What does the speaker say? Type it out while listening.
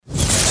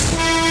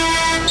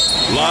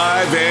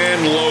Live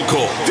and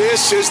local.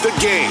 This is The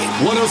Game.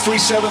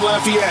 103.7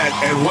 Lafayette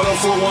and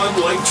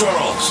 104.1 Lake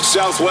Charles.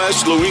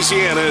 Southwest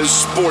Louisiana's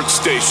sports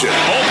station.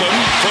 Open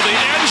for the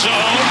end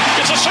zone.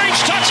 It's a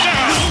Saints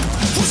touchdown.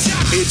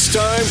 It's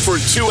time for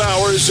 2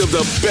 hours of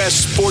the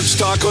best sports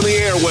talk on the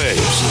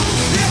airwaves.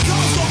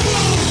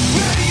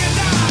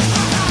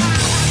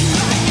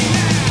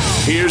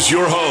 Here's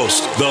your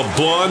host, the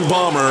Blonde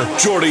Bomber,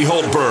 Jordy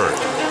Holtberg.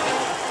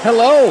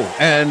 Hello,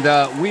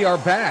 and we are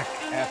back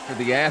after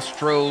the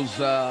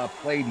Astros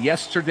played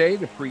yesterday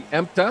to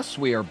preempt us.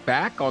 We are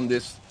back on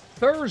this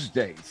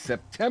Thursday,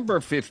 September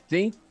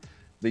 15th,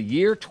 the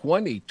year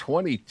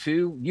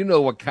 2022. You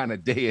know what kind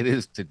of day it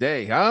is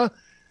today, huh?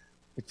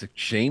 It's a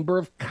Chamber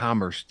of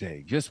Commerce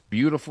day. Just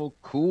beautiful,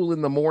 cool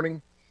in the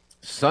morning.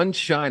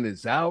 Sunshine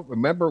is out.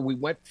 Remember, we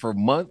went for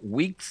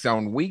weeks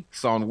on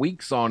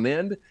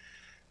end.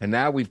 And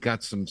now we've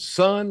got some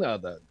sun.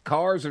 The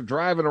cars are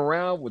driving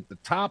around with the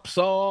tops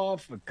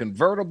off. The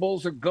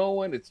convertibles are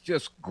going. It's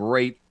just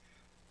great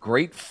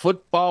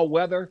football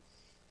weather.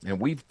 And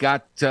we've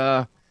got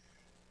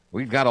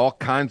all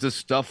kinds of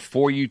stuff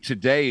for you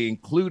today,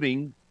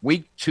 including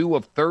week 2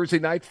 of Thursday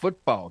Night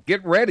Football.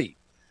 Get ready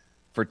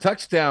for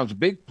touchdowns,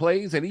 big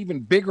plays, and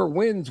even bigger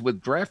wins with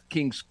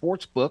DraftKings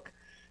Sportsbook,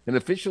 an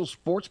official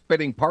sports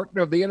betting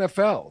partner of the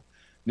NFL.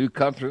 New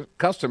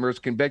customers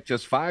can bet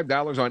just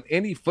 $5 on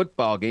any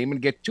football game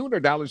and get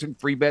 $200 in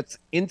free bets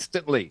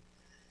instantly.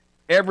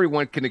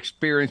 Everyone can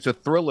experience the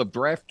thrill of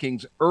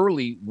DraftKings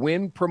early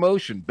win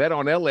promotion. Bet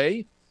on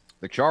LA,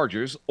 the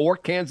Chargers, or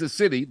Kansas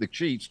City, the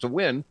Chiefs, to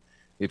win.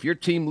 If your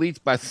team leads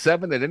by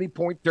 7 at any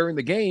point during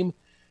the game,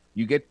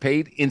 you get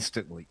paid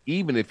instantly,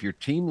 even if your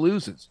team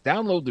loses.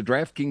 Download the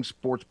DraftKings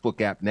Sportsbook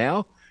app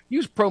now.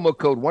 Use promo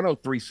code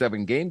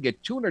 1037GAME.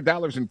 Get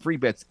 $200 in free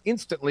bets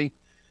instantly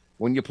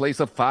when you place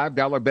a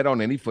 $5 bet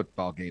on any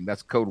football game.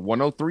 That's code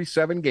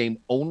 1037GAME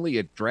only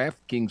at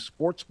DraftKings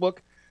Sportsbook,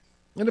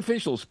 an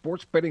official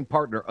sports betting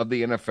partner of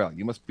the NFL.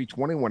 You must be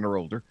 21 or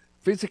older,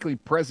 physically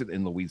present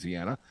in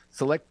Louisiana,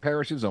 select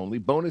parishes only,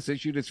 bonus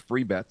issued as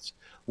free bets,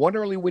 one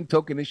early win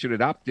token issued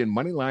at opt-in,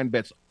 moneyline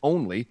bets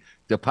only,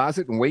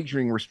 deposit and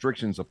wagering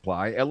restrictions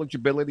apply,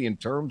 eligibility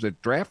and terms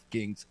at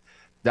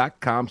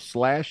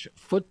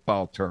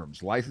DraftKings.com/football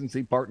terms.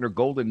 Licensing partner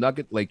Golden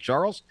Nugget, Lake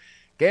Charles.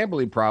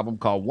 Gambling problem,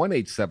 call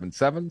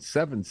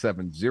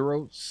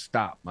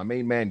 1-877-770-STOP. My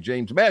main man,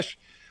 James Mesh,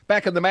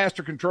 back in the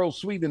Master Control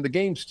Suite in the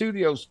Game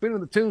Studio,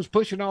 spinning the tunes,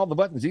 pushing all the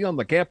buttons. He on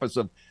the campus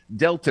of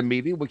Delta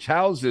Media, which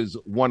houses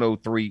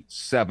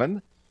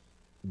 103.7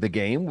 The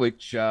Game,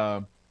 which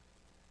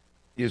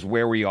is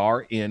where we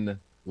are in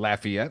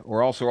Lafayette.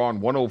 We're also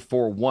on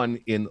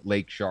 104.1 in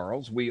Lake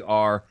Charles. We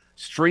are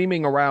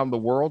streaming around the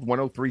world,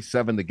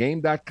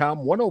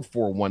 1037thegame.com,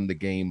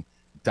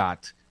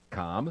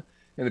 1041thegame.com.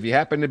 And if you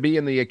happen to be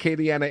in the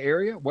Acadiana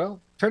area,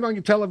 well, turn on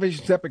your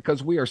television set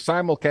because we are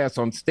simulcast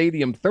on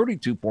Stadium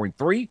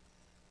 32.3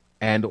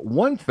 and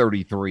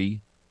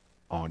 133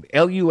 on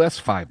LUS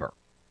Fiber.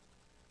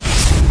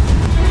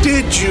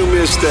 Did you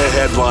miss the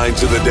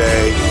headlines of the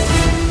day?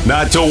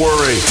 Not to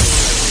worry.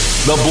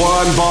 The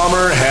Blonde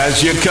Bomber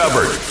has you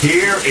covered.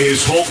 Here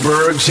is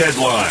Holtberg's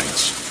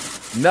headlines.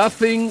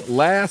 Nothing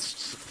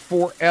lasts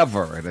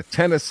forever, and a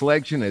tennis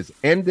legend has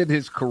ended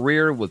his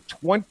career with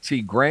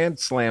 20 Grand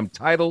Slam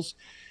titles.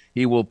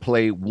 He will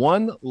play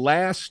one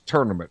last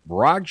tournament.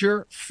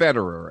 Roger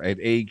Federer, at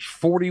age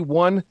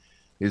 41,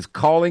 is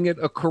calling it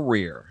a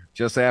career.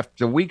 Just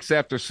weeks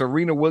after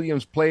Serena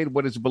Williams played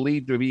what is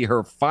believed to be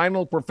her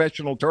final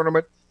professional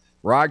tournament,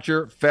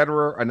 Roger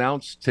Federer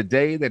announced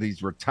today that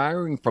he's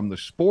retiring from the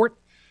sport.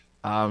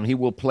 He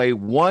will play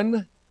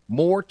one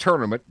more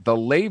tournament, the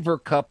Laver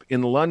Cup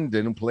in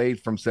London,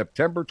 played from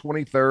September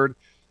 23rd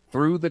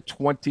through the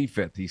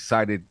 25th. He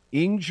cited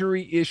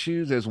injury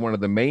issues as one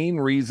of the main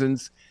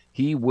reasons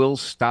he will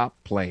stop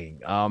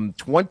playing.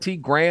 20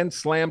 Grand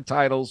Slam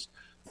titles,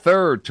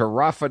 third to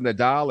Rafa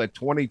Nadal at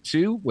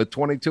 22,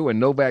 and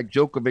Novak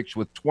Djokovic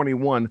with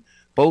 21,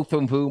 both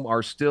of whom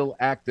are still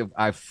active.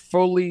 I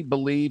fully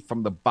believe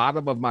from the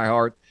bottom of my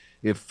heart,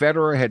 if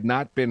Federer had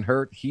not been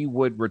hurt, he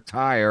would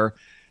retire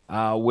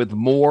with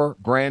more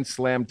Grand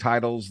Slam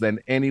titles than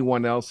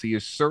anyone else. He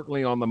is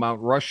certainly on the Mount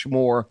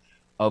Rushmore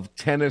of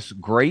tennis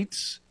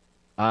greats.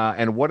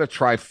 And what a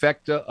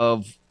trifecta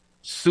of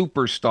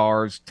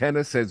superstars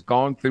tennis has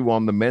gone through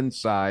on the men's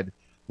side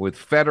with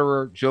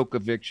Federer,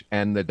 Djokovic,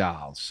 and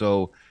Nadal.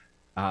 So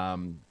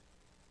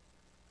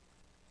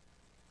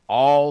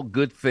all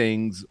good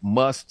things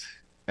must,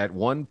 at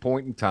one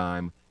point in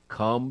time,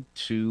 come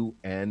to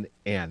an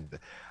end.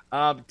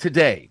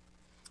 Today,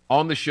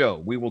 on the show,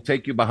 we will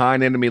take you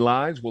behind enemy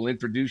lines. We'll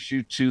introduce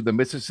you to the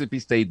Mississippi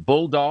State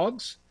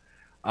Bulldogs.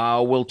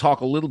 We'll talk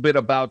a little bit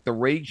about the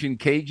Ragin'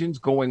 Cajuns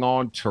going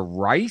on to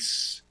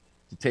Rice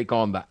to take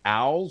on the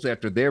Owls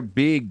after their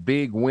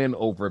big win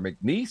over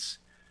McNeese.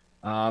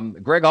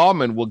 Greg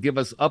Allman will give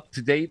us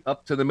up-to-date,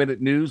 up-to-the-minute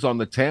news on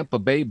the Tampa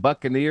Bay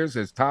Buccaneers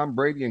as Tom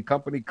Brady and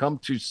company come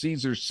to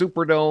Caesars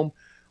Superdome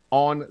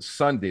on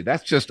Sunday.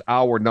 That's just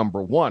hour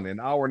number one. And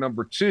hour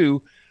number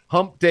two,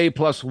 Hump Day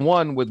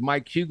 +1 with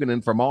Mike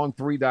Huguenin from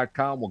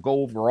On3.com. We'll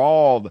go over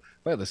all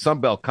the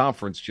Sun Belt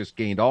Conference just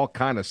gained all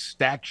kind of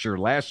stature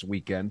last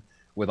weekend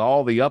with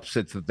all the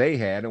upsets that they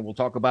had, and we'll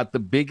talk about the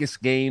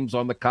biggest games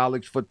on the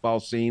college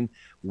football scene,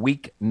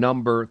 week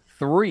number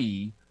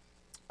 3,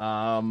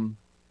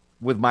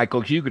 with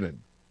Michael Huguenin.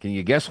 Can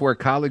you guess where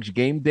College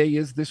Game Day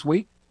is this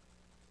week?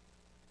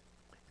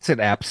 It's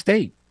at App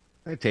State.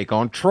 They take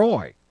on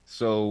Troy.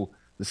 So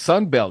the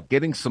Sun Belt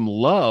getting some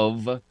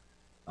love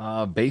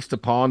based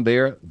upon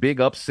their big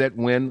upset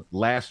win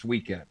last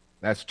weekend.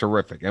 That's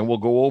terrific. And we'll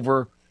go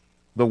over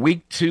the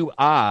week 2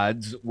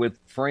 odds with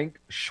Frank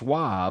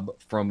Schwab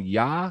from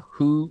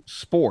Yahoo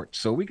Sports.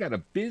 So we got a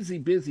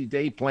busy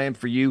day planned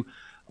for you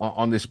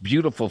on this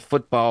beautiful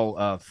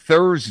football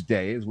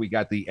Thursday as we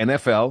got the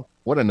NFL.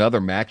 What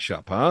another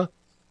matchup, huh?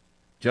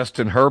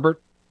 Justin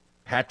Herbert,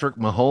 Patrick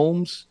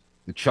Mahomes,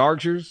 the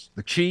Chargers,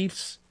 the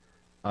Chiefs.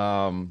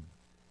 Boy,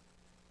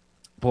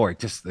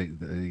 just the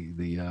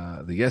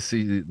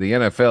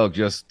NFL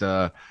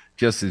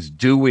just is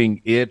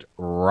doing it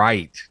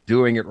right.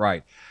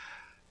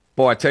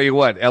 Boy, I tell you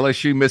what,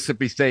 LSU,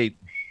 Mississippi State,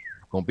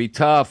 gonna be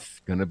tough.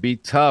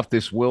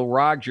 This Will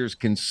Rogers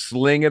can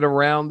sling it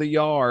around the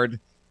yard.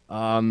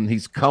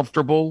 He's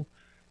comfortable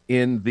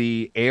in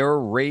the air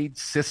raid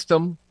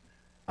system.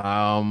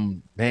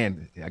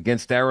 Man,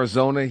 against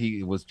Arizona,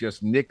 he was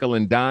just nickel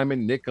and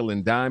diamond,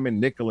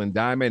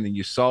 and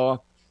you saw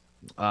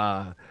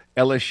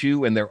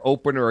LSU in their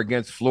opener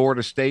against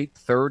Florida State,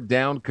 3rd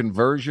down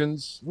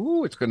conversions.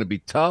 Ooh, it's going to be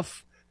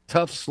tough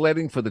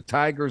sledding for the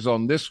Tigers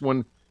on this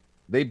one.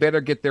 They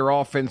better get their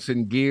offense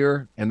in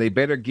gear, and they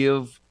better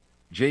give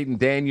Jaden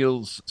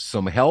Daniels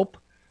some help.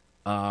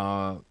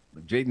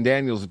 Jaden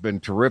Daniels has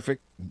been terrific.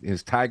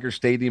 His Tiger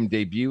Stadium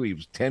debut, he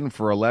was 10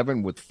 for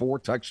 11 with 4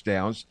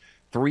 touchdowns,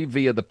 3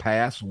 via the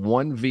pass,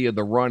 1 via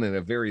the run, and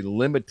a very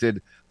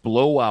limited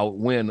blowout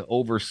win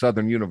over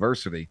Southern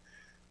University.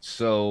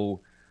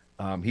 So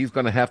he's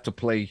going to have to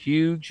play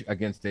huge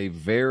against a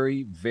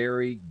very,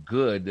 very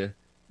good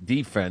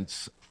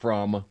defense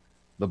from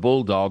the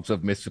Bulldogs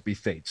of Mississippi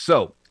State.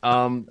 So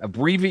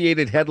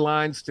abbreviated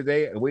headlines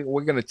today.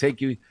 We're going to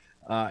take you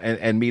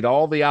and meet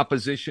all the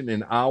opposition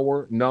in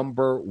hour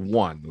number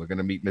 1. We're going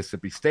to meet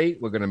Mississippi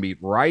State. We're going to meet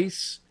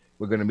Rice.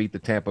 We're going to meet the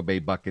Tampa Bay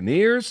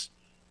Buccaneers.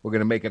 We're going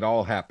to make it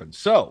all happen.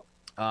 So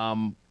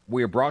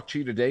we are brought to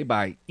you today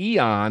by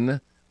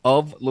Eon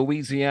of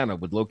Louisiana,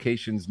 with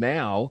locations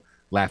now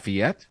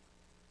Lafayette,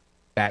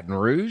 Baton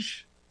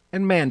Rouge,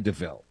 and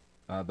Mandeville.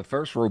 The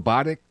first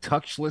robotic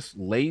touchless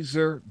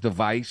laser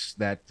device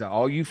that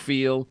all you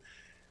feel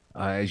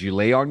as you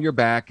lay on your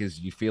back is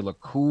you feel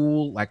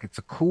like it's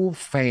a cool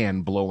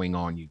fan blowing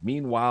on you.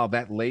 Meanwhile,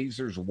 that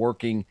laser's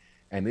working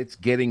and it's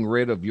getting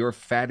rid of your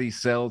fatty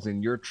cells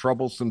and your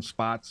troublesome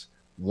spots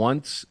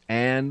once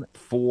and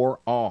for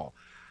all.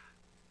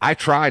 I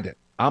tried it.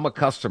 I'm a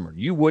customer.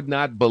 You would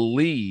not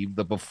believe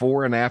the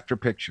before and after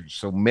pictures.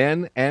 So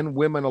men and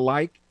women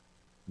alike,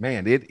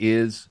 man, it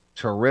is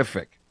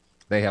terrific.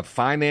 They have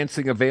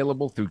financing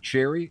available through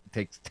Cherry. It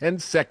takes 10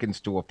 seconds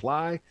to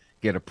apply,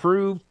 get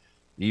approved.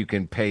 You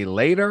can pay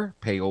later,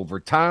 pay over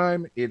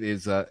time.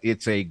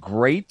 It's a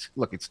great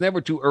look. It's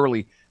never too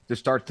early to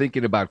start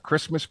thinking about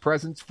Christmas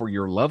presents for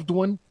your loved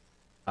one.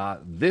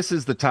 This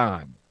is the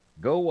time.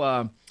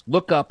 Go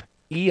look up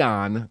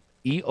Eon,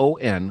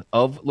 E-O-N,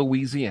 of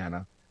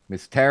Louisiana.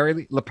 Miss Tara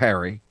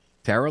LaPerry.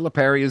 Tara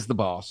LaPerry is the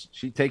boss.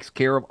 She takes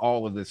care of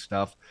all of this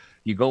stuff.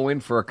 You go in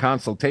for a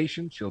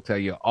consultation. She'll tell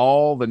you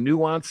all the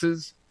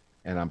nuances,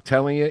 and I'm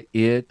telling you,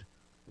 it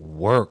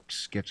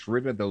works. Gets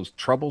rid of those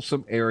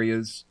troublesome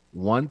areas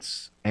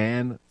once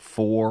and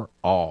for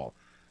all.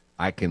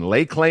 I can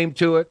lay claim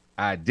to it.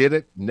 I did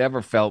it.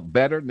 Never felt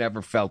better.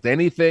 Never felt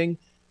anything.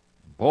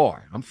 Boy,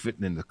 I'm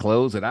fitting in the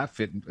clothes that I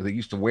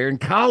used to wear in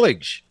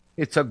college.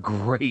 It's a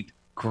great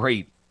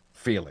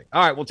feeling.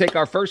 All right, we'll take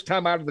our first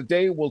time out of the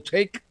day. We'll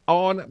take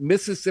on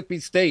Mississippi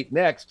State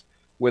next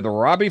with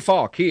Robbie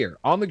Falk here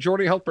on the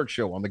Jordy Hultberg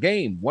Show on the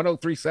Game,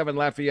 103.7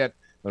 Lafayette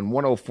and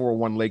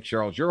 104.1 Lake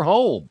Charles. Your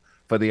home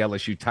for the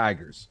LSU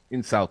Tigers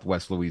in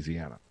Southwest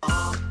Louisiana.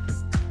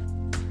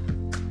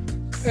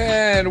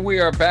 And we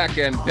are back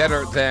and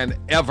better than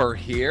ever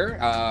here.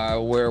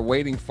 We're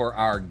waiting for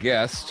our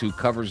guest who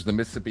covers the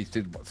Mississippi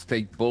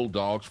State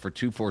Bulldogs for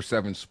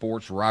 247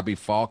 Sports, Robbie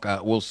Falk.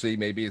 We'll see.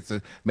 Maybe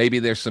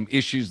there's some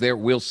issues there.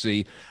 We'll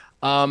see.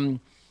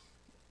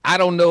 I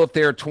don't know if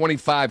there are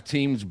 25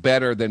 teams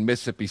better than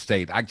Mississippi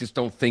State. I just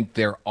don't think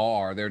there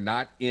are. They're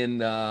not in.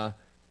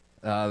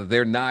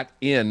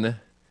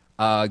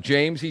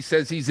 James, he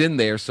says he's in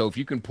there. So if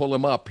you can pull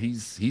him up,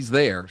 he's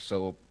there.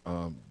 So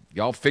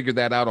y'all figure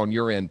that out on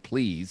your end,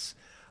 please.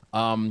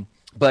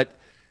 But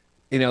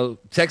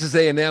Texas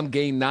A&M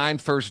gained 9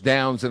 first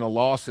downs in a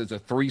loss as a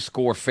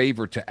 3-score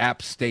favorite to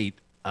App State,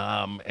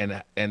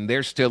 and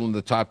they're still in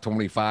the top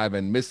 25,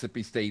 and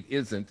Mississippi State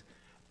isn't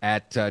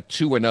at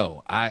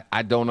 2-0.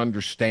 I don't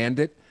understand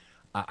it.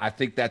 I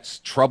think that's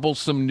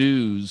troublesome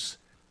news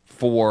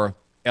for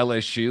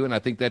LSU, and I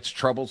think that's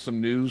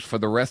troublesome news for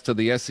the rest of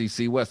the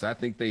SEC West. I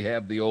think they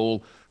have the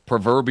old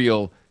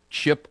proverbial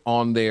chip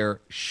on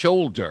their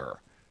shoulder.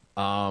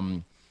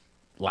 A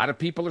lot of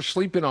people are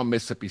sleeping on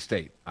Mississippi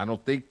State. I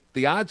don't think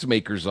the odds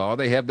makers are.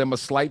 They have them a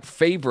slight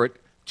favorite,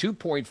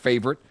 2-point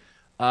favorite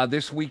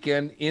this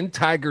weekend in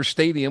Tiger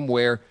Stadium,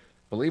 where,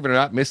 believe it or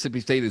not, Mississippi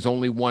State has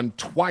only won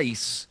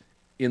twice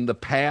in the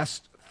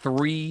past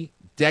 3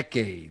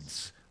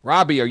 decades.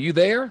 Robbie, are you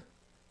there?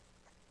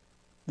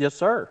 Yes,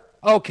 sir.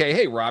 Okay.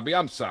 Hey, Robbie,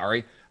 I'm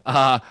sorry.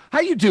 How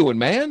you doing,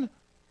 man?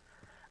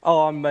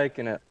 Oh, I'm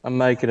making it.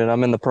 I'm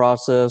in the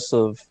process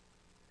of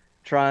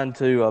trying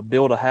to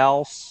build a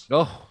house.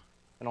 Oh,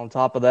 And on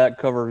top of that,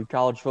 cover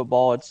college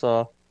football. It's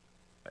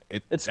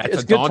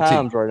good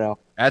times right now.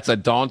 That's a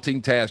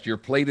daunting task. Your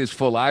plate is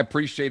full. I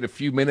appreciate a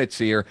few minutes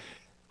here.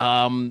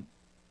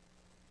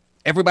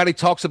 Everybody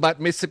talks about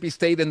Mississippi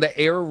State and the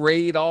air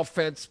raid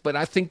offense, but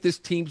I think this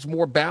team's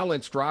more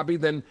balanced, Robbie,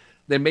 than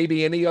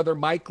maybe any other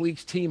Mike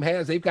Leach team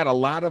has. They've got a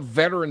lot of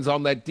veterans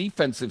on that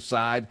defensive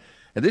side,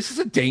 and this is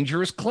a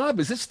dangerous club.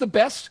 Is this the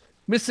best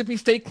Mississippi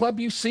State club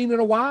you've seen in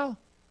a while?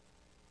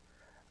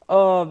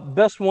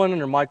 Best one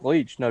under Mike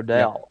Leach, no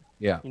doubt.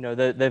 Yeah. You know,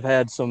 they've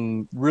had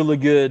some really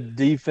good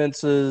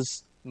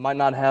defenses, might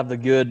not have the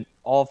good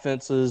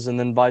offenses, and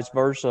then vice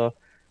versa.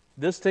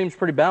 This team's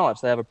pretty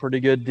balanced. They have a pretty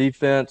good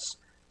defense.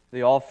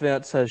 The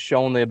offense has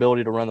shown the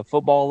ability to run the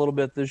football a little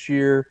bit this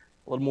year,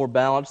 a little more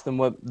balanced than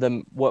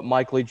what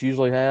Mike Leach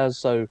usually has.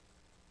 So,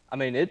 I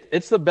mean,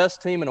 it's the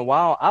best team in a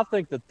while. I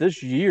think that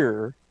this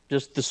year,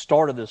 just the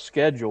start of the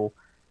schedule,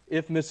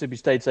 if Mississippi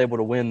State's able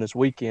to win this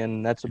weekend,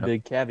 and that's a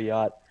big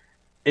caveat,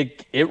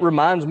 it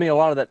reminds me a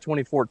lot of that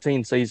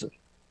 2014 season.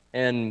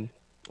 And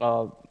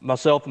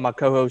myself and my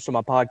co-host on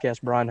my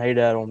podcast, Brian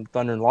Haydad on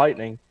Thunder and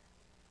Lightning,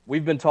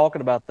 we've been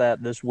talking about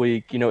that this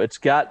week. You know, it's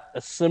got a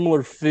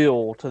similar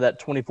feel to that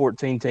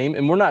 2014 team.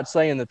 And we're not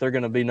saying that they're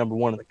going to be number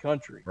one in the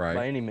country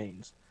by any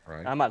means.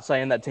 Right. I'm not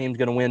saying that team's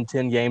going to win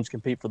 10 games,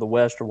 compete for the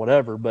West or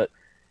whatever, but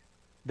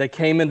they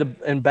came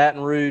in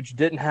Baton Rouge,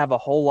 didn't have a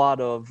whole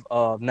lot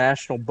of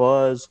national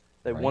buzz.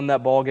 They won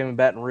that ball game in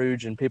Baton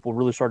Rouge, and people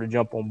really started to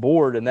jump on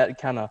board, and that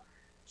kind of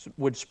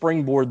would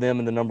springboard them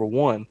into number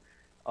one.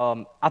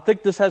 I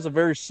think this has a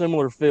very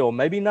similar feel,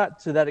 maybe not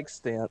to that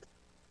extent,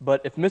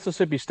 but if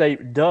Mississippi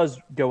State does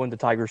go into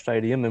Tiger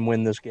Stadium and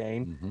win this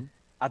game,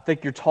 I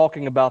think you're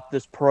talking about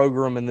this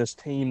program and this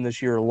team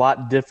this year a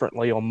lot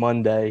differently on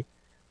Monday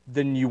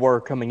than you were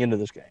coming into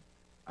this game.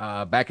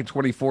 Back in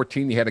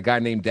 2014, you had a guy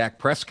named Dak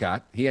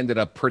Prescott. He ended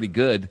up pretty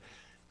good.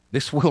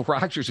 This Will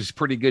Rogers is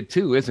pretty good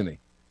too, isn't he?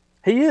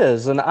 He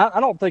is, and I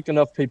don't think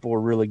enough people are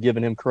really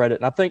giving him credit.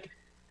 And I think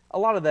a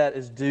lot of that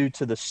is due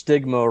to the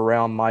stigma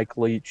around Mike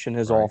Leach and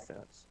his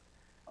offense.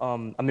 I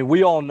mean,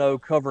 we all know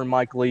covering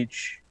Mike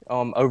Leach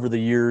over the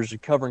years,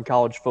 covering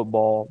college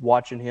football,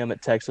 watching him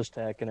at Texas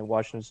Tech and at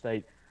Washington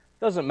State,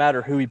 doesn't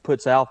matter who he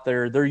puts out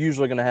there, they're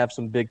usually going to have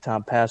some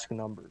big-time passing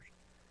numbers.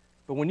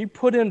 But when you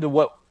put into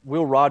what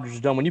Will Rogers has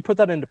done, when you put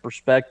that into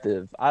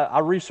perspective, I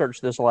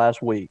researched this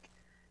last week,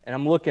 and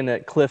I'm looking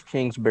at Cliff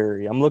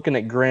Kingsbury. I'm looking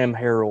at Graham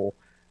Harrell.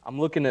 I'm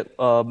looking at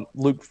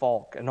Luke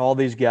Falk and all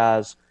these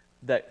guys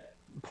that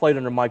played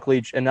under Mike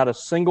Leach, and not a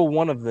single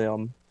one of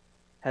them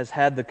has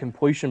had the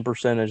completion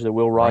percentage that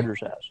Will Rogers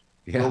has.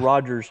 Yeah. Will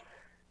Rogers,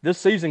 this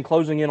season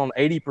closing in on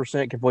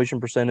 80% completion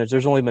percentage,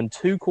 there's only been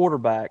 2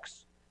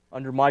 quarterbacks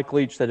under Mike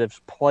Leach that have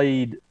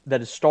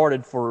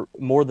started for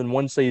more than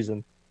one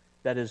season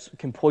that has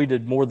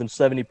completed more than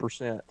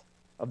 70%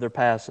 of their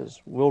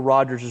passes. Will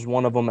Rogers is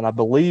one of them, and I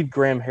believe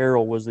Graham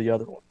Harrell was the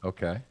other one.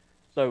 Okay.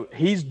 So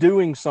he's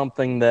doing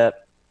something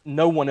that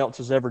no one else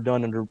has ever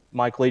done under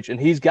Mike Leach, and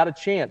he's got a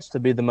chance to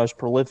be the most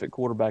prolific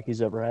quarterback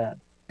he's ever had.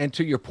 And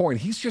to your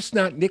point, he's just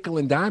not nickel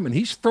and diamond.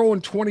 He's throwing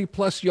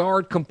 20-plus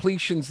yard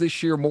completions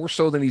this year more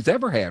so than he's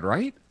ever had,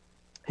 right?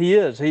 He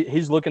is.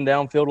 He's looking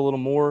downfield a little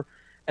more.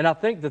 And I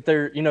think that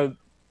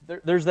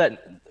there's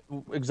that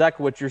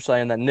exactly what you're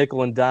saying, that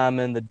nickel and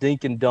diamond, the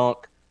dink and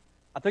dunk.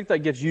 I think that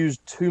gets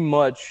used too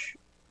much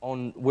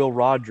on Will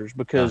Rogers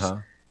because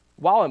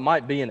while it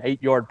might be an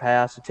 8-yard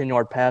pass, a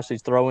 10-yard pass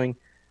he's throwing,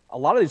 a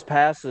lot of these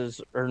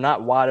passes are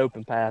not wide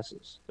open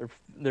passes.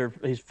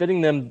 He's fitting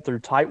them through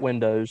tight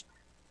windows.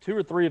 2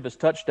 or 3 of his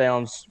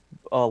touchdowns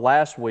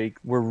last week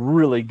were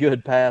really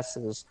good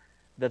passes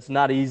that's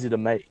not easy to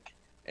make.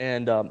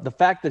 And the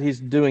fact that he's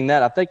doing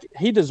that, I think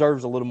he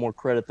deserves a little more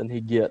credit than he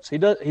gets.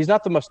 He's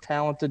not the most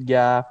talented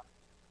guy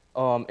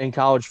in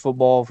college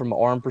football from an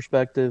arm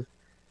perspective,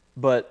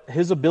 but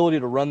his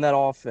ability to run that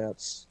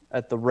offense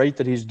at the rate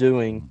that he's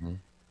doing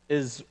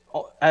is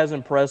as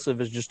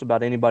impressive as just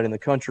about anybody in the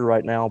country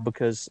right now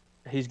because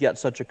he's got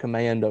such a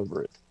command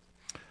over it.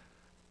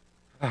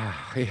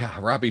 Yeah,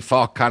 Robbie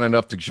Falk, kind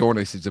enough to join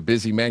us. He's a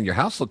busy man. Your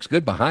house looks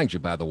good behind you,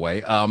 by the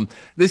way.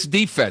 This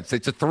defense,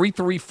 it's a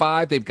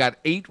 3-3-5. They've got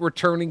 8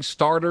 returning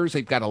starters.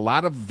 They've got a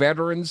lot of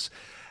veterans.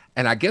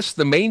 And I guess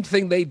the main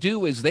thing they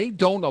do is they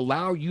don't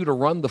allow you to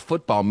run the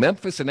football.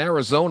 Memphis and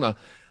Arizona,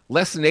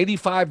 less than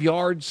 85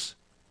 yards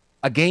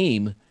a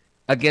game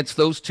against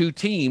those two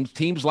teams.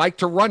 Teams like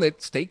to run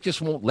it. State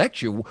just won't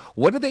let you.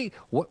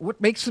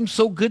 What makes them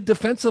so good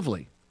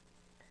defensively?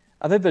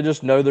 I think they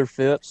just know their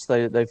fits.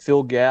 They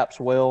fill gaps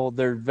well.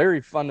 They're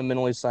very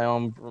fundamentally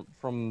sound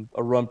from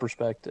a run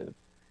perspective.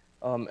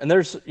 And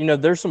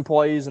there's some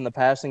plays in the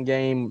passing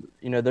game.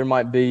 There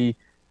might be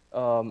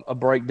a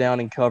breakdown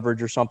in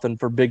coverage or something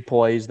for big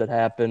plays that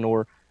happen,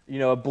 or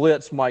a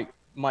blitz might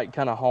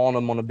kind of haunt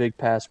them on a big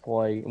pass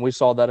play. And we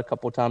saw that a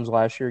couple of times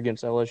last year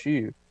against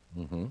LSU.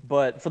 Mm-hmm.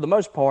 But for the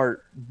most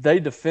part, they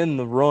defend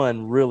the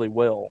run really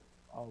well.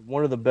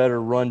 One of the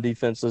better run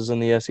defenses in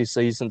the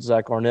SEC since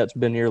Zach Arnett's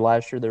been here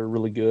last year. They were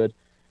really good.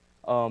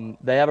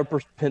 They have a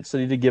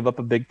propensity to give up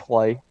a big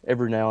play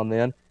every now and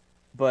then.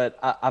 But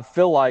I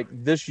feel like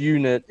this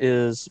unit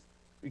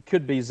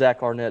could be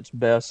Zach Arnett's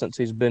best since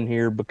he's been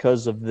here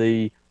because of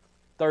the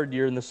third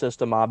year in the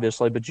system,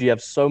 obviously. But you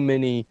have so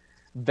many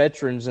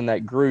veterans in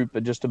that group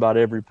at just about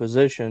every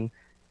position.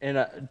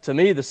 And to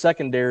me, the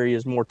secondary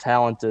is more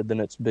talented than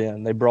it's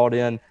been. They brought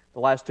in – the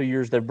last 2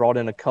 years, they've brought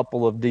in a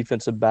couple of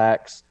defensive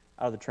backs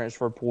out of the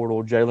transfer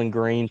portal, Jalen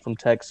Green from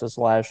Texas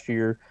last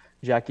year,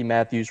 Jackie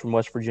Matthews from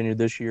West Virginia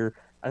this year.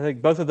 I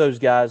think both of those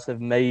guys have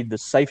made the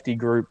safety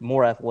group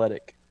more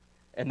athletic.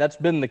 And that's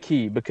been the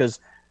key because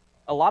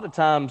a lot of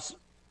times,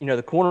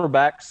 the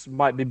cornerbacks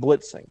might be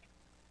blitzing.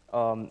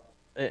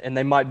 And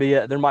there might be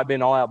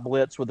an all-out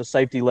blitz with a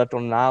safety left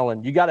on an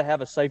island. You got to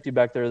have a safety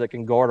back there that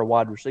can guard a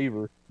wide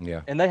receiver.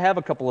 Yeah. And they have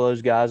a couple of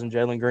those guys in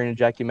Jalen Green and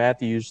Jackie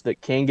Matthews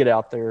that can get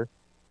out there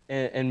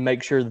and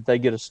make sure that they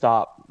get a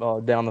stop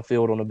down the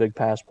field on a big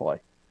pass play.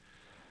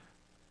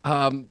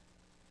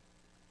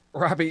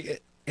 Robbie,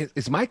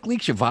 is Mike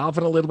Leach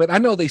evolving a little bit? I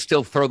know they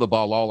still throw the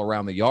ball all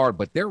around the yard,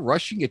 but their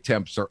rushing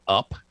attempts are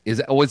up.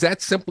 Was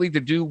that simply to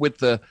do with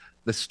the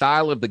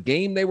style of the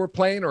game they were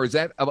playing, or is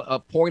that a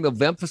point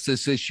of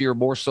emphasis this year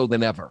more so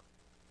than ever?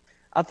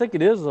 I think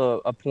it is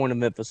a point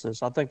of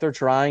emphasis. I think they're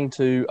trying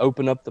to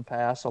open up the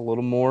pass a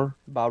little more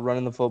by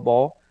running the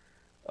football.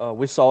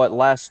 We saw it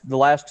the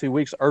last 2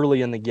 weeks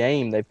early in the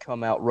game. They've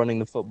come out running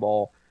the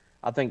football.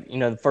 I think,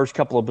 the first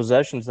couple of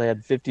possessions, they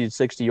had 50 to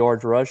 60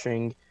 yards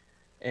rushing,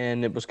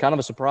 and it was kind of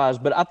a surprise.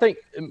 But I think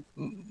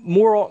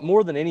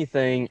more than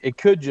anything, it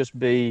could just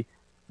be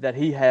that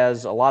he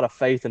has a lot of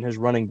faith in his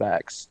running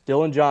backs.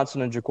 Dylan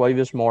Johnson and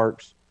Jaquavius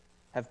Marks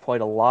have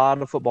played a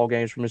lot of football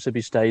games for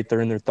Mississippi State.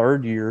 They're in their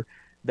third year.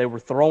 They were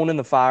thrown in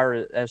the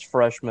fire as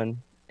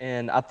freshmen,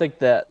 and I think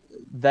that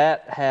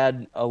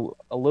had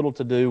a little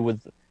to do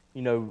with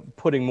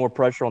putting more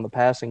pressure on the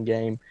passing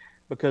game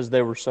because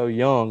they were so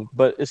young.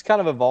 But it's kind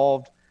of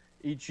evolved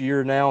each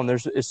year now,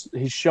 and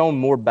he's shown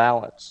more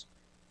balance.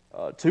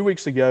 2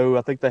 weeks ago,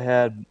 I think they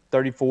had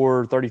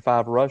 34,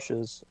 35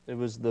 rushes. It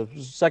was the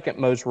second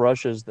most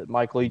rushes that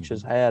Mike Leach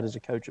has had as a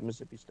coach at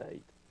Mississippi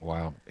State.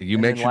 Wow. You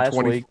mentioned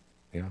 20.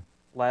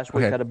 Last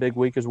week had a big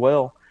week as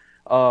well.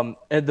 And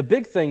the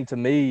big thing to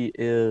me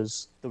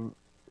is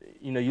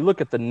you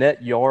look at the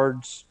net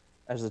yards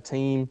as a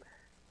team,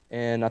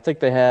 and I think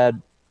they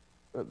had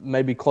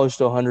maybe close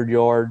to 100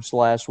 yards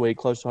last week,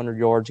 close to 100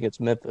 yards against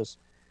Memphis.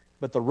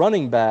 But the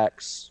running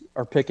backs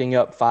are picking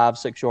up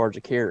 5-6 yards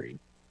a carry.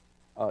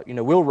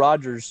 Will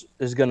Rogers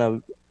is going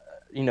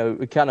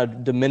to, kind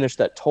of diminish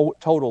that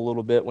total a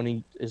little bit when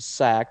he is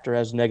sacked or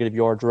has negative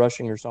yards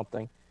rushing or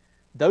something.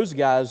 Those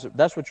guys,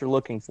 that's what you're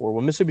looking for.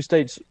 When Mississippi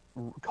State's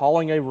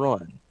calling a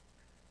run,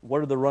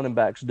 what are the running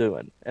backs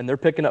doing? And they're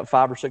picking up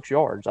 5 or 6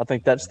 yards. I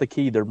think that's the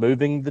key. They're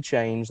moving the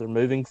chains. They're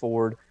moving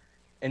forward.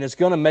 And it's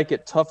going to make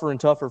it tougher and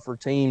tougher for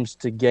teams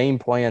to game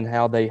plan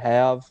how they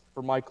have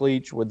for Mike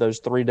Leach with those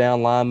 3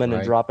 down linemen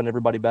and dropping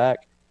everybody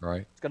back.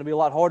 Right. It's going to be a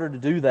lot harder to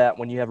do that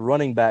when you have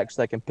running backs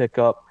that can pick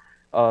up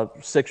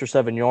 6 or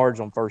 7 yards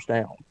on first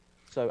down.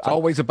 So it's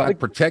always about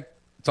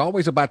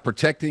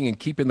protecting and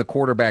keeping the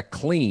quarterback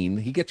clean.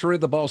 He gets rid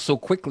of the ball so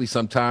quickly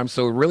sometimes,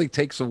 so it really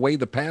takes away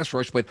the pass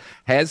rush. But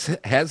has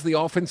the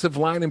offensive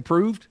line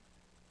improved?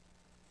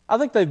 I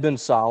think they've been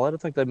solid.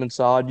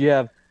 You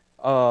have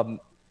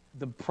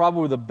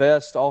probably the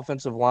best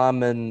offensive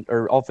lineman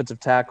or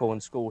offensive tackle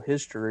in school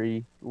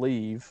history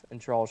leave in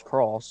Charles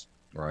Cross.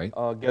 Right.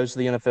 Goes to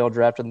the NFL,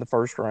 drafted in the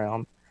first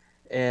round.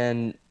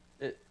 And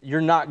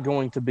you're not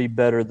going to be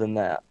better than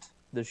that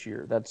this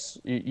year. That's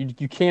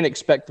you can't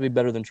expect to be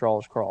better than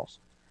Charles Cross.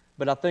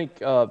 But I think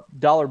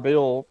Dollar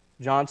Bill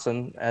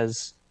Johnson,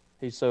 as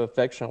he's so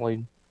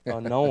affectionately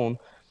known,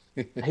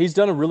 he's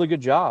done a really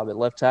good job at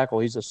left tackle.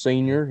 He's a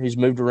senior. He's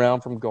moved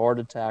around from guard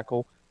to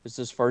tackle. It's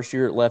his first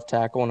year at left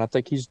tackle, and I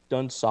think he's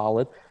done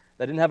solid.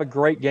 They didn't have a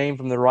great game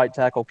from the right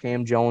tackle,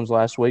 Cam Jones,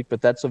 last week, but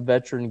that's a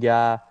veteran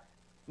guy.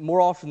 More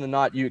often than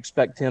not, you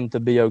expect him to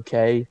be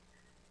okay.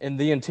 And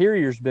the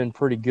interior's been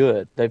pretty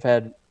good. They've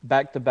had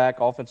back-to-back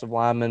offensive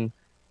linemen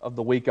of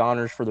the week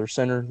honors for their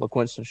center,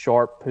 LaQuinston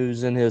Sharp,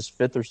 who's in his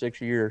 5th or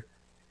 6th year.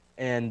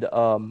 And,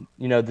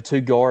 the 2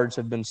 guards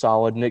have been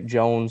solid, Nick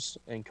Jones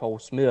and Cole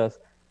Smith,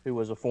 who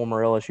was a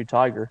former LSU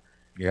Tiger.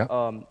 Yeah.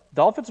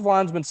 The offensive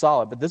line's been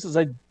solid, but this is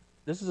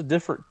a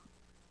different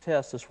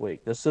test this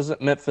week. This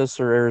isn't Memphis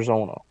or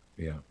Arizona.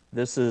 Yeah.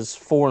 This is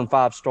 4- and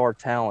 5-star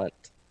talent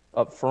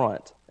up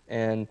front.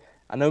 And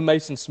I know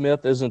Mason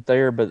Smith isn't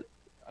there, but,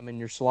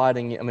 you're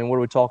sliding – what are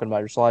we talking about?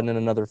 You're sliding in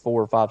another 4-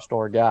 or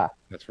 5-star guy.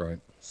 That's right.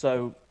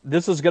 So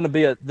this is going to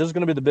be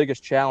the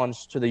biggest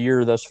challenge to the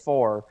year thus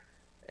far,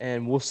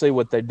 and we'll see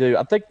what they do.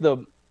 I think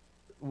the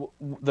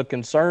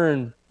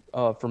concern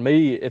for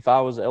me, if I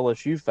was an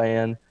LSU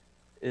fan,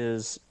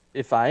 is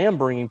if I am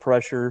bringing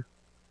pressure,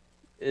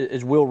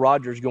 is Will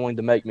Rogers going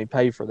to make me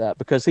pay for that?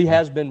 Because he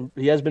has been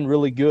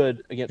really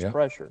good against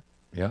pressure.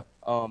 Yeah.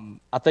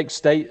 I think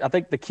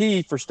the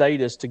key for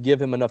State is to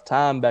give him enough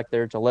time back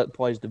there to let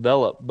plays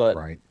develop. But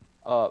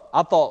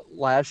I thought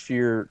last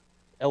year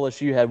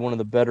LSU had one of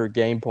the better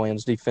game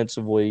plans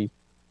defensively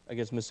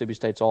against Mississippi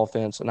State's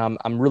offense, and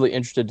I'm really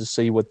interested to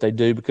see what they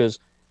do, because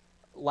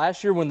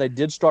last year when they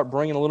did start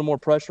bringing a little more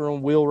pressure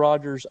on Will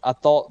Rogers, I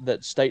thought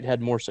that State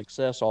had more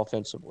success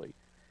offensively,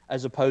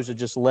 as opposed to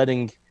just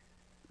letting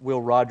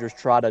Will Rogers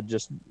try to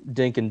just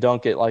dink and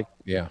dunk it like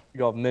you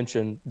all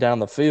mentioned down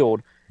the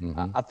field.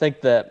 I think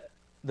that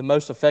the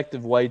most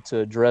effective way to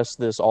address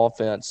this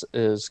offense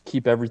is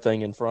keep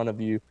everything in front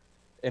of you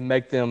and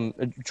make them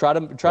try to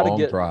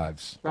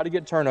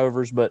get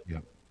turnovers. But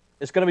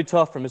it's going to be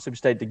tough for Mississippi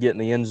State to get in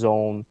the end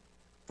zone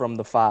from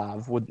the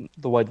 5 with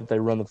the way that they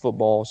run the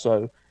football.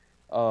 So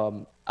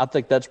I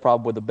think that's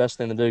probably the best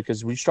thing to do,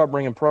 because when you start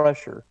bringing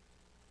pressure,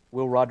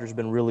 Will Rogers has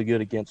been really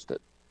good against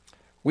it.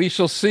 We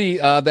shall see.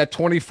 That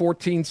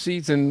 2014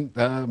 season,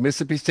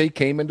 Mississippi State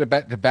came into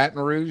Baton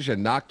Rouge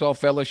and knocked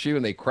off LSU,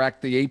 and they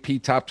cracked the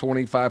AP Top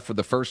 25 for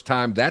the first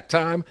time. That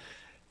time,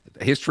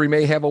 history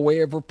may have a way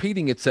of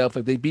repeating itself.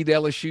 If they beat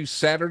LSU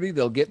Saturday,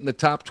 they'll get in the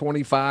top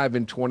 25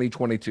 in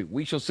 2022.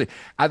 We shall see.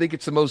 I think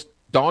it's the most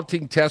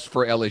daunting test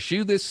for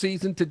LSU this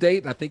season to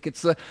date, and I think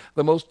it's the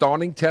most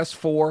daunting test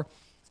for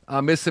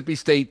Mississippi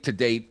State to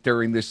date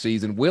during this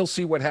season. We'll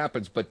see what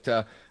happens, but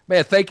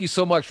man, thank you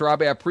so much,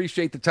 Robbie. I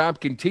appreciate the time.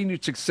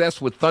 Continued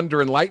success with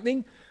Thunder and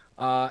Lightning,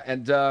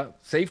 and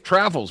safe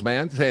travels,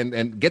 man.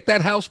 And get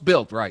that house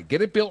built right.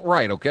 Get it built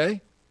right,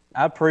 okay?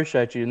 I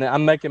appreciate you. And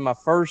I'm making my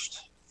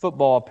first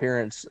football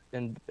appearance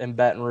in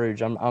Baton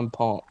Rouge. I'm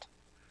pumped.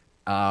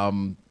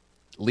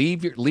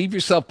 Leave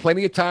yourself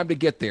plenty of time to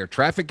get there.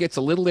 Traffic gets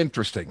a little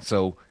interesting,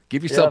 so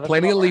give yourself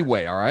plenty of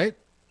leeway, all right?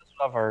 That's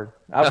what I've heard.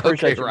 I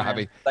appreciate you,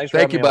 Robbie. Man. Thanks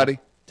Thank you, buddy. On.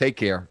 Take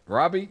care.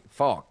 Robbie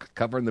Falk,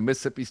 covering the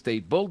Mississippi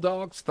State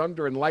Bulldogs,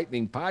 Thunder and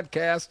Lightning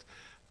podcast.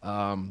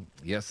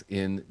 Yes,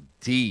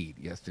 indeed.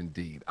 Yes,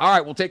 indeed. All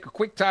right, we'll take a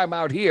quick time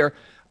out here.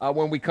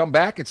 When we come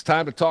back, it's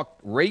time to talk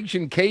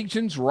Ragin'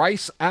 Cajuns,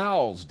 Rice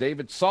Owls.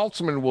 David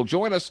Saltzman will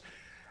join us.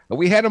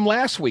 We had him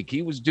last week.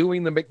 He was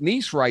doing the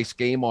McNeese Rice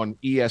game on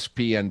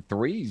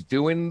ESPN3. He's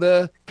doing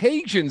the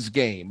Cajuns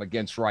game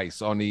against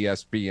Rice on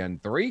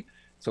ESPN3.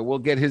 So we'll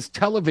get his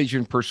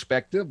television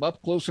perspective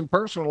up close and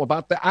personal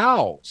about the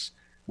Owls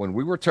when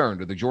we return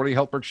to the Jordy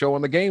Helpert Show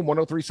on the Game,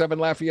 103.7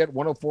 Lafayette,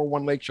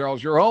 104.1 Lake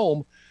Charles, your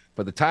home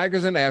for the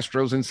Tigers and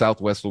Astros in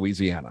Southwest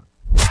Louisiana.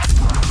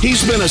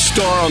 He's been a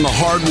star on the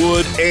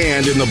hardwood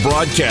and in the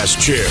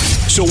broadcast chair.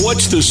 So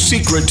what's the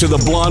secret to the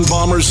Blonde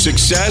Bomber's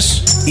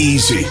success?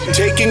 Easy.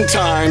 Taking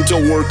time to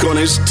work on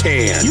his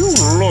tan. You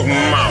look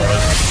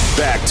marvelous.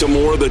 Back to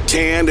more of the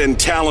tanned and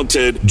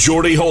talented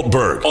Jordy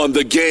Hultberg on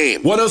the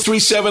Game.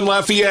 103.7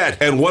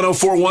 Lafayette and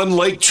 104.1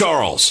 Lake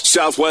Charles,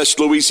 Southwest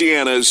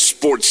Louisiana's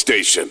sports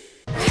station.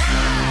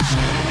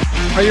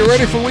 Are you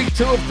ready for week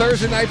 2 of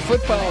Thursday Night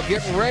Football?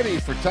 Get ready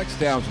for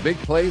touchdowns, big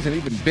plays, and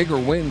even bigger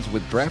wins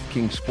with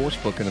DraftKings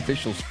Sportsbook, an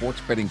official sports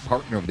betting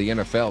partner of the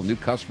NFL. New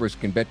customers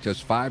can bet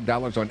just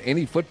 $5 on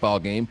any football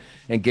game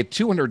and get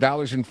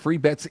 $200 in free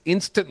bets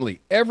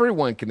instantly.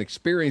 Everyone can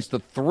experience the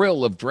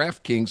thrill of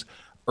DraftKings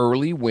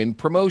early win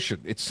promotion.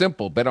 It's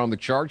simple. Bet on the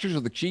Chargers or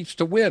the Chiefs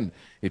to win.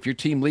 If your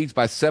team leads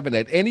by 7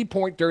 at any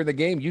point during the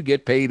game, you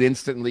get paid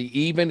instantly,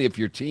 even if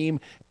your team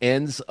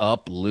ends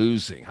up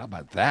losing. How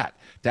about that?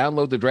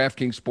 Download the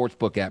DraftKings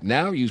Sportsbook app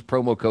now. Use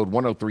promo code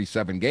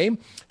 1037GAME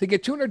to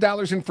get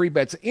 $200 in free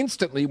bets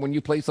instantly when you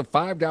place a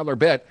 $5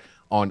 bet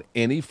on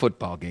any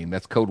football game.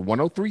 That's code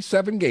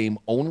 1037GAME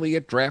only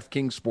at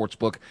DraftKings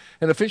Sportsbook,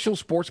 an official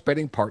sports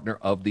betting partner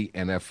of the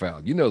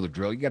NFL. You know the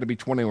drill. You got to be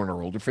 21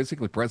 or older,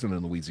 physically present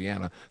in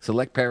Louisiana.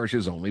 Select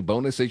parishes only.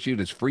 Bonus issued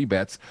as free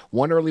bets.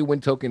 One early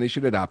win token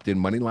issued at opt-in.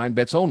 Moneyline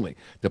bets only.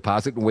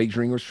 Deposit and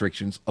wagering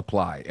restrictions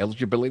apply.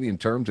 Eligibility and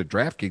terms at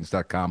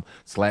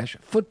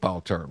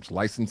DraftKings.com/football terms.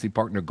 Licensing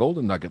partner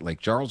Golden Nugget Lake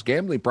Charles.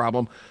 Gambling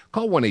problem?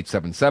 Call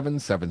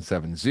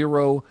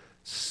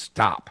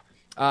 1-877-770-STOP.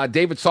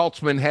 David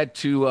Saltzman had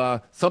to,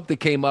 something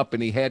came up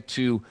and he had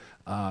to,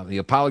 he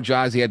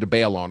apologized. He had to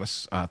bail on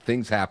us.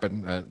 Things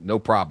happen. No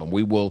problem.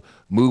 We will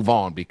move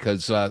on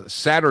because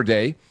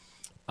Saturday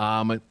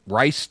at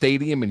Rice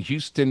Stadium in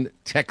Houston,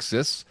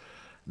 Texas,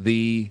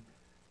 the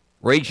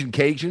Ragin'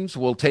 Cajuns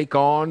will take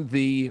on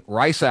the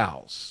Rice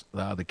Owls.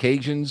 The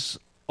Cajuns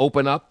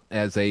open up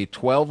as a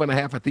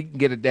 12.5. I think you can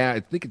get it down. I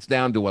think it's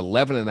down to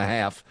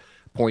 11.5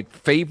 point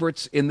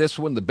favorites in this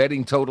one. The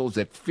betting total is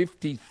at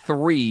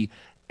 53.5.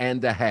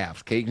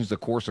 Cajuns, of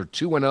course, are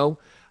 2-0.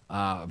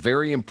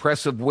 Very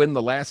impressive win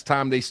the last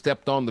time they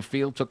stepped on the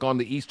field, took on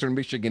the Eastern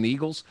Michigan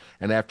Eagles,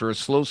 and after a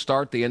slow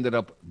start, they ended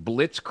up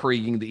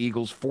blitzkrieging the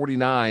Eagles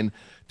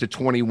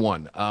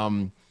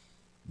 49-21.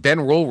 Ben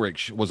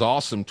Woolrich was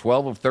awesome,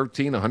 12 of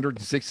 13,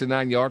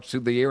 169 yards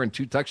through the air and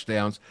 2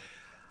 touchdowns.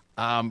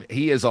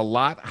 He is a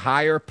lot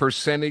higher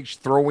percentage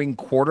throwing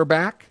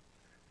quarterback,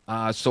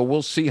 so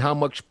we'll see how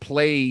much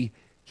play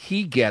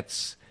he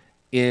gets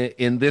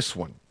in this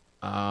one.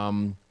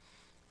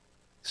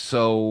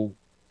 So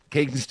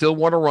Cajuns still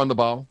want to run the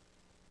ball.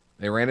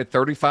 They ran it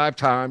 35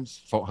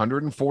 times,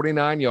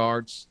 149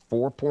 yards,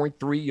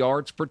 4.3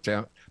 yards per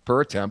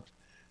attempt.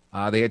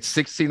 They had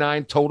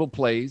 69 total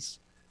plays,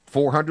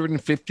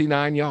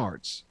 459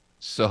 yards.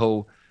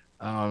 So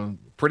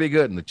pretty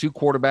good. And the 2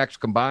 quarterbacks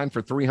combined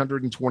for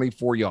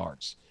 324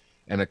 yards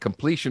and a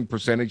completion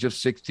percentage of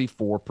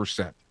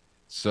 64%.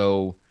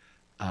 So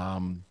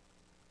I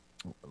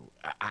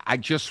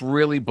just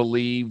really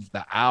believe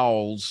the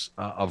Owls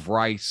of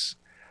Rice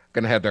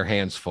going to have their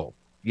hands full.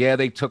 Yeah,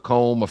 they took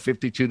home a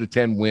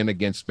 52-10 win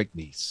against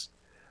McNeese.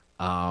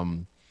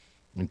 And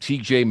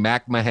TJ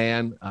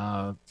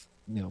McMahon,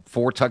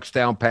 4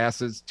 touchdown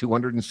passes,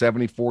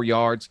 274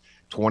 yards,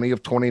 20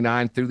 of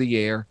 29 through the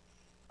air.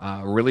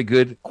 Really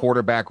good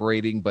quarterback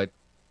rating, but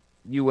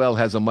UL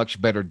has a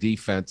much better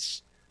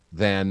defense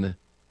than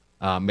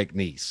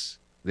McNeese.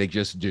 They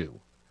just do.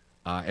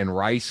 And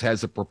Rice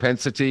has a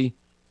propensity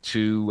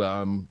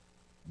to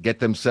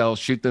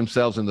shoot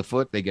themselves in the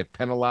foot. They get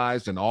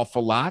penalized an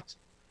awful lot.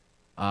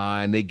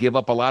 And they give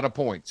up a lot of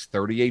points,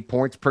 38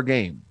 points per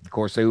game. Of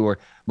course,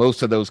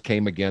 most of those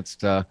came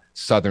against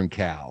Southern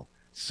Cal.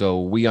 So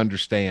we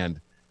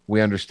understand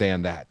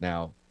that.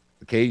 Now,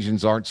 the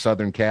Cajuns aren't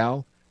Southern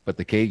Cal, but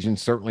the Cajuns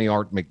certainly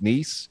aren't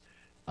McNeese.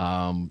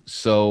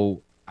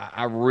 So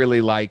I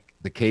really like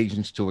the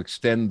Cajuns to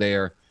extend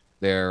their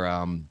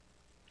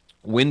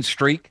win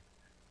streak.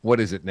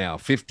 What is it now?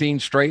 15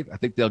 straight? I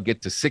think they'll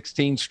get to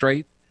 16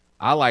 straight.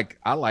 I like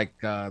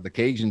the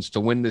Cajuns to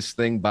win this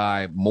thing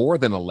by more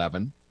than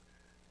 11.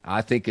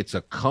 I think it's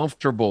a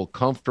comfortable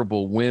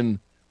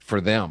win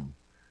for them.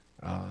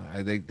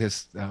 I think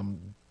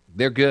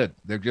they're good.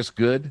 They're just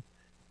good,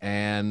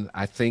 and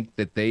I think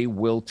that they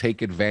will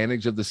take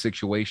advantage of the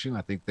situation.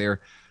 I think their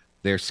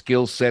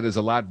skill set is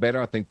a lot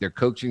better. I think their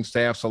coaching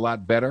staff's a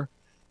lot better,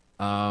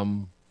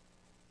 and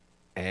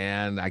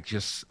I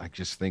just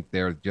think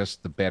they're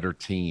just the better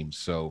team.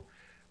 So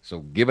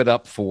give it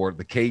up for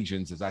the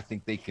Cajuns as I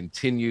think they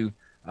continue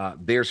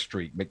their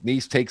streak.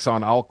 McNeese takes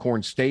on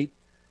Alcorn State,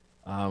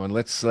 and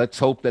let's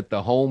hope that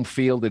the home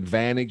field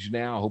advantage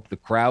now. I hope the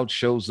crowd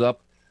shows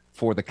up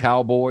for the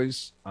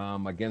Cowboys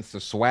against a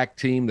SWAC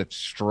team that's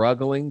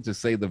struggling, to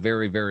say the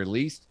very, very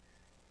least.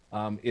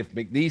 If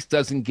McNeese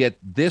doesn't get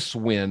this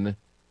win,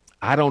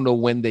 I don't know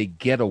when they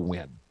get a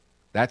win.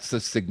 That's the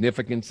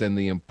significance and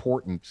the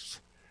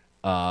importance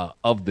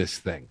of this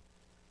thing.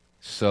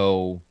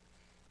 So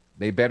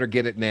they better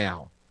get it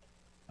now,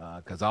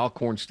 because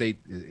Alcorn State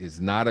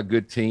is not a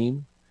good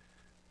team.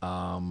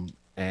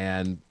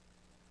 And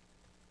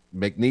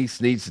McNeese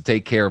needs to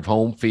take care of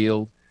home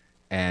field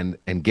and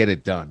get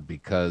it done,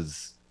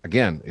 because,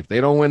 again, if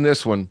they don't win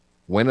this one,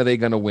 when are they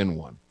going to win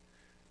one?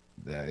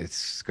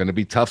 It's going to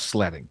be tough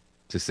sledding,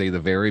 to say the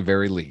very,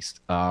 very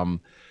least. In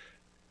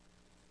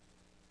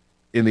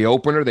the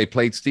opener, they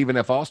played Stephen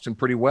F. Austin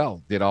pretty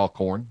well, did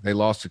Alcorn. They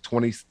lost to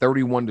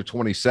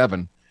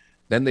 31-27.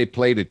 Then they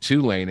played at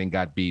Tulane and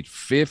got beat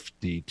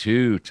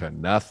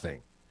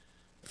 52-0.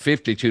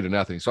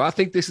 52-0. So I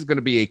think this is going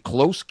to be a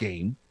close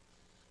game.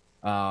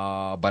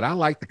 But I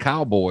like the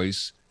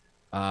Cowboys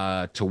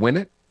to win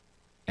it,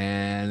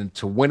 and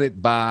to win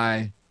it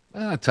by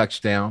a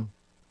touchdown,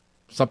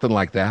 something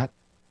like that.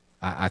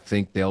 I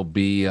think they'll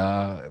be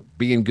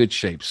in good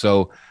shape.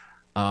 So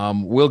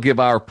we'll give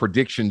our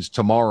predictions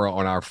tomorrow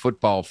on our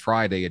Football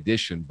Friday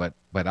edition. But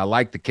I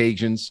like the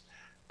Cajuns.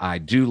 I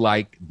do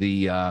like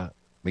the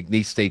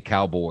McNeese State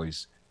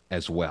Cowboys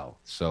as well.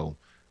 So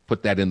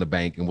put that in the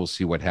bank, and we'll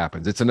see what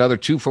happens. It's another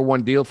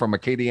 2-for-1 deal from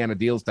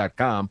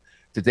AcadianaDeals.com.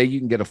 Today, you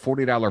can get a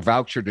 $40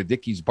 voucher to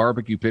Dickey's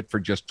Barbecue Pit for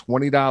just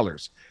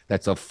 $20.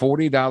 That's a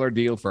 $40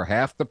 deal for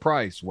half the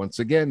price. Once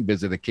again,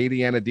 visit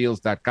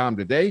AcadianaDeals.com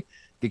today.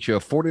 Get you a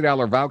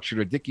 $40 voucher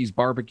to Dickey's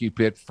Barbecue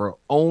Pit for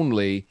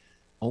only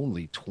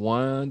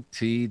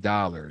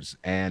 $20.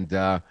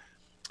 And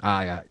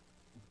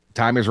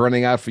time is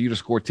running out for you to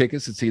score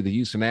tickets to see the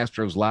Houston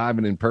Astros live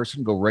and in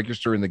person. Go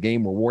register in the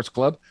Game Rewards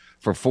Club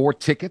for 4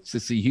 tickets to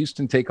see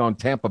Houston take on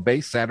Tampa Bay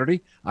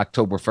Saturday,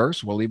 October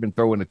 1st. We'll even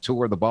throw in a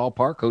tour of the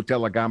ballpark,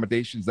 hotel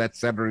accommodations that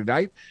Saturday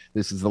night.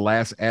 This is the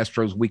last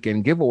Astros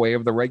weekend giveaway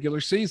of the regular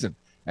season.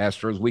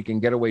 Astros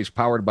Weekend Getaways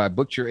powered by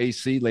Butcher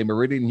AC, Le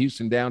Meridian,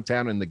 Houston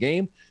downtown in the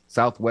Game,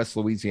 Southwest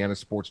Louisiana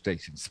Sports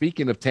Station.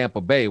 Speaking of Tampa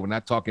Bay, we're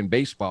not talking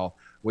baseball,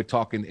 we're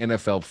talking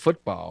NFL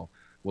football.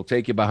 We'll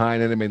take you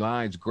behind enemy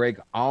lines. Greg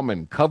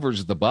Allman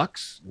covers the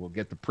Bucs. We'll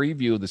get the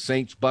preview of the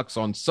Saints-Bucs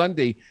on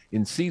Sunday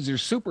in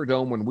Caesars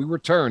Superdome when we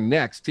return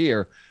next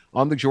here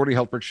on the Jordy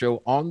Helpert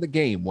Show on the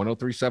Game.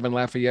 103.7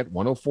 Lafayette,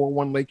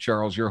 104.1 Lake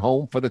Charles, your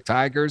home for the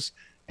Tigers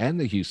and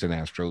the Houston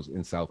Astros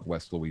in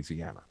Southwest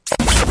Louisiana.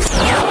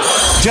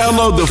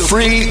 Download the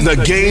free The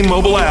Game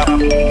mobile app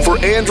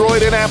for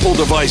Android and Apple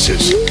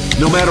devices.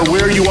 No matter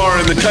where you are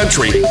in the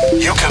country,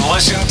 you can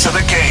listen to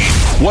The Game.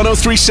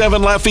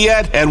 103.7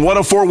 Lafayette and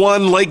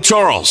 104.1 Lake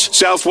Charles,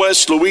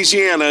 Southwest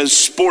Louisiana's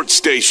sports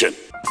station.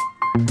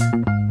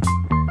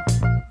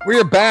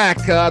 We're back.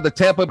 The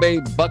Tampa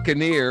Bay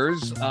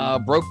Buccaneers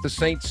broke the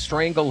Saints'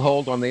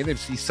 stranglehold on the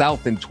NFC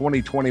South in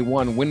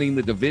 2021, winning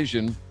the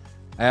division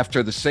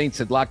after the Saints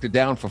had locked it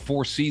down for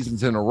 4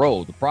 seasons in a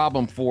row. The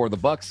problem for the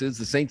Bucs is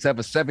the Saints have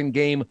a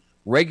 7-game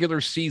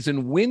regular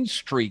season win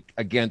streak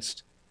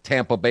against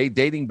Tampa Bay,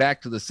 dating back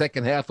to the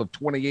second half of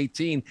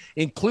 2018,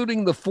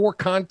 including the 4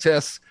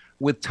 contests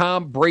with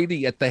Tom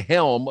Brady at the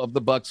helm of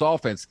the Bucs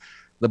offense.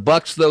 The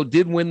Bucs, though,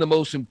 did win the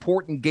most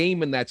important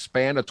game in that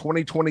span, a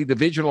 2020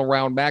 divisional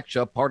round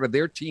matchup, part of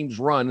their team's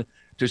run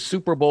to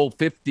Super Bowl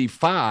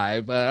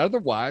 55.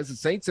 Otherwise, the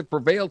Saints have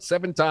prevailed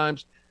 7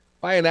 times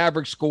by an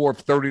average score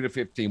of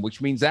 30-15,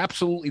 which means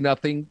absolutely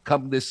nothing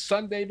come this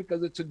Sunday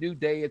because it's a new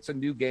day, it's a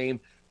new game.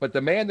 But the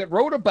man that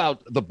wrote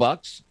about the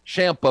Bucs,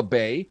 Champa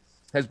Bay,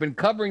 has been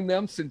covering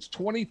them since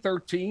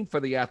 2013 for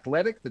The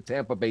Athletic, the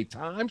Tampa Bay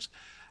Times.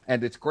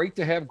 And it's great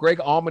to have Greg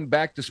Auman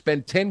back to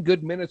spend 10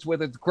 good minutes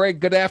with us. Greg,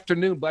 good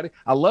afternoon, buddy.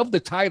 I love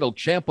the title,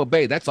 Champa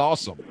Bay. That's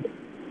awesome.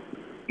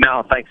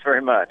 No, thanks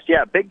very much.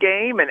 Yeah, big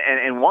game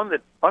and one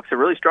that Bucs have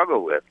really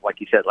struggled with, like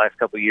you said, last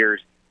couple of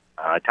years.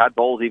 Todd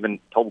Bowles even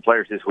told the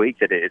players this week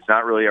that it's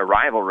not really a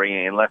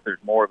rivalry unless there's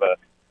more of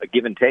a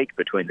give and take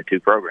between the two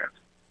programs.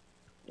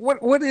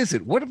 What is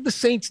it? What have the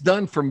Saints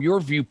done from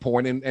your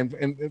viewpoint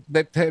and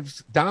that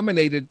has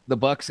dominated the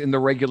Bucs in the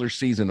regular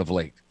season of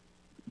late?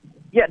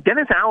 Yeah,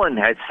 Dennis Allen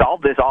has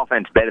solved this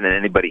offense better than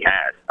anybody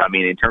has. I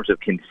mean, in terms of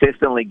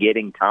consistently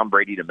getting Tom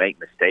Brady to make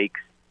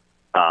mistakes,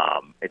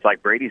 it's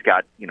like Brady's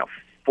got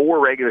 4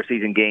 regular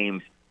season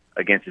games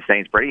against the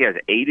Saints. Brady has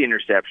 8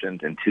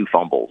 interceptions and 2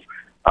 fumbles.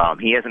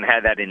 He hasn't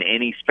had that in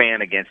any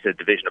span against a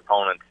division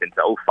opponent since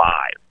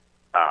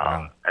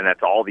 2005. And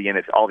that's all the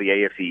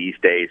AFC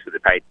East days with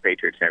the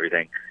Patriots and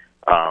everything.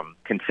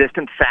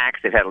 Consistent sacks.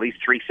 They've had at least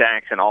 3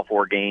 sacks in all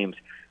 4 games.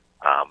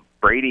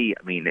 Brady,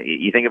 I mean,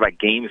 you think about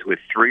games with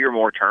 3 or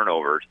more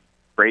turnovers.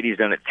 Brady's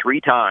done it 3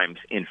 times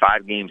in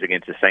 5 games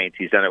against the Saints.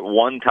 He's done it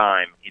 1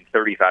 time in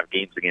 35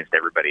 games against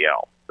everybody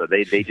else. So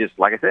they just,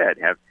 like I said,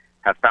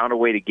 have found a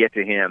way to get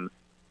to him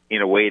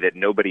in a way that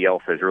nobody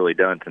else has really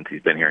done since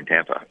he's been here in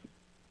Tampa.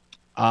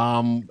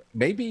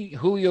 Maybe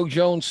Julio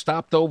Jones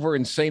stopped over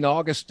in St.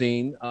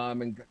 Augustine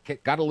and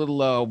got a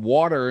little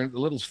water, a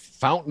little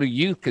fountain of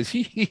youth, because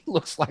he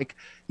looks like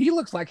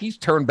he's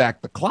turned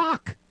back the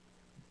clock.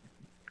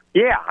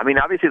 Yeah, I mean,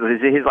 obviously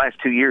his last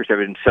 2 years have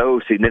been so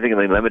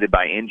significantly limited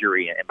by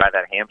injury and by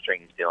that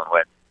hamstring he's dealing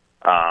with.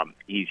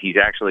 He's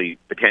actually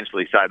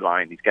potentially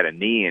sidelined. He's got a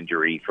knee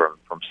injury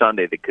from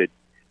Sunday that could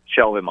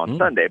show him on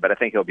Sunday, but I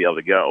think he'll be able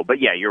to go.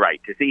 But yeah, you're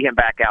right. To see him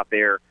back out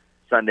there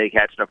Sunday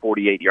catching a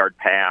 48-yard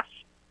pass,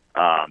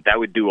 that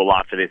would do a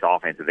lot for this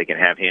offense if they can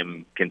have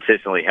him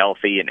consistently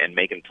healthy and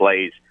making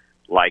plays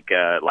like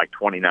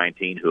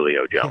 2019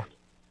 Julio Jones.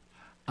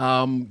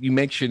 You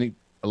mentioned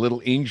a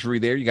little injury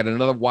there. You got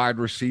another wide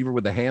receiver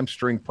with a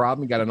hamstring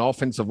problem. You got an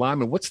offensive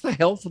lineman. What's the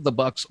health of the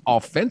Bucs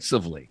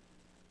offensively?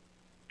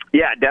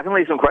 Yeah,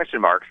 definitely some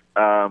question marks.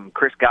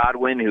 Chris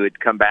Godwin, who had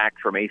come back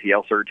from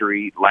ACL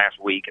surgery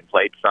last week and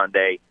played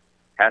Sunday,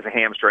 has a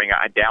hamstring.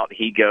 I doubt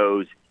he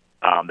goes.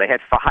 They had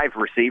 5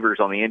 receivers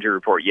on the injury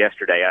report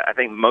yesterday. I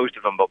think most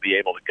of them will be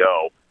able to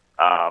go.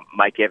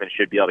 Mike Evans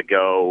should be able to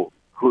go.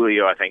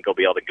 Julio, I think, will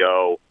be able to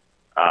go.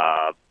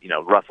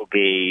 Russell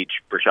Gage,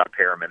 Brashad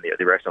Perriman,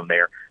 the rest of them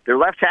there. Their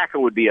left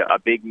tackle would be a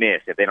big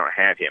miss if they don't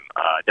have him.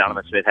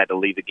 Donovan Smith had to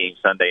leave the game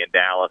Sunday in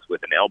Dallas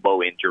with an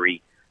elbow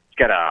injury. He's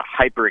got a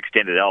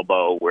hyperextended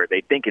elbow where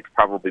they think it's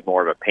probably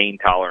more of a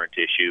pain-tolerant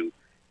issue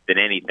than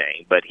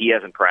anything, but he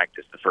hasn't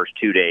practiced the first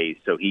 2 days,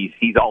 so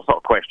he's also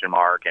a question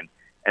mark,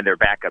 and their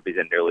backup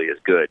isn't nearly as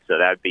good. So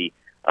that would be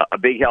a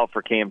big help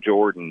for Cam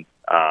Jordan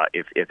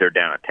if they're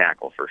down a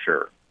tackle for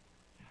sure.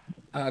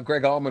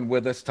 Greg Auman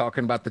with us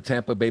talking about the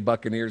Tampa Bay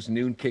Buccaneers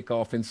noon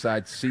kickoff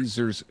inside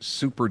Caesars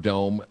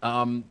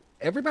Superdome.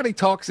 Everybody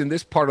talks in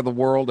this part of the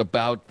world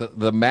about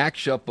the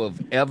matchup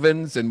of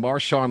Evans and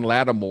Marshawn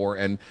Lattimore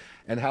and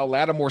how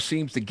Lattimore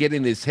seems to get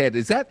in his head.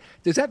 Does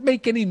that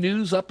make any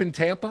news up in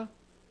Tampa?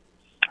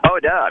 Oh,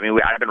 it does. I mean,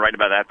 I've been writing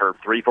about that for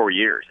 3-4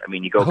 years. I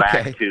mean, you go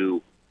back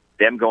to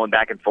them going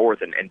back and forth,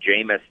 and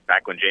Jameis,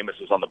 back when Jameis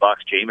was on the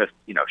Bucs, Jameis,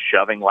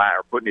 shoving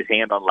or putting his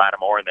hand on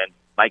Lattimore, and then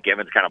Mike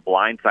Evans kind of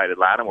blindsided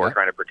Lattimore,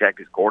 trying to protect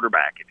his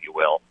quarterback, if you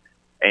will.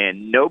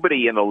 And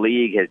nobody in the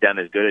league has done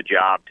as good a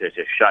job to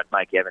shut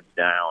Mike Evans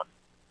down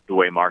the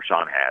way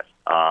Marshawn has.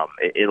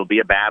 It'll be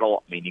a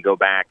battle. I mean, you go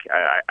back,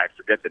 I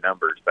forget the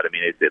numbers, but I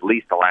mean, it's at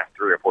least the last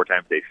 3 or 4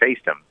 times they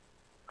faced him.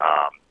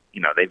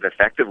 They've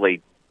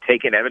effectively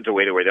taken Evans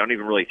away to where they don't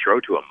even really throw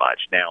to him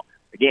much. Now,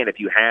 again, if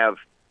you have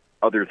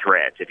other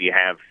threats, if you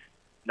have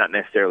not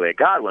necessarily a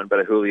Godwin, but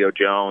a Julio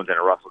Jones and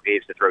a Russell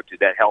Gage to throw to,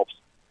 that helps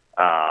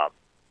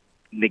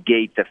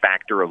negate the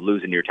factor of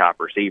losing your top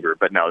receiver.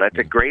 But no, that's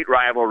a great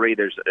rivalry.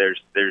 There's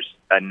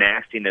a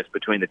nastiness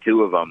between the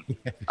two of them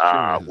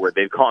where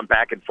they've gone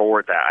back and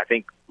forth. I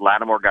think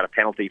Lattimore got a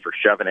penalty for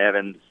shoving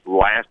Evans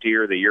last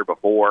year, the year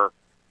before,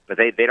 but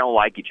they don't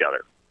like each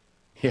other.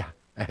 Yeah,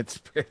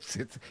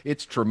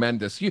 it's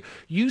tremendous.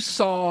 You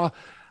saw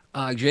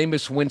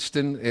Jameis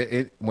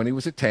Winston when he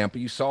was at Tampa.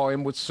 You saw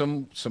him with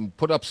some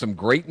put up some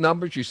great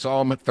numbers. You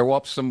saw him throw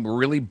up some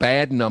really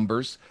bad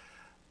numbers.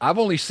 I've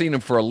only seen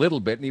him for a little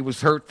bit, and he was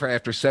hurt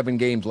after 7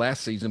 games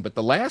last season. But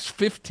the last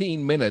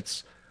 15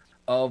 minutes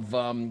of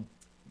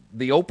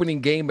the opening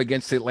game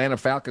against the Atlanta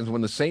Falcons,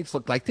 when the Saints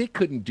looked like they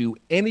couldn't do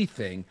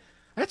anything,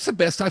 that's the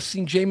best I've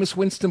seen Jameis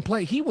Winston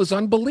play. He was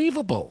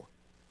unbelievable.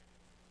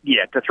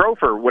 Yeah, to throw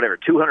for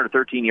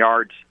 213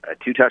 yards,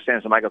 2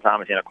 touchdowns to Michael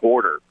Thomas in a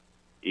quarter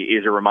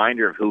is a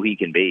reminder of who he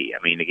can be.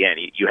 I mean, again,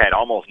 you had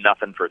almost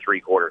nothing for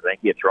 3 quarters. I think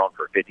he had thrown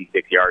for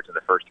 56 yards in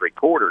the first 3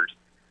 quarters.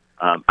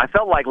 I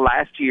felt like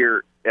last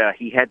year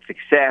he had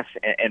success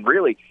and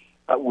really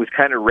was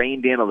kind of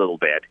reined in a little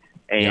bit,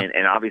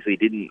 and obviously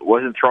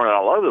wasn't throwing it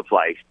all over the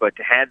place, but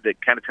had the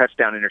kind of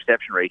touchdown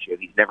interception ratio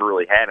he's never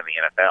really had in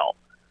the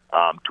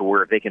NFL. To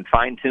where if they can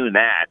fine tune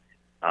that,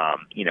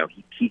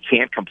 he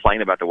can't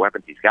complain about the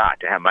weapons he's got.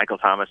 To have Michael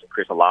Thomas and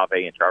Chris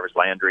Olave and Jarvis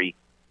Landry,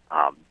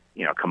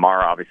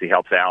 Kamara obviously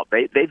helps out.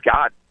 They've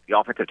got the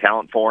offensive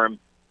talent for him.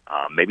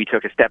 Maybe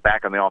took a step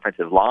back on the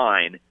offensive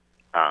line.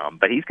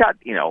 But he's got,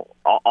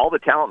 all the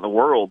talent in the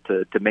world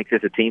to make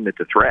this a team that's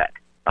a threat.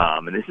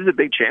 And this is a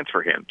big chance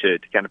for him to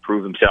kind of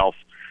prove himself,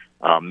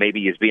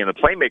 maybe as being the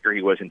playmaker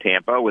he was in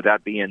Tampa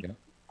without being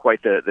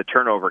quite the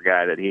turnover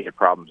guy that he had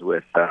problems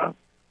with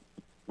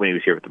when he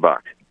was here with the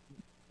Bucs.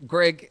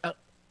 Greg,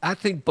 I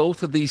think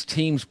both of these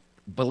teams,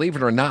 believe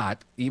it or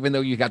not, even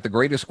though you got the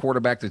greatest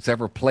quarterback that's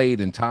ever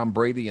played in Tom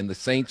Brady and the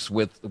Saints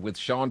with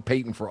Sean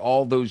Payton for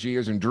all those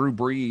years and Drew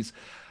Brees,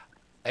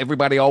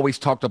 everybody always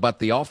talked about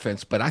the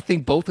offense, but I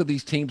think both of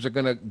these teams are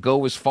going to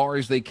go as far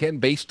as they can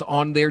based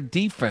on their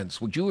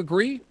defense. Would you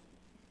agree?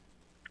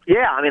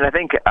 Yeah, I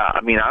think,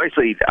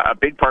 obviously a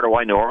big part of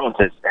why New Orleans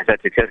has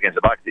had success against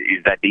the Bucs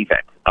is that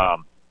defense.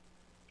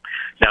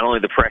 Not only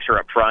the pressure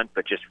up front,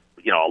 but just,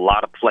 a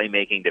lot of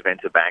playmaking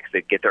defensive backs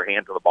that get their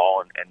hands on the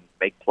ball and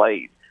make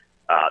plays.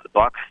 The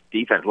Bucs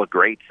defense looked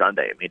great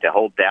Sunday. To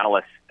hold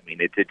Dallas,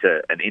 it's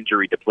an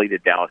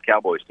injury-depleted Dallas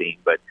Cowboys team,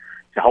 but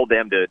to hold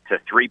them to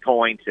 3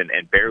 points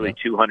and barely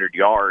 200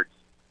 yards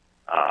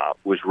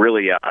was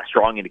really a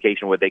strong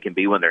indication of what they can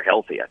be when they're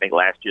healthy. I think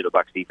last year the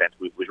Bucs defense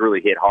was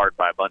really hit hard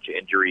by a bunch of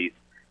injuries,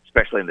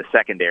 especially in the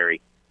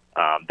secondary.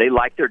 They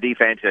like their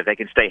defense, and if they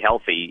can stay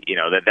healthy,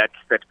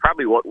 that's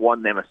probably what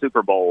won them a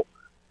Super Bowl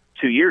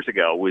 2 years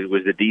ago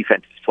was the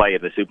defense's play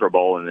in the Super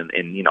Bowl and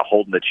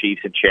holding the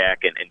Chiefs in check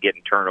and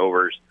getting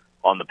turnovers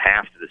on the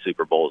path to the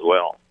Super Bowl as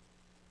well.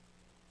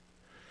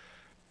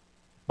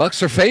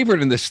 Bucs are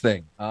favored in this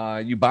thing.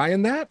 You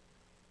buying that?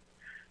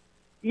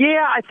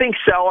 Yeah, I think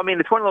so.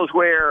 It's one of those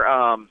where,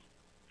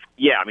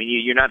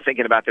 you're not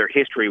thinking about their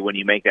history when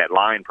you make that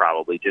line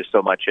probably just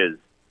so much as,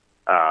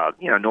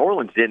 New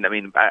Orleans didn't.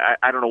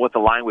 I don't know what the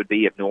line would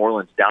be if New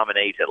Orleans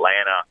dominates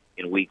Atlanta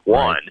in week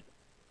 1,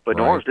 but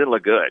New Orleans didn't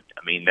look good.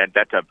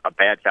 That's a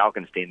bad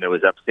Falcons team that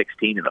was up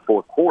 16 in the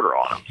fourth quarter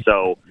on them.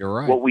 So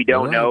what we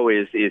don't know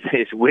is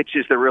which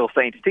is the real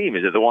Saints team.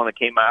 Is it the one that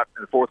came out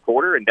in the fourth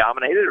quarter and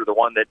dominated, or the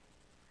one that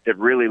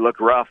really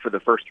looked rough for the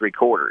first 3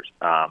 quarters?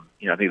 I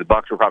think the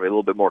Bucs were probably a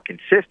little bit more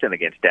consistent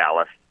against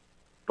Dallas,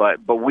 but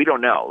we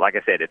don't know. Like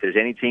I said, if there's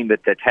any team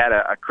that's had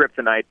a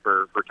kryptonite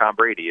for Tom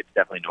Brady, it's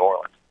definitely New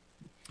Orleans.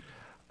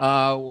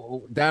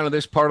 Down in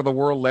this part of the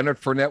world, Leonard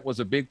Fournette was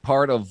a big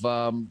part of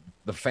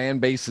the fan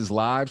base's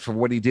lives for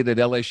what he did at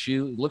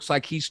LSU. It looks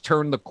like he's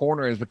turned the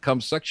corner and has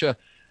become such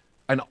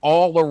an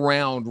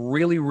all-around,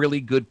 really, really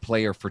good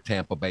player for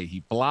Tampa Bay. He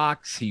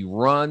blocks, he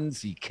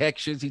runs, he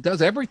catches, he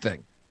does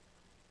everything.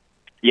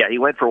 Yeah, he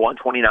went for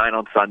 129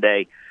 on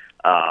Sunday.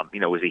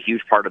 Was a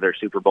huge part of their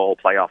Super Bowl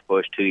playoff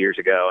push 2 years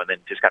ago, and then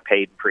just got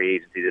paid in free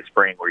agency this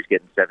spring where he's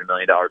getting $7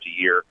 million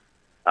a year.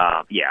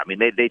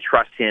 They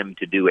trust him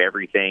to do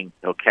everything.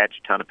 He'll catch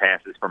a ton of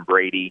passes from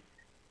Brady.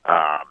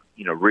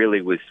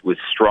 Really was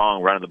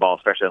strong running the ball,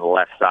 especially on the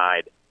left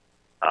side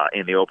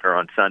in the opener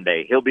on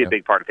Sunday. He'll be a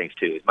big part of things,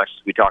 too. As much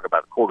as we talk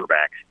about the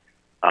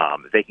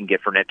quarterbacks, if they can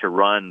get Fournette to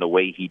run the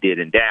way he did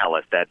in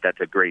Dallas,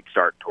 that's a great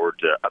start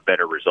towards a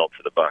better result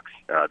for the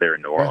Bucs there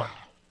in New Orleans.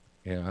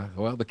 Yeah,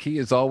 well, the key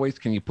is always,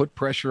 can you put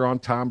pressure on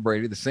Tom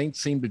Brady? The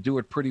Saints seem to do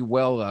it pretty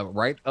well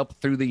right up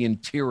through the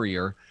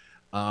interior,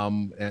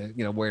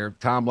 where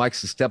Tom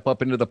likes to step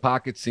up into the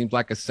pocket. Seems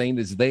like a Saint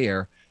is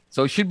there.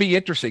 So it should be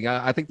interesting.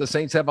 I think the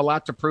Saints have a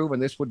lot to prove,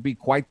 and this would be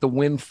quite the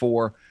win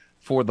for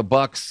the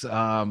Bucs.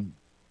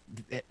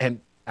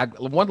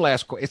 One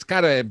last question. It's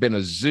got to have been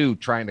a zoo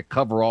trying to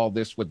cover all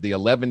this with the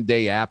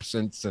 11-day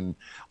absence and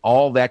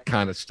all that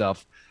kind of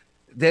stuff.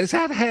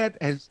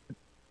 Has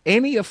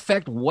any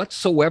effect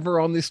whatsoever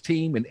on this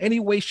team in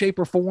any way, shape,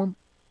 or form?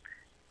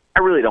 I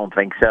really don't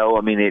think so.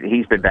 I mean,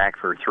 he's been back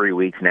for 3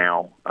 weeks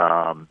now.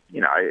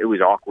 It was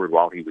awkward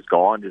while he was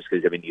gone just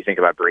because, you think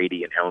about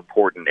Brady and how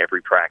important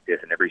every practice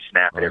and every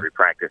snap at every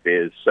practice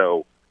is.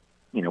 So,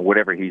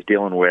 whatever he's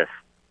dealing with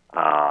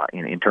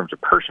in terms of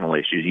personal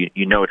issues,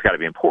 it's got to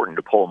be important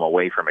to pull him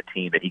away from a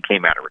team that he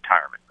came out of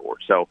retirement for.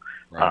 So,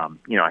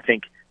 I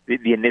think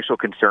the initial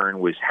concern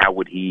was how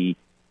would he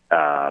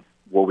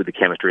what would the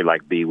chemistry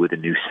be with a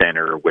new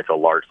center, with a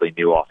largely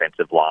new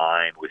offensive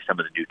line, with some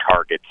of the new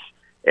targets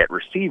at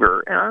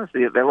receiver, and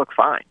honestly, they look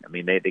fine. I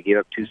mean, they gave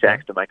up 2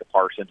 sacks to Micah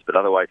Parsons, but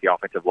otherwise the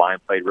offensive line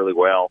played really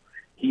well.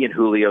 He and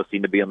Julio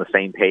seem to be on the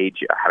same page.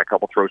 Had a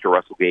couple throws to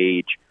Russell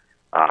Gage.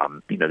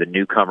 The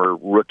newcomer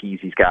rookies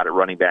he's got at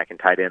running back and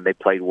tight end, they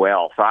played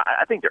well. So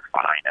I think they're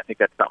fine. I think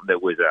that's something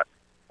that was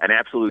an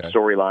absolute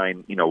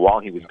storyline, while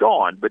he was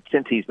gone. But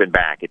since he's been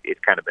back, it's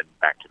kind of been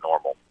back to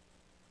normal.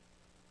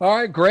 All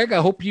right, Greg,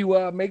 I hope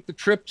you make the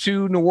trip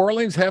to New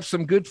Orleans, have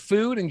some good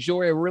food,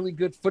 enjoy a really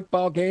good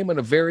football game in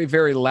a very,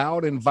 very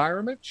loud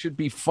environment. Should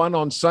be fun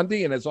on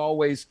Sunday. And as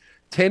always,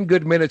 10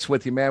 good minutes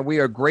with you, man. We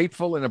are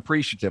grateful and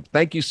appreciative.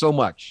 Thank you so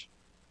much.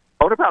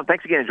 Oh, no problem.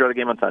 Thanks again. Enjoy the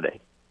game on Sunday.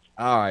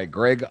 All right,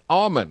 Greg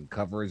Auman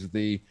covers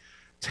the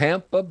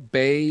Tampa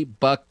Bay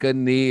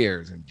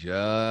Buccaneers. And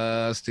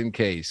just in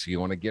case you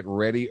want to get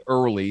ready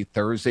early,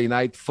 Thursday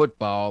night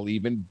football,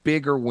 even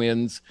bigger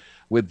wins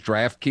with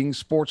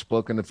DraftKings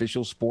Sportsbook, an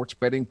official sports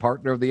betting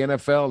partner of the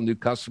NFL. New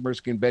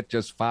customers can bet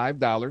just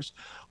 $5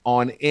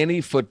 on any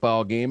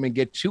football game and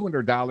get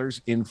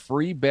 $200 in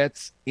free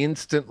bets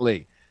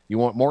instantly. You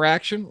want more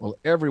action? Well,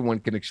 everyone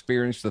can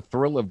experience the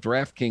thrill of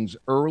DraftKings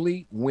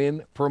early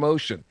win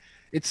promotion.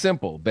 It's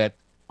simple. Bet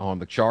on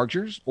the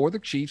Chargers or the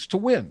Chiefs to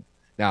win.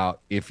 Now,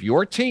 if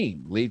your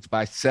team leads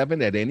by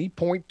 7 at any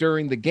point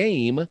during the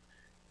game,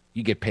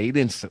 you get paid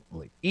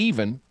instantly,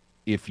 even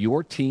if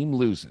your team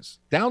loses.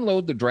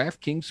 Download the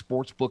DraftKings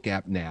Sportsbook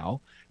app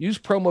now. Use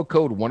promo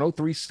code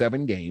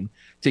 1037GAME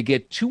to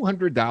get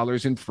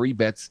 $200 in free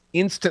bets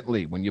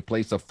instantly when you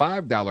place a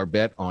 $5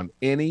 bet on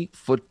any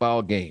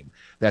football game.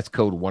 That's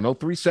code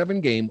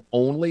 1037GAME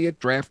only at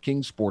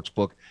DraftKings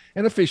Sportsbook,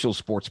 an official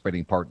sports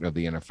betting partner of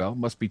the NFL.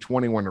 Must be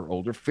 21 or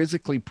older,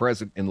 physically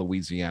present in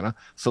Louisiana.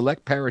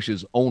 Select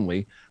parishes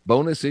only.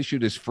 Bonus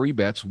issued as free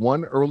bets.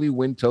 1 early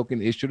win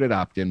token issued at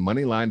opt-in.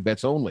 Moneyline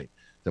bets only.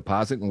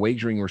 Deposit and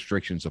wagering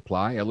restrictions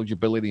apply.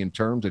 Eligibility and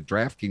terms at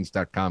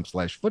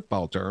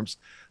DraftKings.com/football terms.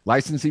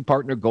 Licensee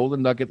partner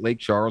Golden Nugget Lake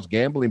Charles.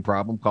 Gambling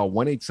problem? Call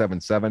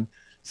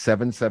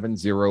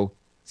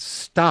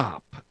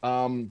 1-877-770-STOP.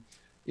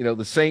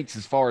 The Saints,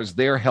 as far as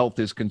their health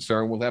is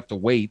concerned, will have to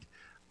wait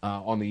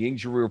on the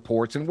injury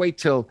reports and wait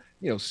till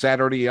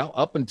Saturday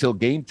up until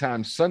game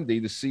time Sunday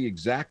to see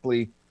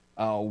exactly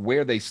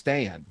where they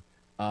stand.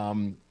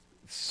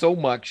 So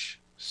much,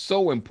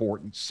 so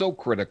important, so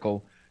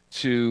critical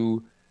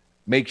to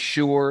make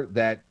sure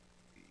that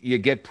you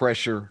get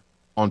pressure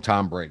on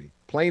Tom Brady.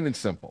 Plain and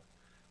simple.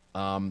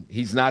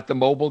 He's not the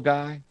mobile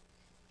guy.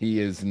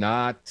 He is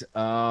not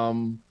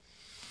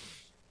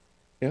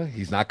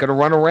he's not going to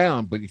run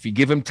around, but if you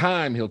give him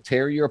time, he'll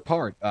tear you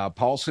apart.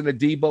 Paulson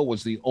Adebo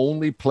was the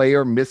only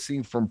player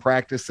missing from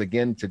practice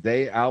again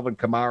today. Alvin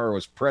Kamara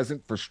was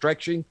present for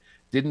stretching,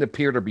 didn't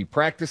appear to be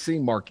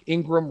practicing. Mark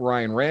Ingram,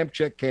 Ryan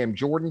Ramczyk, Cam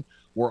Jordan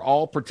were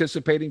all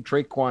participating.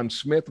 Traquan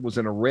Smith was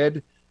in a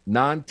red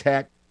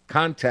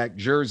contact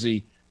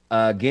jersey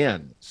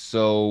again.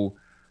 So,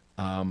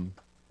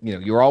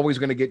 you're always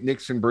going to get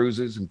nicks and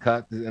bruises and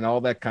cuts and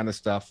all that kind of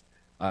stuff.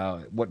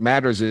 What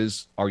matters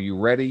is, are you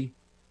ready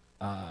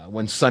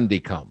when Sunday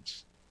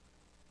comes?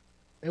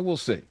 And we'll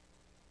see.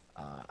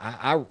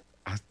 I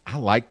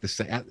like the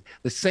Saints.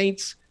 The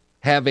Saints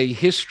have a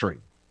history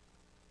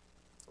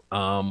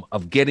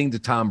of getting to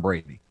Tom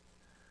Brady.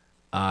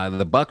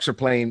 The Bucs are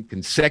playing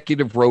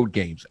consecutive road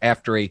games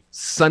after a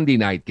Sunday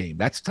night game.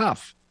 That's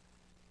tough.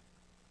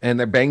 And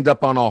they're banged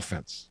up on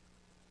offense.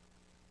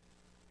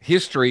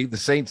 History, the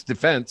Saints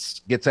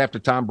defense gets after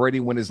Tom Brady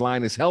when his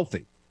line is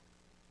healthy,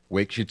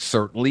 which it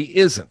certainly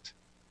isn't.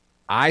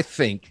 I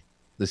think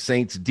the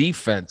Saints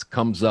defense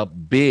comes up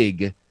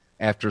big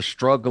after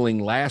struggling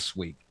last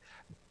week.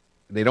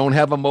 They don't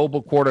have a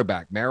mobile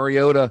quarterback.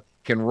 Mariota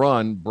can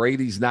run.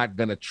 Brady's not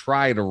going to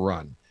try to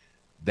run.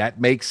 That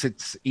makes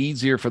it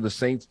easier for the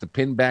Saints to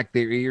pin back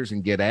their ears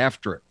and get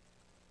after it.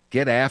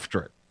 Get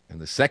after it. And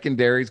the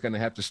secondary is going to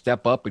have to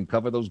step up and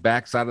cover those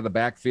backside of the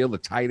backfield, the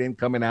tight end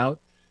coming out,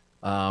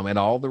 and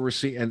all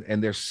the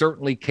and they're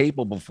certainly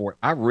capable for it.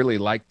 I really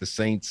like the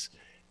Saints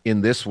in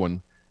this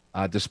one,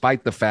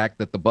 despite the fact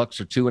that the Bucs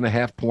are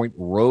 2.5-point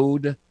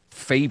road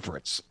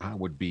favorites.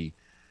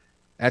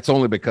 That's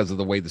only because of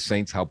the way the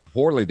Saints, how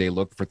poorly they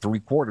looked for 3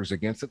 quarters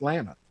against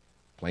Atlanta.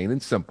 Plain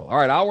and simple. All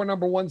right, hour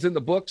number 1's in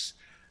the books.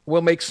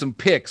 We'll make some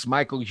picks.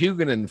 Michael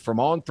Huguenin from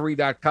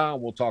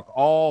On3.com will talk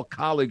all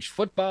college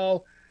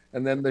football.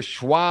 And then the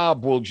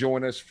Schwab will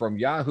join us from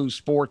Yahoo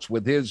Sports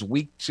with his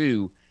Week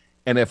 2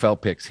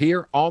 NFL picks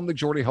here on the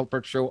Jordy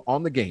Hultberg Show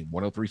on the Game.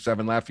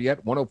 103.7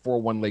 Lafayette,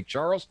 104.1 Lake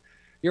Charles.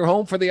 Your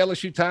home for the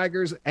LSU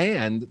Tigers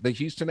and the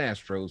Houston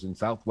Astros in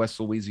Southwest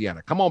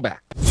Louisiana. Come on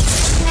back.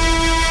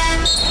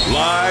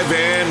 Live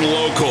and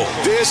local.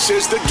 This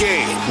is The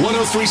Game.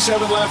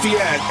 103.7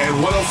 Lafayette and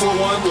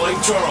 104.1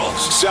 Lake Charles.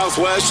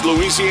 Southwest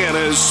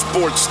Louisiana's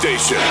sports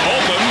station.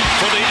 Open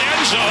for the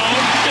end zone.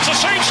 It's a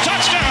Saints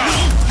touchdown.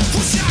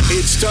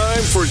 It's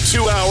time for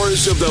 2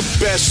 hours of the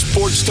best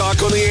sports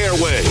talk on the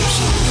airwaves.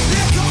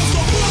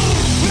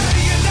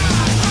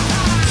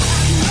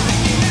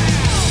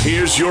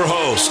 Here's your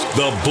host,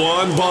 the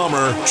Blonde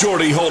Bomber,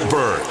 Jordy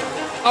Holtberg.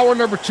 Hour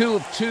number 2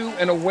 of 2,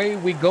 and away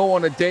we go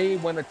on a day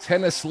when a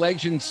tennis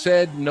legend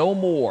said no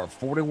more.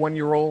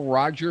 41-year-old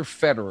Roger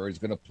Federer is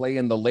going to play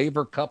in the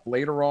Laver Cup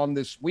later on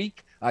next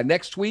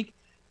week,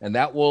 and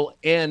that will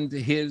end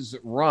his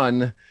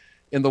run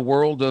in the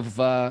world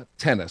of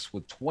tennis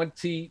with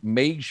 20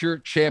 major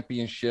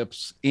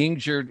championships.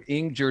 Injured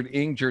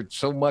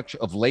so much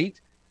of late.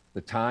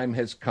 The time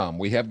has come.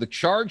 We have the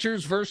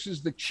Chargers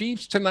versus the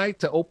Chiefs tonight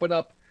to open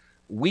up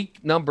week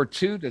number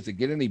 2. Does it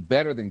get any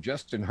better than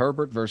Justin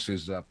Herbert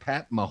versus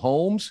Pat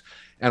Mahomes?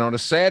 And on a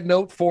sad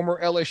note,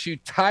 former LSU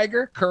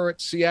Tiger,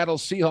 current Seattle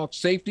Seahawks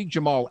safety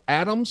Jamal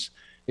Adams,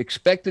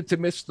 expected to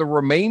miss the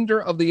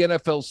remainder of the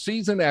NFL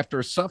season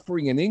after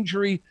suffering an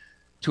injury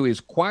to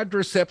his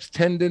quadriceps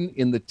tendon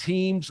in the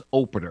team's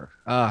opener.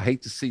 I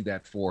hate to see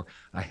that for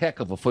a heck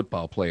of a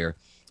football player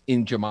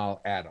in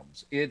Jamal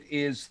Adams. It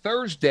is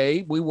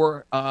Thursday. We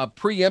were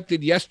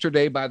preempted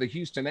yesterday by the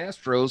Houston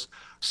Astros,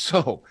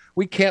 so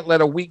we can't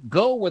let a week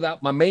go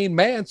without my main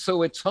man,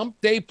 so it's hump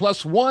day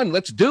 +1.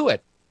 Let's do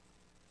it.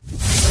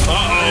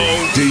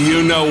 Uh-oh. Do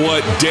you know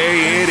what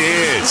day it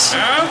is?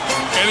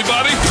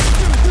 Anybody?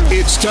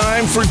 It's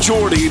time for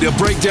Jordy to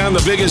break down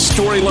the biggest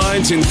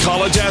storylines in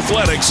college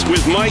athletics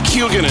with Mike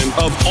Huguenin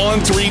of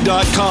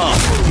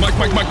On3.com. Mike.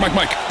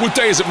 What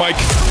day is it, Mike?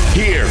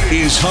 Here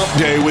is Hump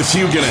Day with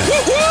Huguenin.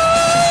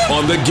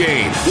 On The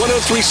Game.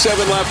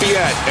 103.7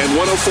 Lafayette and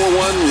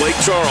 104.1 Lake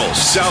Charles.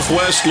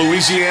 Southwest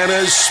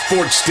Louisiana's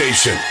sports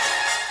station.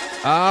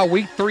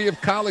 Week 3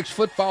 of college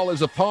football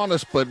is upon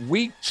us, but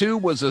week 2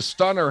 was a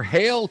stunner.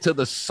 Hail to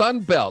the Sun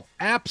Belt,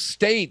 App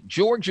State,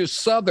 Georgia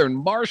Southern,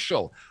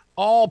 Marshall,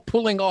 all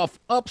pulling off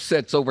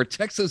upsets over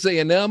Texas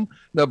A&M,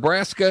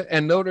 Nebraska,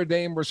 and Notre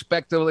Dame,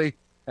 respectively.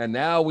 And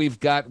now we've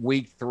got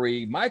week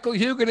 3. Michael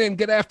Huguenin,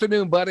 good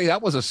afternoon, buddy.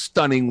 That was a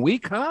stunning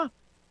week, huh?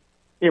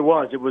 It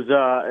was. It was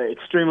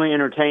extremely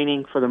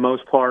entertaining for the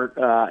most part,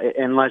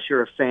 unless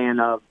you're a fan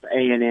of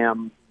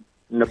A&M,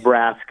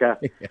 Nebraska,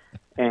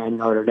 and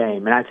Notre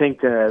Dame. And I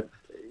think the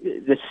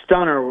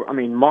stunner,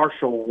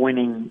 Marshall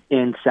winning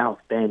in South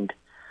Bend.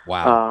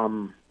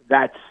 Wow.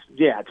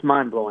 It's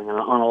mind-blowing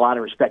on a lot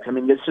of respects.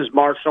 This is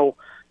Marshall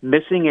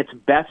missing its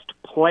best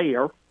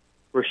player,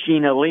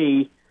 Rashina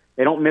Lee.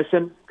 They don't miss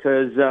him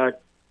because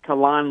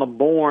Kalon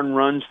LeBourne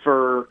runs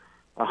for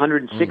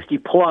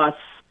 160-plus,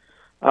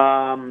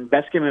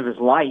 best game of his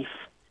life.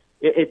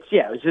 It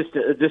was just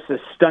a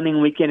stunning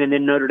weekend, and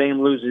then Notre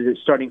Dame loses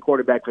its starting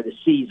quarterback for the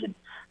season.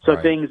 So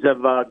right. Things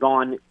have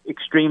gone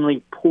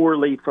extremely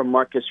poorly for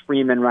Marcus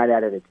Freeman right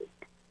out of the gate.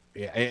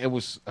 Yeah, it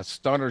was a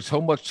stunner,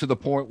 so much to the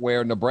point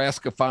where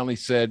Nebraska finally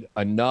said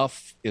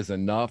enough is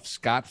enough.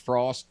 Scott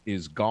Frost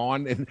is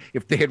gone. And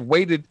if they had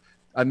waited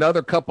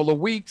another couple of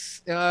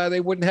weeks, they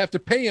wouldn't have to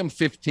pay him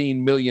 $15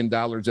 million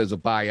as a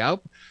buyout.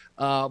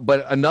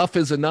 But enough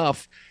is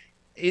enough.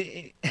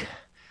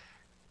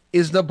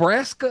 Is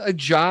Nebraska a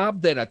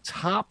job that a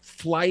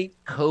top-flight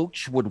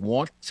coach would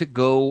want to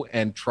go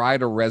and try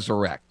to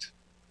resurrect?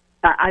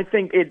 I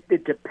think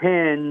it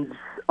depends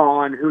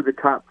on who the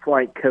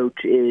top-flight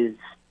coach is.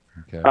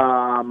 Okay.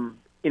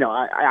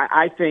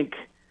 I think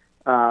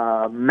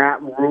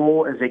Matt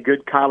Rule is a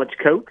good college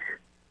coach.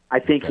 I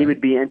think he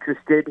would be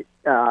interested.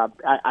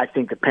 I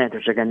think the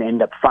Panthers are going to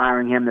end up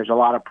firing him. There's a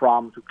lot of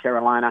problems with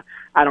Carolina.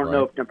 I don't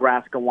know if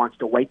Nebraska wants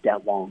to wait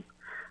that long.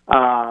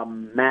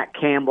 Matt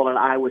Campbell at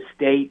Iowa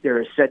State, there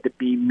is said to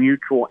be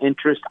mutual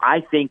interest.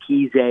 I think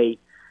he's a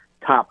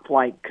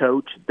top-flight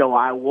coach, though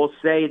I will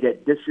say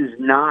that this is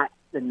not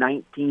the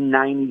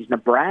 1990s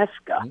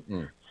Nebraska.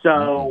 Mm-mm.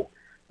 So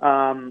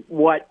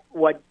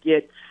what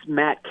gets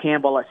Matt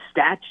Campbell a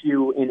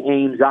statue in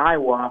Ames,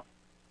 Iowa,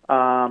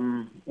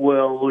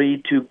 will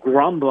lead to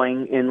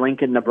grumbling in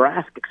Lincoln,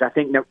 Nebraska, because I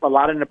think a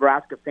lot of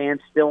Nebraska fans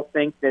still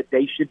think that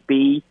they should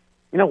be,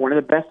 one of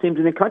the best teams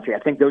in the country. I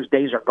think those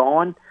days are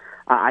gone.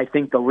 I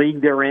think the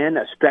league they're in,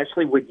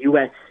 especially with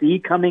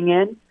USC coming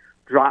in,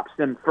 drops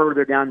them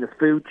further down the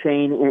food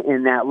chain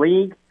in that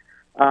league.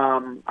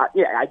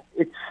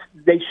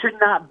 They should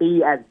not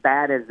be as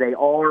bad as they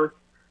are.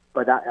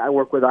 But I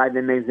work with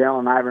Ivan Mazel,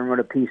 and Ivan wrote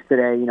a piece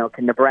today.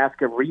 Can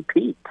Nebraska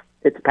repeat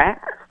its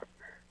past?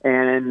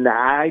 And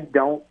I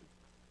don't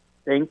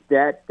think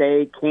that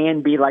they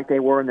can be like they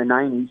were in the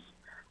 90s.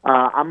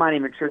 I'm not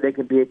even sure they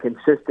can be a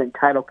consistent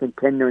title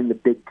contender in the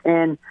Big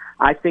Ten.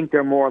 I think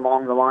they're more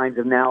along the lines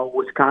of now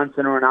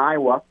Wisconsin or in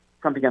Iowa,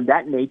 something of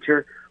that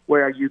nature,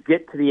 where you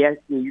get to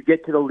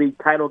the league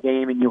title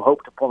game and you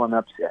hope to pull an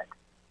upset.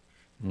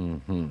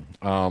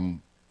 Mm-hmm.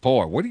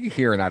 Boy, what are you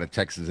hearing out of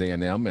Texas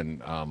A&M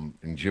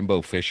and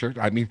Jimbo Fisher?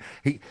 I mean,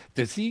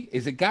 is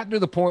it gotten to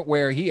the point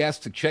where he has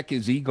to check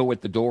his ego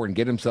at the door and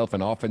get himself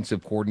an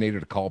offensive coordinator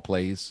to call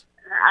plays?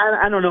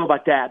 I don't know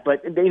about that,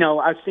 but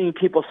I've seen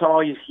people say, "Oh,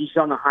 he's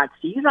on the hot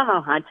seat." He's on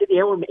the hot seat.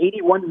 They owe him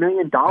 $81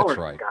 million. That's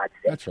right.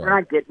 That's right. They're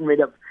not getting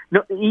rid of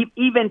no.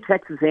 Even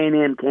Texas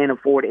A&M can't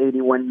afford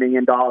 $81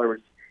 million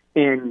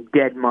in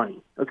dead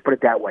money. Let's put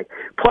it that way.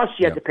 Plus,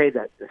 you have to pay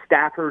the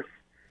staffers.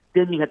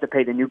 Then you have to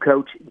pay the new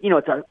coach.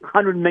 It's a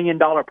 $100 million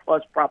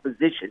plus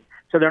proposition,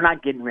 so they're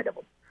not getting rid of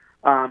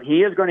him.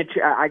 He is going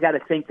to. I got to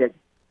think that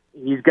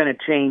he's going to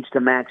change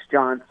to Max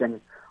Johnson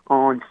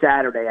on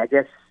Saturday. I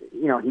guess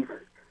he's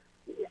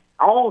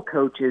all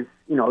coaches.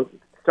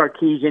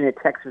 Sarkisian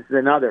at Texas is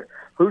another.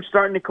 Who's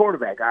starting the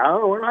quarterback?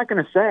 Oh, we're not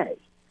going to say.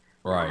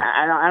 Right.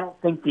 I don't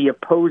think the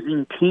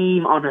opposing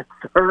team on a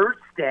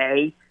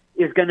Thursday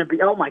is going to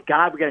be, oh, my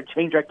God, we got to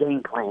change our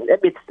game plan.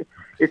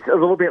 It's a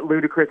little bit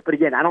ludicrous, but,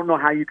 again, I don't know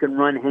how you can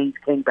run Haynes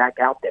King back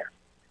out there.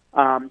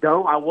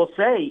 Though I will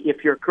say,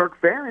 if you're Kirk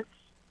Ferentz,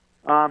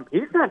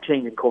 he's not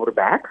changing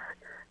quarterbacks.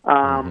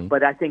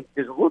 But I think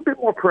there's a little bit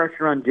more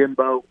pressure on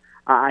Jimbo.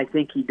 I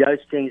think he does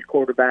change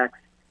quarterbacks.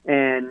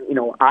 And,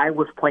 I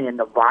was playing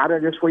Nevada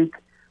this week.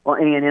 Well,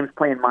 A&M's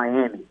playing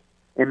Miami.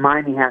 And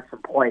Miami has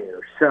some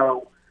players.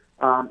 So,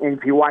 and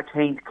if you watch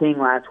Haynes King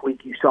last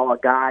week, you saw a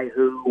guy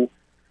who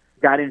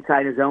got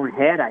inside his own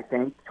head, I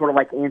think, sort of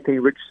like Anthony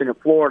Richardson in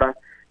Florida,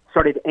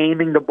 started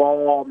aiming the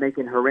ball,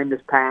 making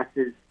horrendous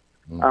passes.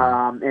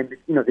 And,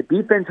 the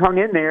defense hung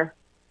in there.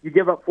 You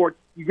give up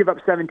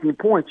 17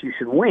 points, you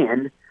should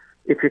win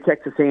if you're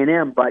Texas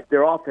A&M, but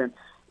their offense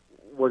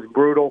was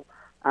brutal.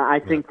 I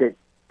think that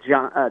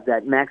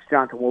that Max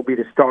Johnson will be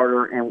the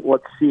starter, and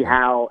let's see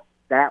how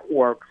that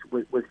works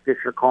with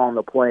Fisher calling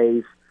the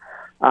plays.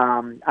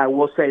 I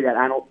will say that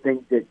I don't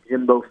think that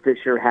Jimbo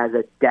Fisher has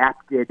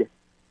adapted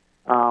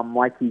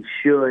like he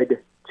should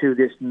to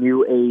this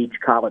new age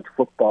college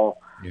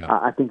football. Yeah.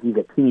 I think he's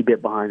a teeny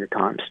bit behind the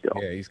times still.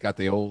 Yeah, he's got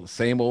the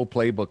same old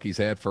playbook he's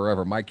had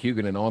forever. Mike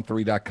Huguenin on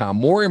On3.com.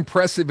 More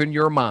impressive in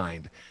your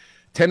mind,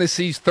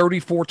 Tennessee's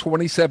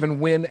 34-27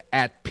 win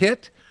at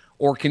Pitt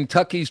or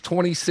Kentucky's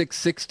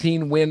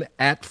 26-16 win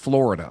at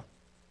Florida?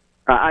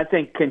 I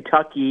think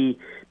Kentucky,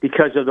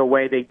 because of the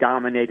way they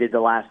dominated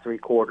the last three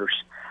quarters.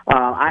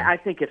 I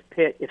think if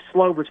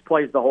Slovis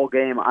plays the whole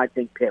game, I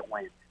think Pitt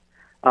wins.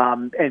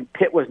 And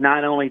Pitt was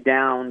not only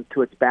down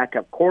to its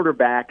backup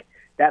quarterback,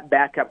 that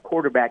backup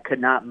quarterback could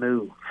not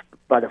move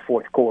by the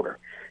fourth quarter.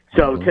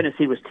 So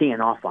Tennessee was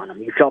teeing off on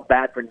him. You felt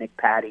bad for Nick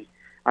Patty.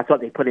 I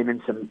thought they put him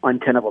in some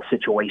untenable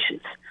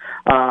situations.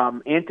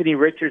 Anthony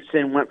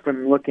Richardson went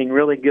from looking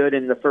really good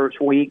in the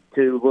first week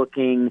to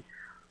looking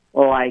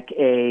like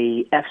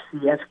a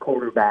FCS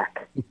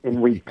quarterback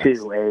in week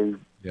two.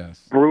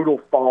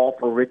 Brutal fall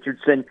for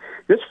Richardson.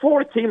 This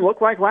Florida team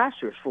looked like last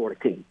year's Florida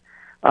team.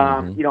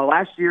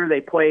 Last year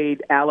they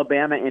played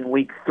Alabama in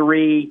week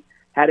 3,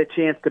 had a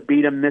chance to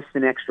beat them, missed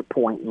an extra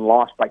point, and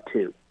lost by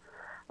 2.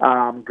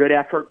 Good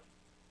effort,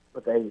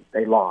 but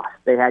they lost.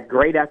 They had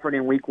great effort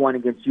in week 1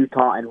 against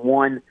Utah and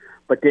won,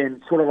 but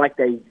then sort of like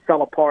they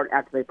fell apart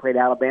after they played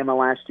Alabama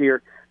last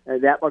year.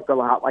 That looked a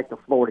lot like the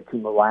Florida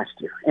team of last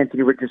year.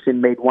 Anthony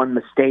Richardson made one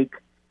mistake,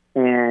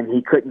 and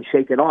he couldn't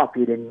shake it off.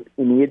 He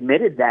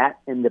admitted that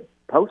in the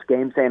post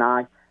game,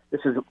 saying,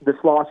 "This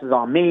loss is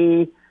on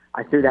me.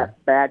 I threw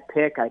that bad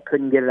pick. I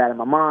couldn't get it out of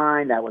my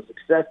mind. I was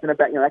obsessing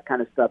about that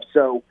kind of stuff."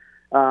 So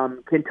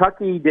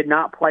Kentucky did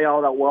not play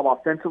all that well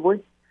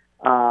offensively.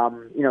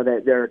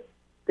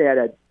 They had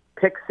a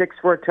pick 6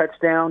 for a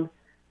touchdown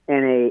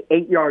and a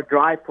 8-yard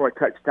drive for a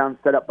touchdown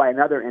set up by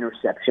another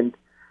interception.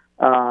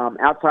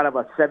 Outside of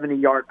a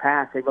 70-yard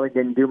pass, they really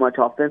didn't do much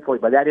offensively.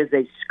 But that is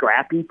a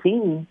scrappy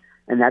team,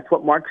 and that's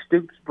what Mark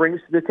Stoops brings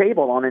to the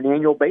table on an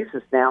annual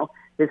basis now.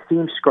 His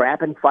teams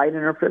scrap and fight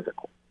and are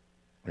physical.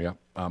 Yeah,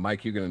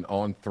 Mike Huguenin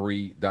on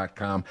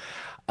On3.com.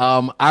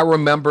 I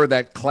remember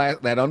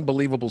that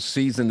unbelievable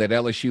season that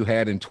LSU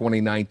had in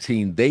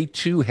 2019. They,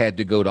 too, had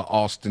to go to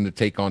Austin to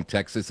take on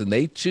Texas, and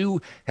they,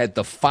 too, had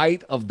the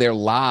fight of their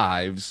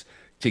lives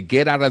to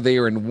get out of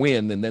there and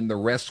win, and then the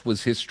rest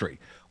was history.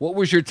 What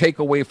was your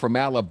takeaway from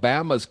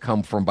Alabama's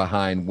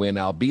come-from-behind win,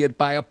 albeit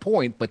by a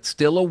point, but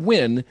still a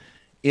win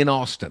in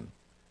Austin?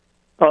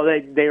 Oh,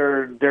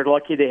 they're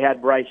lucky they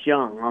had Bryce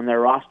Young on their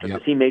roster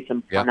because he made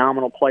some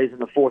phenomenal plays in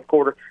the fourth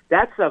quarter.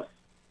 That's a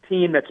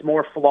team that's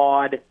more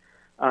flawed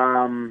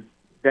than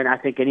I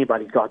think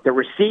anybody thought. The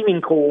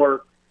receiving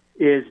core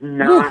is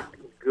not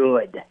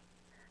good.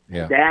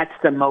 Yeah. That's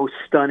the most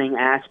stunning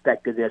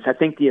aspect of this. I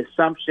think the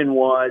assumption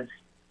was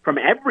from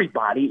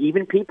everybody,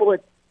 even people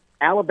at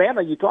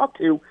Alabama you talk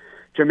to,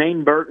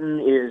 Jermaine Burton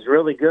is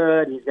really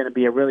good. He's going to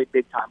be a really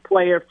big-time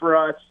player for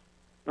us.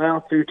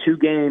 Well, through 2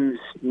 games,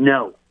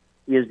 no.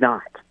 He is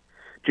not.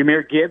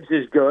 Jahmyr Gibbs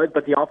is good,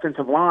 but the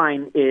offensive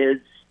line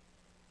is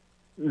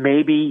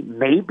maybe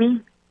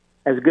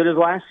as good as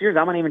last year's.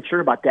 I'm not even sure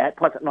about that.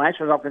 Plus, last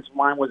year's offensive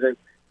line was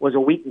a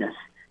weakness.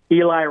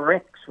 Eli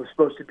Ricks was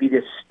supposed to be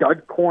this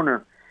stud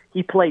corner.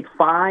 He played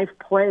 5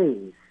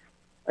 plays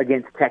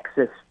against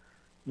Texas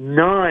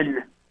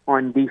none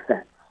on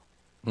defense.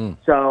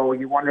 So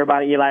you wonder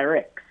about Eli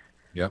Ricks.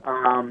 Yep.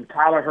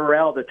 Tyler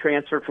Harrell, the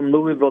transfer from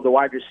Louisville, the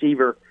wide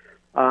receiver,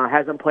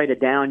 hasn't played a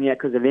down yet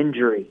because of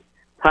injury.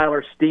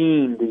 Tyler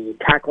Steen, the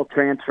tackle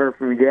transfer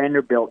from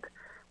Vanderbilt,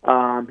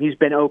 he's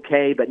been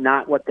okay, but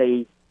not what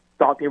they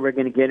thought they were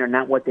going to get or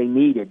not what they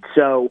needed.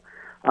 So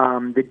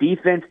the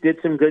defense did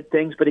some good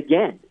things, but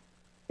again,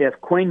 if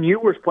Quinn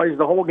Ewers plays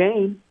the whole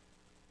game,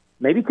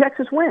 maybe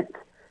Texas wins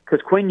because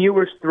Quinn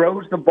Ewers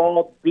throws the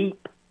ball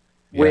deep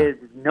with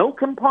no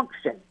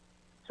compunction.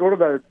 Sort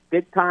of a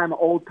big-time,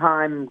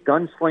 old-time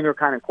gunslinger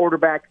kind of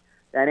quarterback.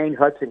 That ain't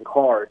Hudson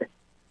Card.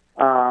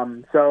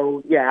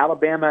 So,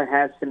 Alabama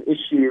has some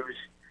issues,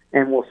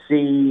 and we'll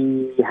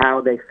see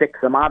how they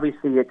fix them.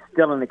 Obviously, it's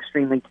still an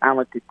extremely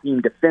talented team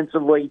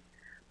defensively,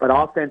 but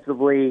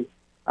offensively,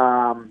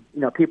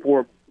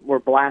 people were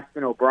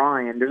blasting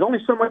O'Brien. There's only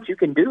so much you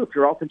can do if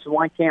your offensive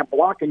line can't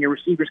block and your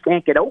receivers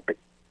can't get open.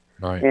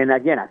 Right. And,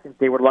 again, I think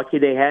they were lucky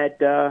they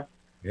had as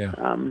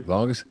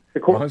long as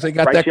they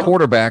got that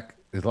quarterback.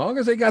 As long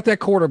as they got that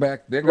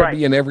quarterback, they're going to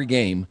be in every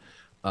game,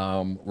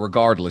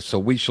 regardless. So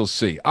we shall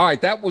see. All right,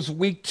 that was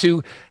week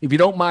 2. If you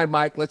don't mind,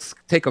 Mike, let's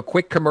take a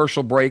quick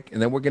commercial break, and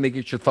then we're going to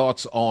get your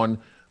thoughts on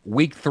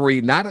week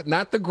 3.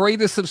 Not the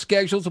greatest of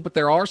schedules, but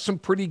there are some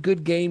pretty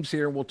good games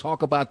here, and we'll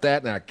talk about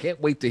that. And I can't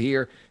wait to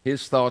hear your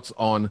thoughts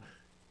on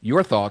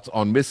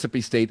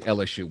Mississippi State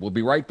LSU. We'll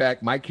be right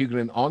back. Mike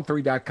Huguenin on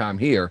 3.com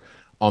here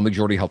on the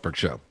Jordy Hultberg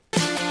Show.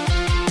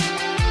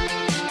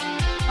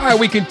 All right,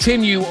 we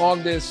continue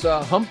on this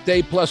Hump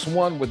Day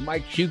 +1 with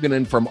Mike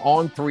Huguenin from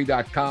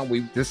On3.com.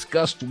 We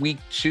discussed week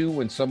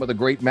 2 and some of the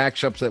great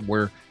matchups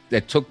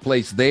that took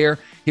place there.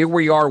 Here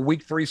we are,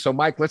 week 3. So,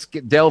 Mike, let's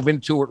delve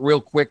into it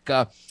real quick.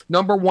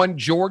 Number 1,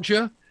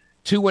 Georgia,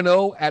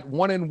 2-0 at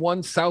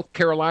 1-1. South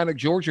Carolina.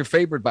 Georgia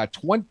favored by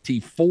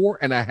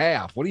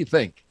 24.5. What do you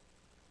think?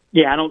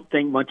 Yeah, I don't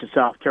think much of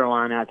South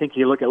Carolina. I think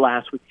you look at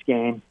last week's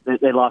game,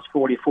 they lost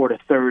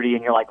 44-30,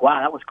 and you're like, wow,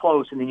 that was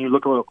close. And then you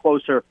look a little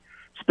closer.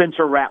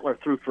 Spencer Rattler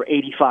threw for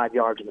 85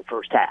 yards in the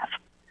first half.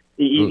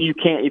 You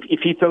can't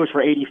if he throws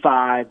for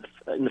 85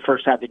 in the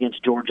first half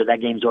against Georgia, that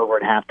game's over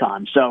at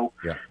halftime. So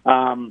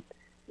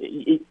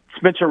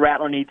Spencer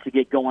Rattler needs to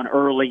get going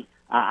early.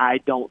 I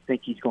don't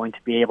think he's going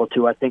to be able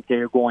to. I think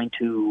they're going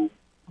to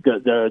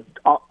the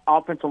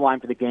offensive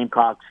line for the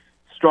Gamecocks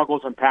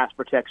struggles on pass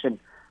protection.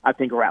 I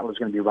think Rattler's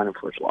going to be running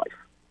for his life.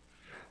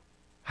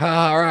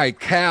 All right,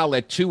 Cal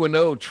at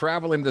 2-0,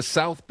 traveling to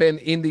South Bend,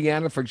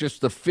 Indiana for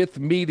just the 5th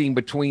meeting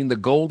between the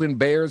Golden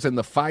Bears and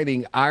the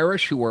Fighting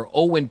Irish, who are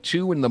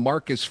 0-2 in the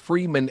Marcus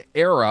Freeman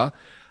era.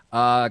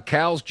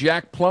 Cal's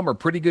Jack Plummer,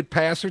 pretty good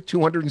passer,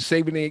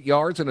 278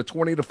 yards and a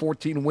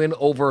 20-14 win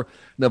over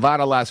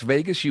Nevada, Las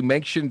Vegas. You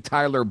mentioned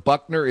Tyler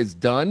Buckner is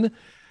done.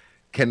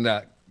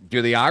 Do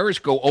the Irish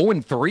go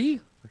 0-3?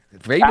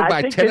 Favored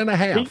by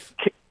 10.5.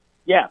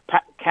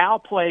 Cal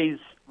plays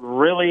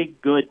really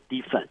good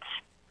defense.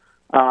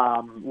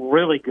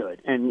 Really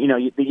good. And,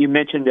 you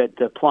mentioned that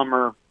the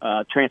Plummer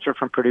transfer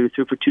from Purdue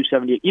threw for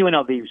 278.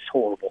 UNLV was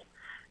horrible.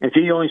 And if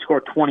you only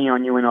score 20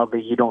 on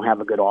UNLV, you don't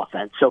have a good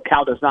offense. So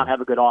Cal does not have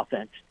a good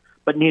offense,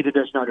 but neither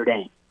does Notre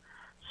Dame.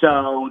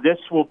 So this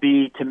will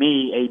be, to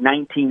me, a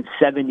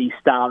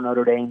 1970s-style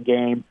Notre Dame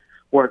game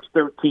where it's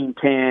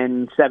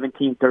 13-10,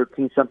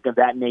 17-13, something of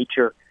that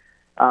nature.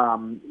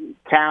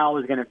 Cal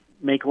is going to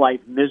make life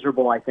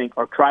miserable, I think,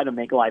 or try to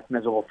make life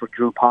miserable for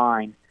Drew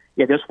Pine.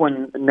 Yeah, this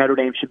one, Notre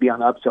Dame should be on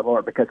the upset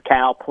alert because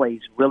Cal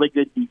plays really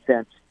good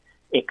defense,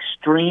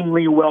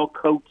 extremely well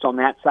coached on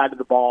that side of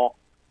the ball.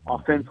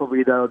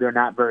 Offensively, though, they're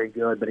not very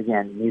good. But,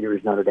 again, neither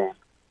is Notre Dame.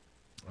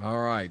 All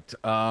right.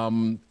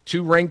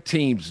 2 ranked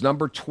teams.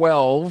 Number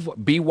 12,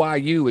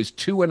 BYU, is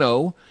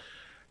 2-0.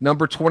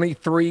 Number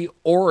 23,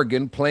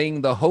 Oregon,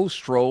 playing the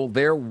host role.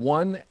 They're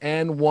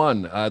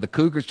 1-1. The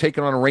Cougars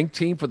taking on a ranked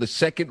team for the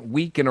 2nd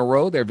week in a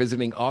row. They're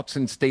visiting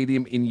Autzen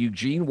Stadium in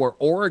Eugene, where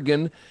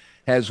Oregon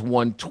has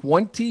won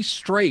 20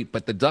 straight,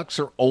 but the Ducks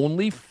are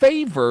only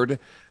favored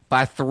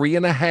by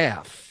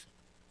 3.5.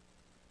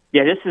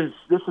 Yeah, this is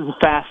a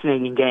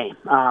fascinating game.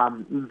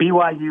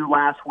 BYU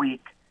last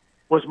week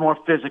was more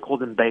physical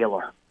than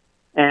Baylor.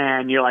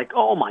 And you're like,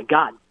 oh, my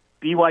God,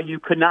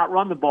 BYU could not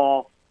run the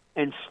ball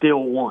and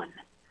still won.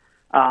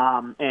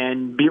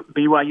 And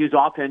BYU's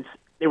offense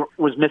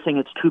was missing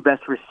its 2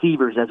 best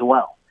receivers as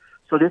well.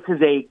 So this is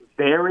a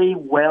very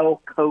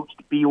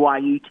well-coached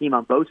BYU team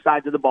on both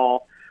sides of the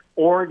ball.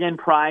 Oregon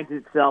prides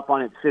itself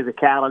on its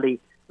physicality.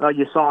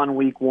 You saw in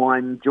week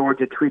 1,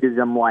 Georgia treated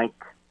them like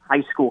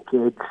high school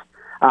kids.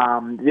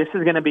 This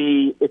is going to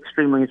be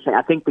extremely interesting.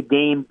 I think the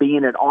game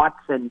being at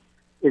Autzen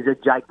is a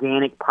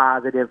gigantic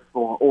positive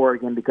for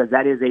Oregon because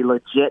that is a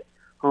legit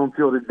home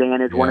field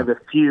advantage, one of the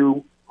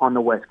few on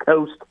the West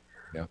Coast.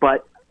 Yeah.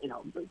 But,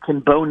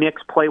 can Bo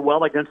Nix play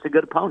well against a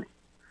good opponent?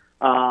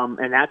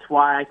 And that's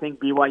why I think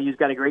BYU's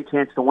got a great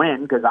chance to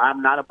win because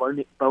I'm not a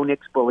Bo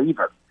Nix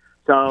believer.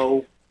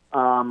 So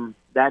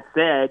that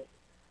said,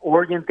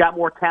 Oregon's got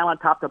more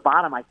talent top to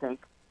bottom, I think.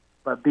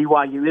 But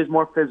BYU is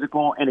more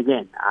physical. And,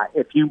 again,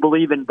 if you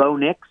believe in Bo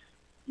Nix,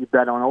 you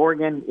bet on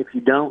Oregon. If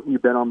you don't, you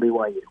bet on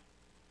BYU.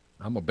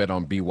 I'm going to bet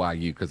on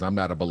BYU because I'm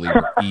not a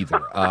believer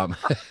either. I'm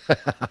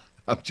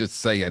just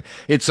saying.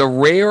 It's a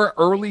rare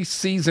early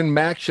season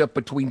matchup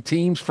between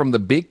teams from the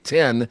Big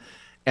Ten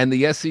and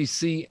the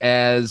SEC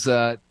as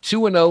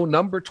 2-0,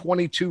 number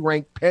 22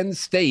 ranked Penn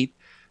State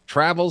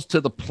travels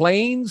to the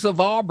Plains of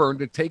Auburn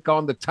to take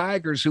on the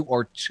Tigers, who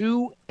are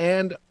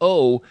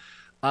 2-0.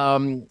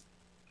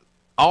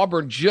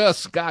 Auburn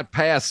just got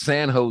past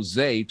San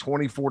Jose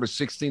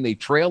 24-16. They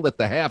trailed at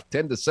the half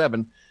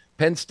 10-7.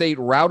 Penn State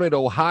routed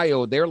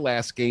Ohio their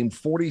last game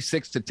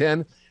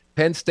 46-10.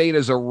 Penn State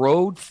is a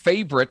road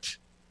favorite,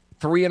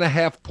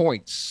 3.5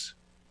 points.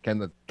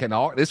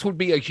 This would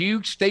be a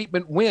huge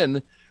statement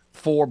win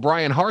for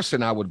Brian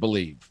Harsin, I would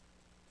believe.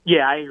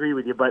 Yeah, I agree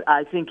with you. But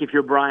I think if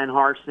you're Brian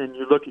Harsin,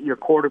 you look at your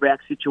quarterback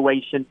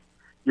situation,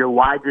 your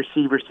wide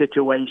receiver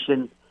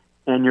situation,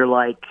 and you're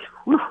like,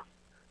 whew,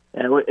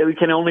 we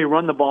can only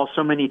run the ball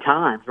so many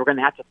times. We're going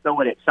to have to throw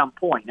it at some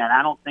point, and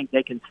I don't think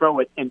they can throw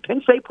it. And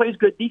Penn State plays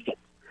good defense.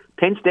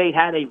 Penn State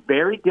had a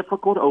very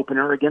difficult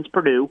opener against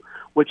Purdue,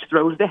 which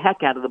throws the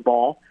heck out of the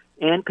ball,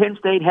 and Penn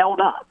State held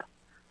up.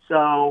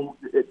 So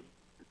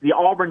the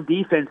Auburn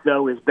defense,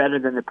 though, is better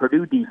than the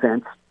Purdue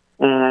defense,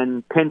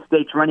 and Penn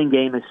State's running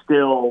game is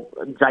still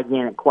a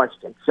gigantic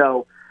question.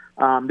 So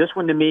this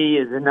one to me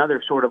is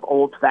another sort of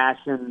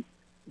old-fashioned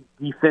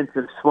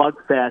defensive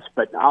slugfest,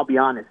 but I'll be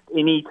honest,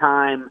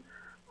 anytime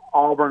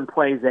Auburn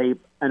plays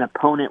an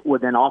opponent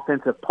with an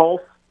offensive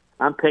pulse,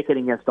 I'm picking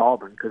against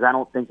Auburn because I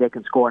don't think they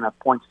can score enough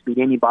points to beat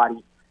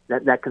anybody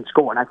that can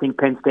score. And I think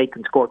Penn State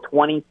can score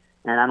 20,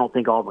 and I don't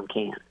think Auburn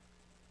can.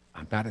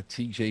 I'm not a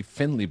TJ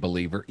Finley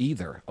believer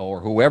either,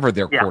 or whoever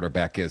their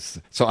quarterback is.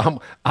 So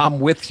I'm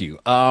with you.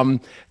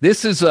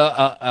 This is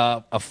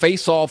a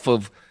face-off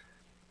of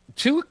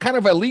two kind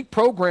of elite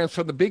programs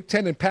from the Big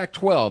Ten and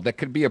Pac-12 that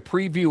could be a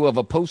preview of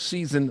a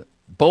postseason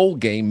bowl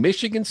game.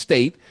 Michigan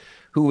State,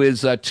 who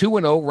is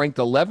 2-0, ranked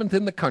 11th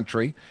in the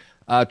country,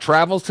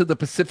 travels to the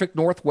Pacific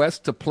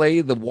Northwest to play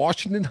the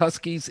Washington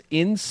Huskies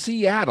in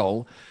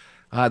Seattle.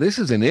 This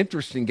is an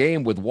interesting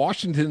game with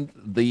Washington,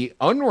 the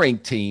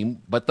unranked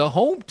team, but the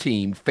home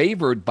team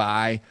favored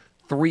by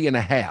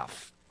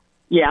 3.5.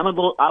 Yeah,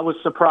 I was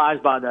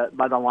surprised by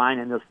the line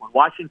in this one.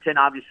 Washington,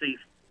 obviously,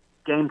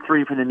 game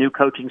 3 for the new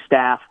coaching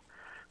staff.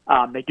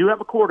 They do have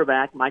a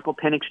quarterback, Michael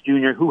Penix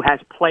Jr., who has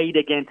played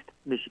against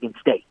Michigan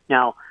State.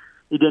 Now,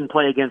 he didn't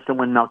play against them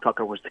when Mel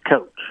Tucker was the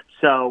coach.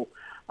 So,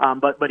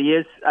 but he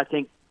is, I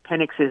think,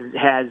 Penix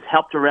has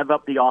helped to rev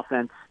up the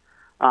offense.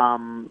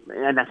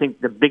 And I think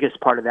the biggest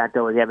part of that,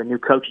 though, is they have a new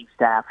coaching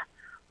staff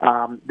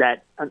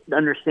that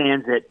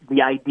understands that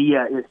the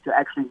idea is to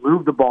actually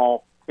move the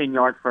ball 10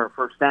 yards for a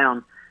first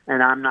down,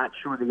 and I'm not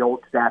sure the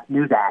old staff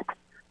knew that.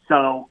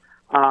 So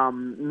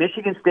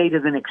Michigan State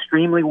is an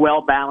extremely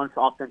well-balanced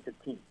offensive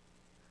team.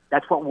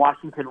 That's what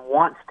Washington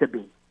wants to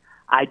be.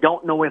 I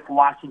don't know if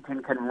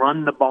Washington can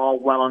run the ball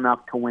well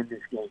enough to win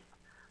this game.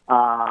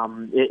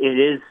 It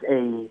is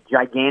a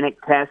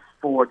gigantic test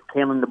for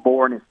Kalen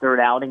DeBoer in his third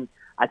outing.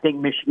 I think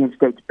Michigan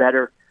State's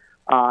better.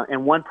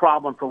 And one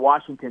problem for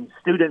Washington,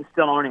 students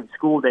still aren't in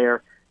school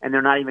there, and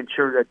they're not even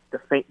sure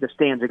that the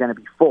stands are going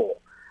to be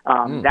full.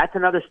 That's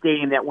another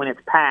stadium that when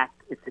it's packed,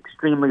 it's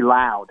extremely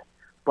loud.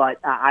 But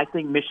I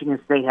think Michigan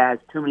State has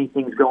too many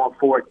things going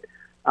for it.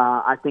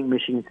 I think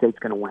Michigan State's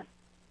going to win.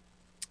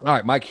 All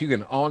right, Mike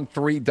Hugan,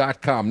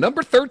 On3.com.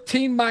 Number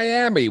 13,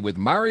 Miami, with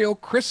Mario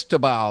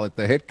Cristobal at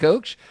the head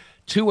coach.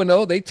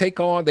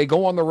 2-0. They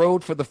go on the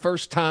road for the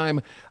first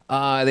time.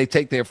 They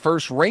take their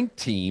first ranked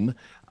team.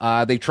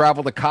 They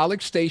travel to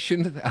College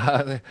Station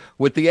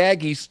with the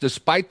Aggies,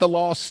 despite the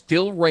loss,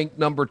 still ranked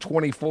number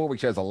 24,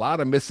 which has a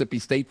lot of Mississippi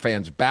State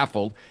fans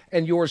baffled,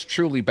 and yours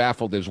truly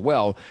baffled as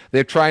well.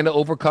 They're trying to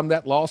overcome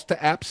that loss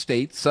to App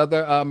State.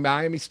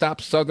 Miami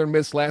stopped Southern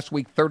Miss last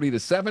week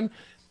 30-7.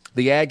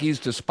 The Aggies,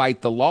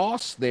 despite the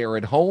loss, they're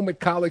at home at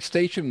College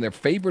Station, and they're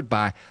favored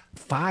by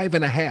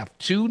 5.5.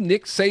 Two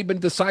Nick Saban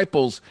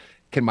disciples.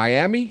 Can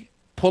Miami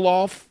pull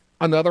off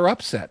another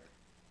upset?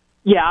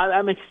 Yeah,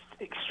 I'm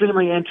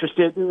extremely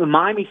interested.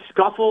 Miami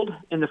scuffled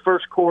in the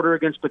first quarter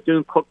against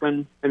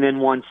Bethune-Cookman and then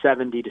won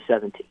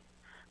 70-17.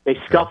 They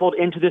scuffled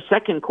into the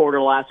second quarter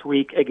last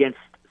week against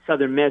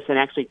Southern Miss and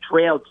actually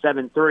trailed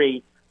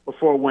 7-3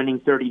 before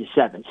winning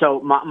 30-7. So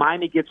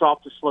Miami gets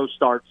off to slow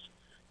starts.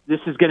 This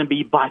is going to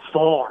be by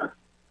far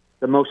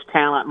the most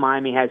talent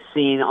Miami has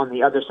seen on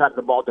the other side of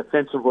the ball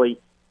defensively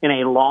in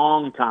a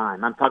long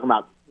time. I'm talking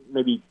about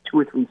maybe 2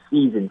 or 3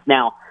 seasons.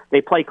 Now, they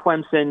play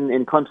Clemson,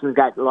 and Clemson's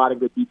got a lot of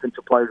good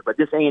defensive players, but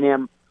this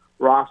A&M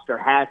roster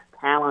has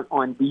talent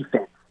on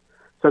defense.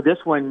 So this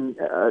one,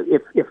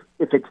 if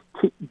it's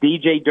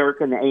DJ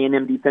Durkin, the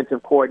A&M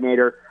defensive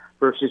coordinator,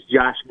 versus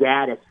Josh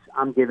Gaddis,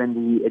 I'm giving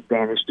the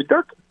advantage to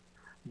Durkin.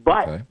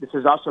 But This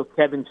is also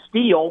Kevin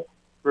Steele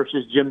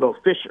versus Jimbo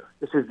Fisher.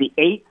 This is the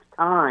 8th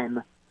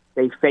time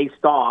they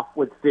faced off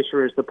with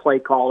Fisher as the play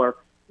caller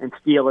and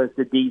Steele as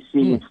the DC,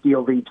 and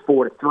Steele leads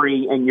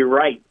 4-3. And you're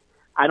right.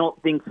 I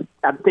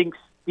think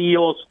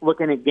Steele's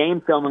looking at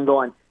game film and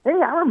going, hey,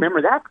 I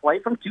remember that play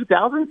from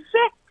 2006.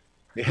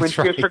 when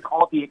Fisher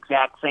called the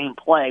exact same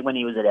play when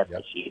he was at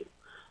FSU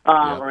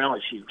or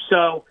LSU.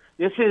 So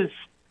this is,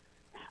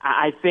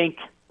 I think,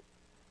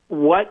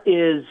 what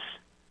is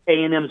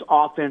A&M's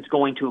offense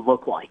going to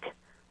look like?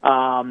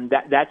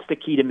 That's the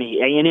key to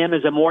me. A&M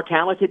is a more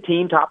talented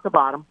team, top to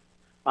bottom.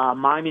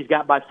 Miami's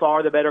got by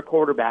far the better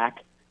quarterback.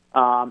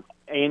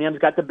 A&M's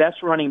got the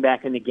best running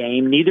back in the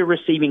game. Neither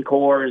receiving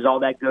core is all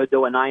that good,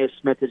 though Ainias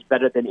Smith is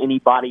better than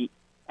anybody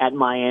at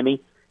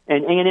Miami.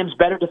 And A&M's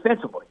better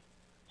defensively.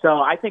 So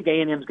I think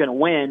A&M's going to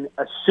win,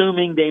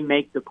 assuming they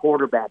make the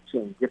quarterback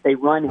change. If they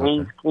run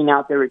Haynes King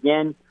out there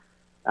again,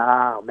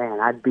 oh, man,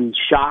 I'd be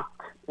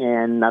shocked.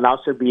 And I'd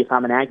also be, if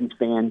I'm an Aggies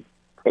fan,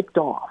 ticked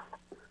off.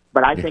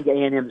 But I think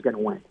A&M's going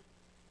to win.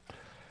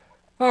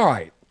 All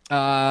right.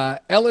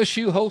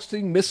 LSU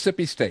hosting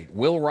Mississippi State.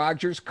 Will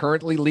Rogers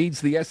currently leads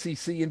the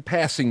SEC in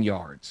passing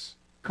yards,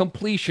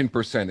 completion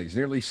percentage,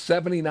 nearly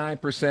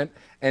 79%,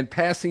 and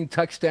passing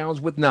touchdowns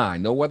with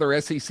 9. No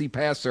other SEC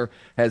passer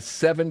has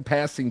 7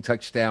 passing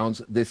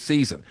touchdowns this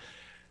season.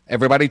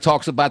 Everybody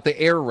talks about the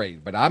air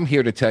raid, but I'm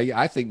here to tell you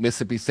I think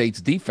Mississippi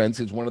State's defense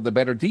is one of the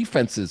better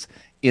defenses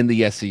in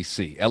the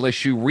SEC.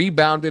 LSU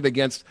rebounded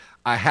against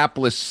a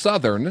hapless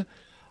Southern.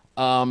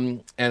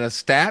 And a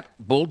stat,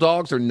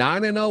 Bulldogs are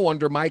 9-0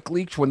 under Mike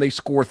Leach when they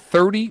score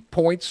 30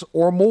 points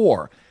or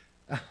more.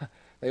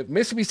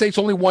 Mississippi State's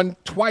only won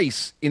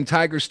twice in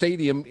Tiger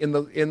Stadium in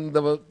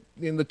the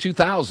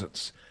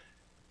 2000s.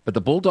 But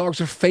the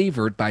Bulldogs are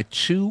favored by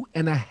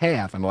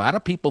 2.5. And a lot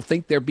of people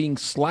think they're being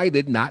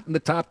slighted, not in the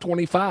top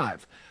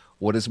 25.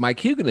 What does Mike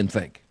Huguenin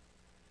think?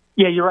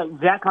 Yeah, you're right.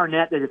 Zach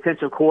Arnett, the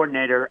defensive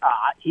coordinator,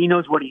 he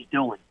knows what he's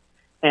doing.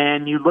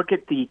 And you look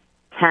at the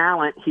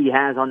talent he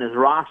has on his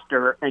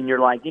roster, and you're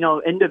like,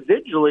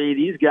 individually,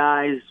 these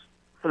guys,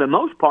 for the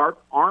most part,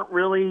 aren't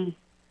really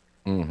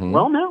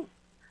well known.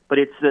 But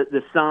it's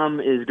the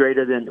sum is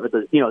greater than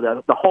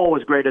the whole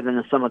is greater than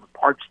the sum of the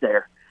parts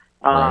there.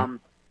 And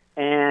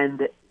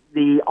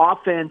the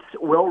offense,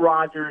 Will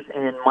Rogers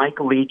and Mike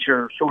Leach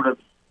are sort of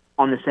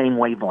on the same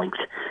wavelengths.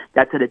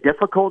 That's a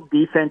difficult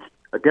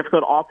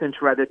offense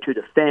rather to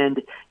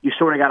defend. You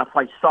sort of got to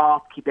play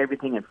soft, keep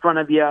everything in front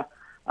of you.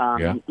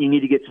 You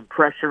need to get some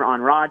pressure on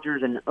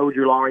Rogers, and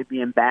Ojulari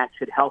being back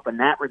should help in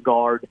that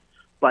regard.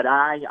 But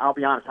I'll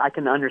be honest, I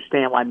can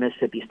understand why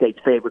Mississippi State's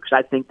favorite because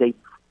I think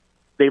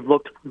they've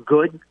looked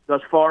good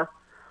thus far.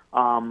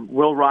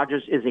 Will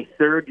Rogers is a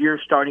third-year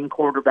starting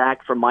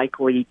quarterback for Mike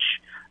Leach.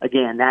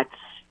 Again,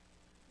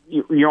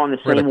 you're on the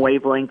same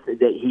wavelength.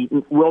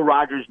 That Will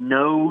Rogers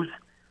knows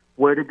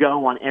where to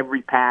go on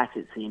every pass,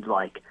 it seems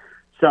like.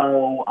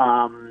 So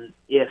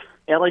if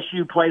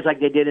LSU plays like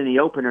they did in the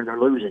opener, they're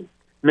losing.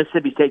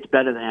 Mississippi State's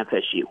better than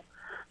FSU.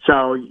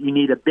 So you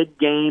need a big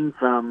game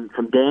from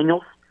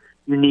Daniels.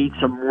 You need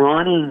some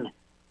running.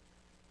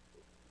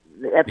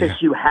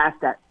 LSU has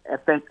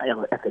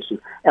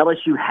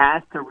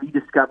to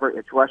rediscover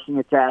its rushing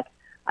attack.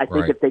 I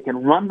think if they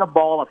can run the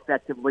ball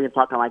effectively, I'm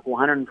talking like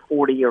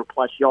 140 or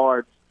plus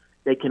yards,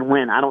 they can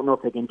win. I don't know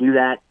if they can do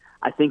that.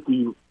 I think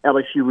the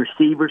LSU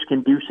receivers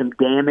can do some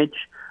damage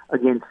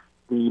against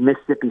the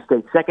Mississippi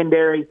State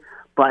secondary,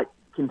 but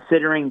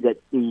considering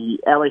that the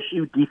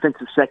LSU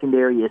defensive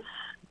secondary has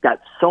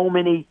got so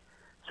many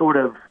sort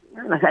of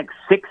like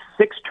six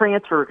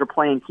transfers are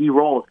playing key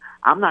roles,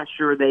 I'm not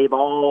sure they're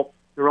all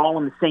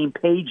on the same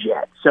page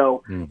yet.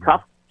 So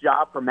tough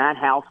job for Matt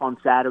House on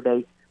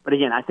Saturday. But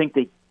again, I think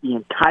the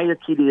entire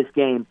key to this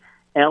game,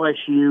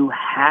 LSU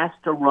has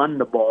to run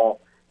the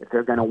ball if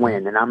they're going to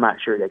win, and I'm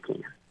not sure they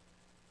can.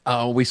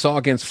 We saw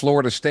against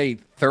Florida State,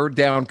 third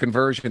down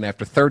conversion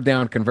after third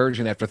down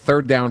conversion after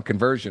third down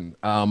conversion.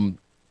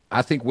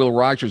 I think Will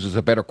Rogers is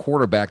a better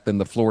quarterback than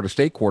the Florida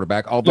State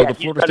quarterback, although the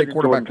Florida State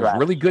quarterback was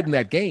really good in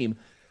that game.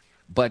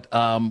 But,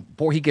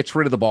 boy, he gets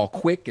rid of the ball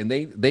quick, and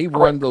they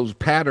run those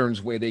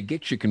patterns where they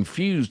get you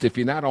confused if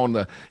you're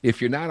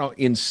not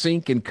in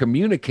sync and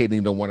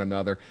communicating to one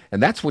another,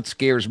 and that's what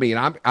scares me.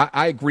 And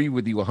I agree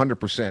with you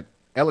 100%.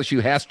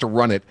 LSU has to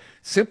run it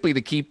simply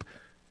to keep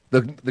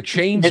the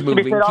chains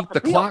moving, keep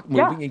the clock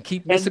moving, and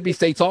keep Mississippi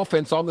State's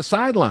offense on the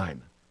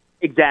sideline.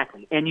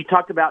 Exactly. And you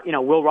talked about,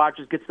 Will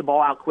Rogers gets the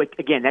ball out quick.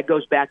 Again, that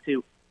goes back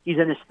to he's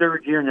in his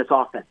third year in this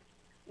offense.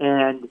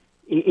 And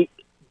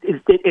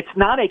it's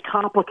not a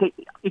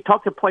complicated – you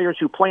talk to players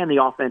who play in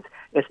the offense.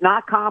 It's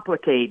not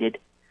complicated.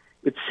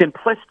 It's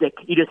simplistic.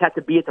 You just have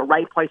to be at the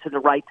right place at the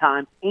right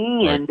time,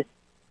 and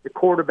the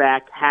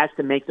quarterback has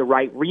to make the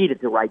right read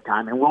at the right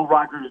time. And Will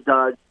Rogers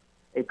does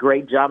a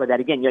great job of that.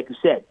 Again, like you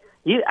said,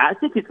 I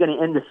think he's going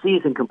to end the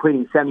season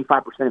completing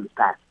 75% of his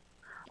passes.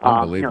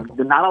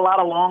 Unbelievable. Not a lot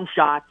of long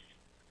shots.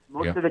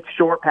 Most of it's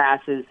short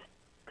passes,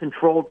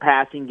 controlled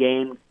passing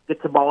game,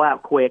 gets the ball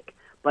out quick.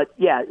 But,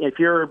 if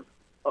you're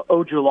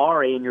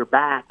Ojulari and you're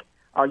back,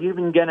 are you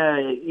even going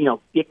to,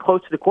 get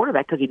close to the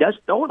quarterback because he does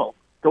throw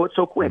it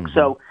so quick.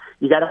 So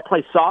you got to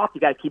play soft. You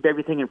got to keep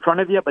everything in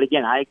front of you. But,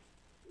 again,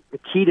 the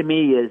key to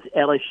me is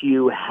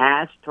LSU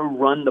has to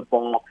run the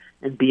ball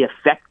and be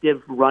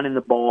effective running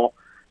the ball.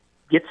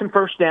 Get some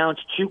first downs,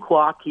 chew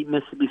clock, keep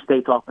Mississippi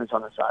State's offense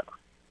on the sideline.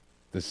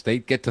 Does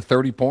State get to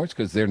 30 points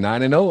because they're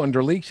 9-0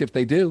 under Leach if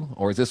they do,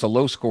 or is this a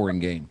low-scoring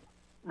game?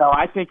 No,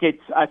 I think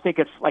it's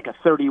like a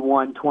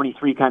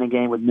 31-23 kind of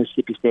game with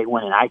Mississippi State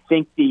winning. I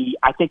think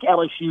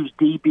LSU's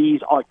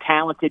DBs are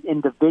talented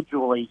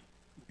individually,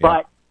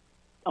 but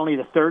only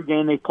the third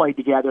game they played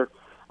together.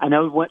 I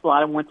know a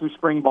lot of them went through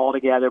spring ball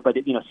together, but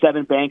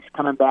Seven Banks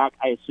coming back,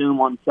 I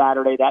assume on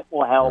Saturday, that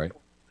will help. Right.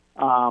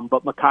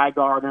 But Mekhi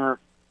Gardner,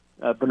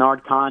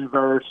 Bernard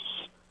Converse,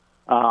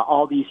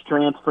 all these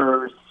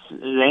transfers, they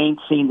ain't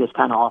seen this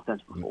kind of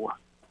offense before.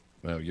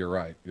 No, you're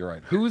right.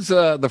 Who's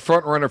the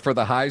front runner for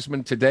the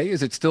Heisman today?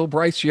 Is it still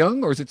Bryce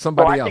Young, or is it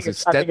somebody else?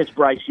 I think it's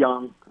Bryce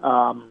Young.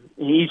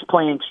 He's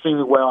playing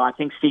extremely well. I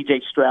think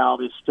C.J.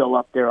 Stroud is still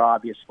up there,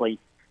 obviously.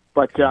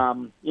 But,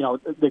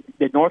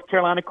 the North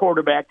Carolina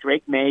quarterback,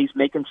 Drake Mays,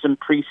 making some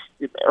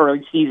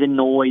early season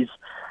noise.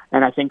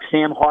 And I think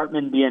Sam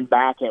Hartman being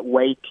back at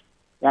Wake,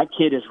 that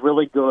kid is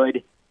really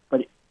good.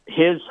 But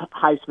his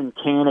Heisman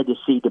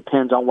candidacy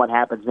depends on what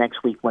happens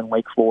next week when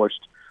Wake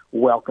Forest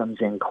welcomes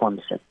in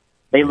Clemson.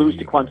 They lose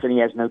to Clemson, he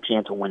has no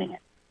chance of winning it.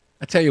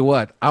 I tell you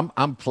what,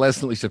 I'm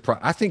pleasantly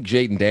surprised. I think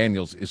Jaden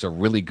Daniels is a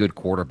really good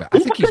quarterback. I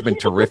think he's been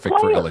terrific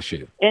for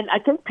LSU. And I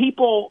think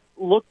people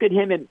looked at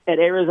him at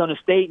Arizona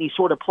State, and he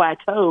sort of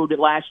plateaued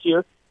last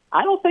year.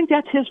 I don't think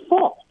that's his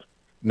fault.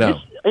 No.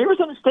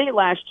 Arizona State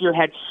last year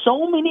had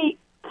so many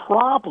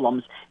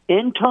problems,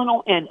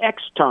 internal and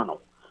external.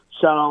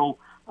 So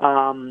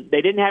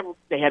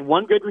they had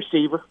one good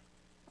receiver.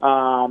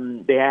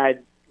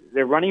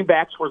 Their running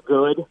backs were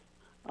good.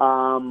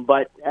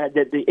 But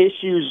the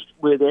issues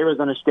with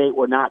Arizona State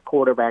were not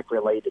quarterback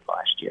related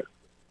last year.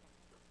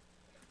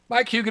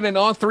 Mike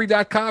Huguenin on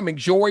On3.com.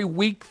 Enjoy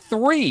week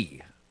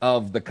 3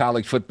 of the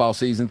college football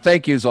season.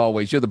 Thank you as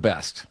always. You're the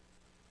best.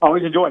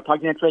 Always enjoy it. Talk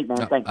to you next week, man.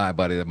 Thanks. All right,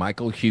 buddy.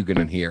 Michael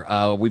Huguenin here.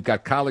 We've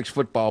got college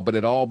football, but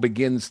it all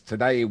begins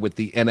today with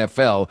the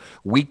NFL.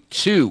 Week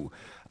 2.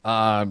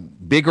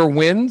 Bigger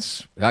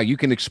wins. You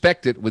can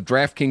expect it with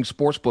DraftKings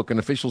Sportsbook, an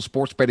official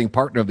sports betting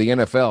partner of the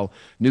NFL.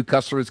 New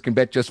customers can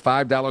bet just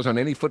 $5 on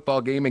any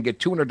football game and get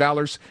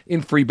 $200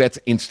 in free bets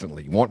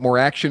instantly. Want more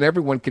action?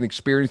 Everyone can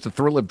experience the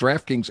thrill of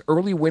DraftKings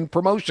early win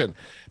promotion.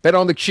 Bet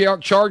on the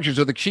Chargers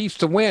or the Chiefs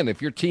to win.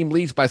 If your team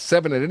leads by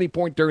 7 at any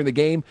point during the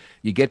game,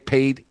 you get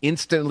paid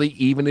instantly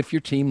even if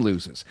your team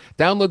loses.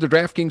 Download the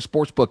DraftKings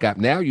Sportsbook app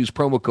now. Use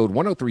promo code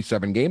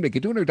 1037GAME to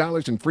get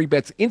 $200 in free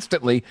bets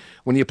instantly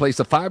when you place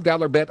a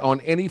 $5 bet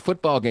on any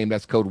football game.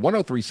 That's code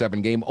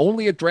 1037GAME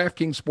only at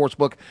DraftKings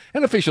Sportsbook,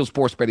 an official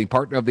sports betting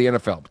partner of the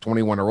NFL.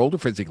 21 or older,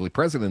 physically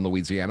present in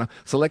Louisiana.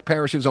 Select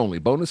parishes only.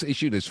 Bonus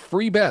issued as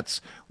free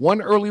bets.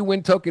 One early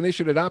win token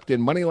issued at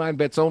opt-in. Moneyline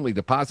bets only.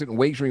 Deposit and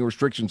wagering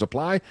restrictions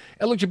apply.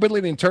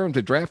 Eligibility and terms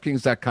at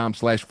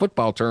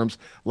DraftKings.com/football terms.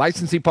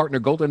 Licensee partner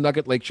Golden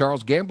Nugget Lake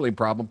Charles. Gambling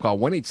problem? Call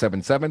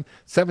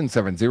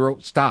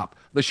 1-877-770-STOP.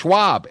 The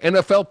Schwab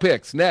NFL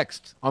picks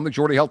next on the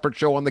Jordy Helpert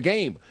Show on the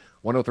Game.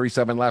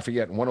 103.7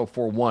 Lafayette and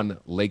 104.1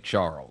 Lake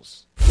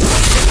Charles.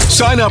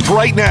 Sign up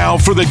right now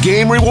for the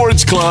Game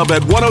Rewards Club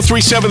at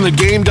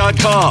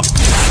 1037thegame.com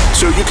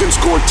so you can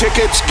score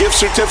tickets, gift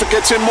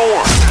certificates, and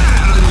more.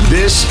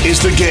 This is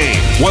The Game.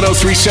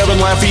 1037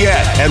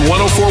 Lafayette and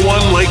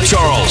 104.1 Lake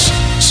Charles,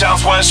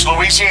 Southwest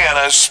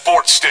Louisiana's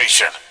sports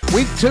station.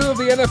 Week 2 of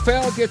the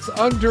NFL gets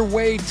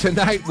underway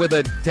tonight with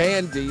a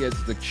dandy as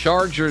the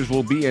Chargers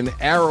will be in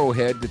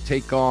Arrowhead to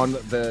take on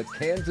the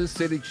Kansas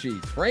City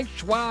Chiefs. Frank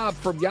Schwab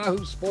from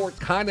Yahoo Sports,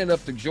 kind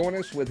enough to join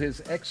us with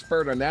his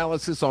expert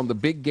analysis on the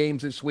big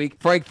games this week.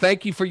 Frank,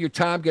 thank you for your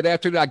time. Get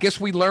after it. I guess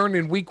we learned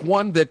in week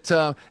 1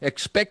 that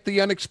expect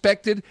the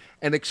unexpected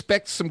and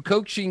expect some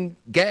coaching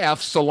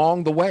gaffes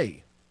along the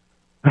way.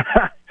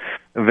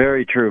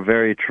 Very true,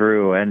 very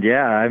true. And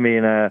yeah, I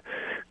mean, I'm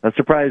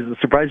surprised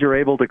you were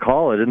able to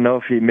call it. I didn't know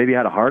if he maybe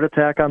had a heart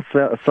attack on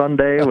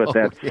Sunday with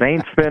that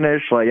Saints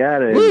finish. Like, yeah,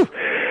 it is.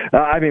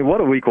 I mean,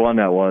 what a week 1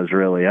 that was,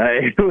 really.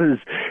 It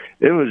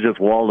was just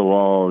wall to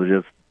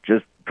wall,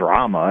 just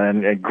drama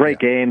and great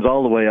games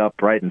all the way up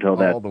right until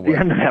the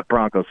end of that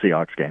Broncos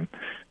Seahawks game.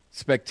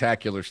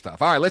 Spectacular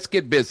stuff. All right, let's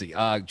get busy.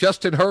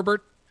 Justin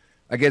Herbert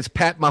against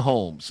Pat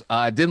Mahomes.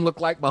 It didn't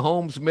look like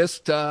Mahomes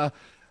missed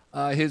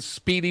his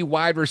speedy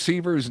wide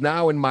receiver is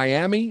now in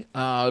Miami,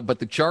 but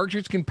the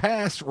Chargers can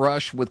pass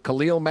rush with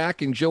Khalil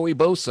Mack and Joey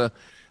Bosa.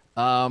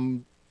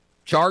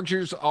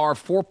 Chargers are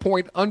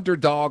 4-point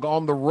underdog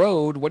on the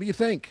road. What do you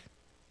think?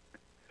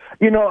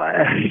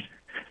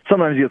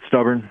 Sometimes you get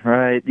stubborn,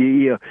 right?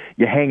 You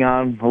hang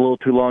on a little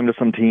too long to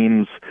some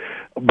teams,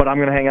 but I'm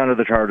going to hang on to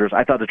the Chargers.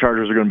 I thought the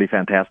Chargers were going to be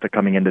fantastic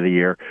coming into the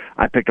year.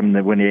 I picked them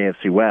to win the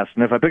AFC West,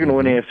 and if I pick them to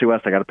win the AFC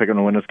West, I got to pick them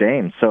to win this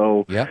game.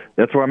 So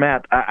that's where I'm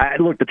at.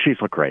 The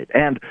Chiefs look great,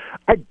 and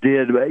I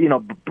did.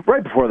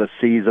 Right before the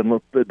season,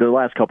 the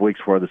last couple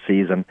weeks before the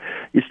season,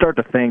 you start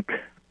to think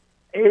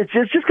it's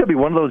just going to be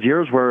one of those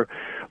years where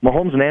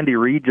Mahomes and Andy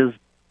Reid just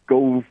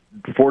go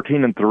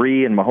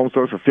 14-3 and Mahomes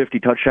throws for 50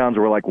 touchdowns.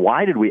 We're like,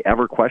 why did we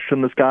ever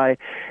question this guy?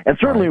 And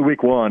certainly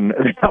week one,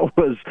 that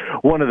was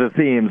one of the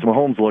themes.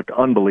 Mahomes looked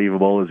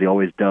unbelievable, as he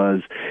always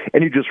does.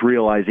 And you just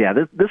realize,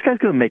 this guy's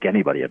going to make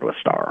anybody into a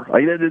star.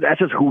 Like, that's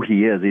just who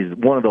he is. He's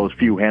one of those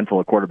few handful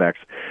of quarterbacks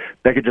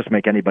that could just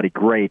make anybody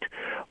great.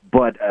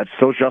 But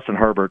so is Justin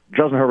Herbert.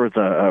 Justin Herbert's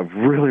a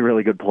really,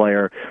 really good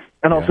player.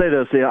 And I'll say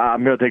this,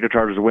 I'm going to take the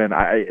Chargers to win.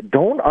 I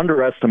don't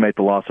underestimate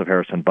the loss of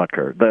Harrison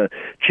Butker. The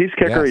Chiefs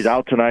kicker, he's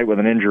out tonight with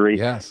an injury.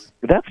 Yes.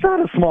 That's not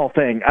a small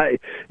thing.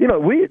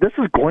 This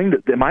is going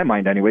to, in my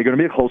mind anyway, going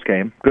to be a close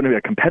game, going to be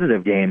a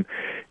competitive game.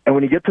 And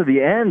when you get to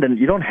the end and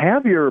you don't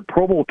have your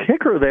Pro Bowl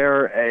kicker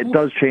there, it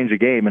does change the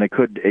game, and it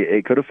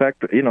could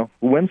affect, who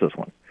wins this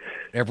one.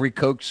 Every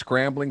coach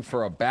scrambling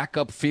for a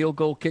backup field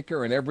goal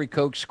kicker, and every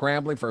coach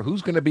scrambling for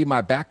who's going to be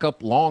my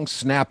backup long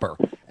snapper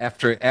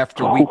after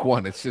week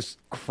one. It's just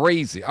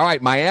crazy. All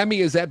right,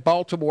 Miami is at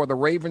Baltimore. The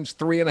Ravens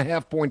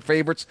 3.5-point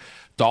favorites.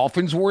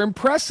 Dolphins were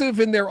impressive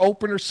in their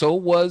opener. So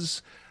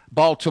was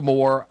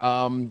Baltimore.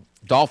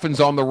 Dolphins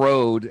on the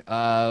road.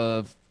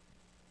 Man,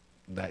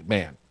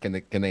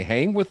 can they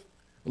hang with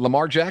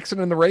Lamar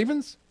Jackson and the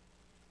Ravens?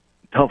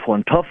 Tough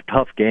one,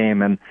 tough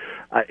game, and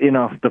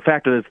the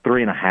fact that it's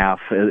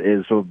 3.5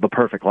 is the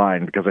perfect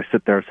line, because I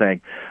sit there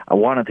saying I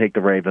want to take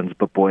the Ravens,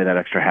 but boy, that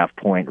extra half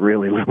point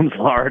really looms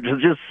large.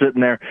 It's just sitting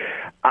there.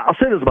 I'll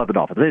say this about the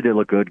Dolphins: they did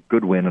look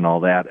good win and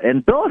all that.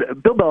 And Bill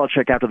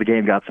Belichick after the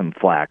game got some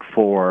flack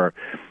for.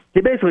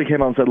 He basically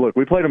came out and said, look,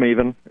 we played them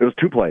even. It was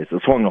 2 plays.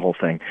 It swung the whole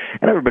thing.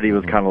 And everybody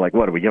was kind of like,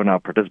 what, are we giving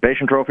out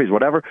participation trophies,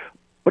 whatever?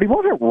 But he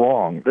wasn't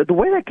wrong. The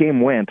way that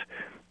game went,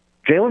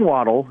 Jalen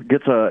Waddle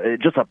gets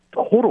just a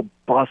total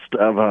bust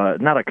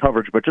of not a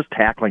coverage, but just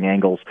tackling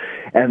angles,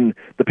 and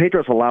the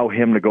Patriots allow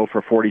him to go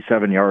for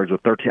 47 yards with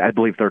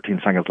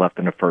 13 seconds left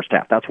in the first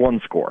half. That's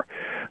one score.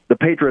 The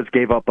Patriots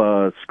gave up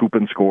a scoop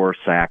and score,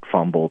 sack,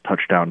 fumble,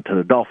 touchdown to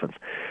the Dolphins.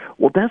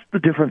 Well, that's the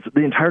difference.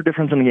 The entire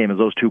difference in the game is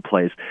those 2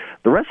 plays.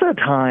 The rest of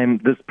the time,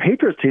 this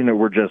Patriots team that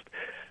we're just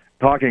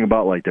talking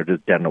about, like they're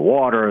just dead in the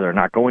water, they're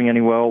not going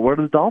anywhere, where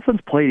the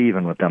Dolphins played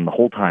even with them the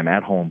whole time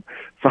at home.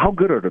 So how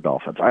good are the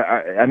Dolphins?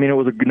 I mean, it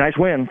was a nice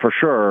win for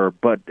sure,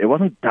 but it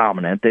wasn't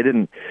dominant. They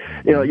didn't,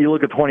 you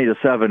look at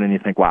 20-7 and you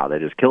think, wow, they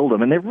just killed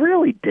them, and they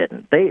really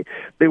didn't. They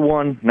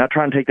won. Not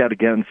trying to take that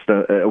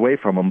away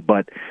from them,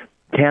 but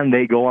can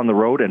they go on the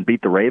road and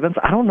beat the Ravens?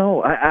 I don't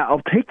know.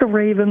 I'll take the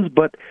Ravens,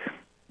 but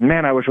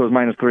man, I wish it was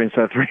 -3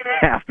 instead of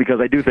 3.5,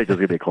 because I do think this is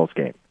going to be a close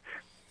game.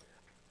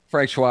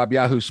 Frank Schwab,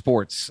 Yahoo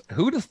Sports.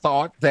 Who'd have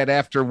thought that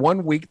after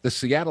 1 week, the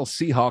Seattle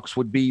Seahawks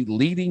would be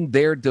leading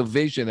their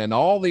division and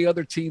all the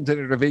other teams in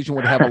their division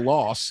would have a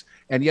loss,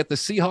 and yet the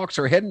Seahawks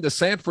are heading to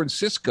San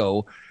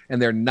Francisco,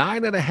 and they're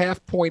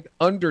 9.5-point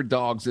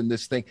underdogs in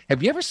this thing.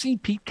 Have you ever seen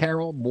Pete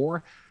Carroll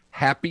more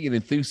happy and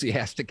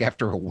enthusiastic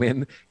after a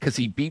win because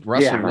he beat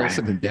Russell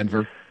Wilson in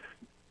Denver?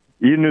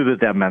 You knew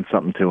that meant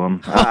something to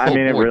him. I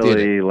mean, it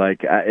really,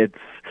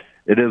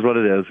 it is what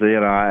it is.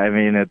 I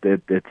mean,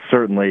 it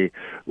certainly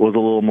was a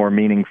little more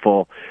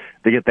meaningful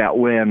to get that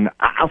win.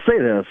 I'll say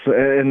this,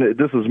 and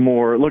this is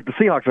more, look, the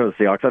Seahawks are the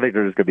Seahawks. I think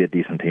they're just going to be a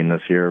decent team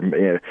this year,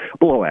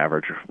 below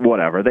average,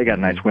 whatever. They got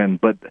a nice win,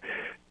 but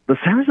the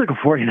San Francisco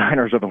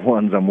 49ers are the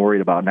ones I'm worried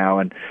about now.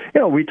 And,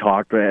 we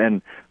talked,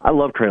 and I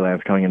love Trey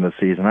Lance coming into the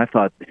season. I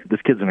thought this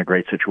kid's in a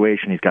great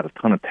situation. He's got a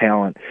ton of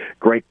talent,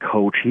 great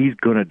coach. He's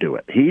going to do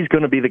it. He's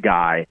going to be the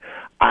guy.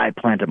 I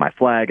planted my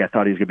flag. I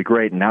thought he was going to be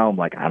great, and now I'm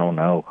like, I don't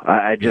know.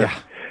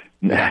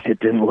 It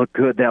didn't look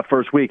good that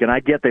first week, and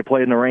I get they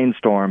played in a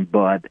rainstorm,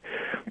 but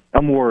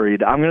I'm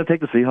worried. I'm going to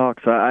take the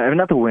Seahawks.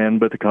 Not to win,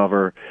 but to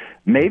cover,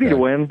 maybe to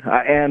win.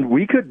 And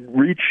we could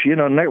reach,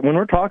 when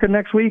we're talking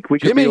next week, we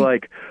could be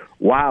like,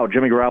 wow,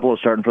 Jimmy Garoppolo is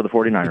starting for the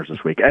 49ers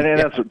this week. And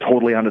that's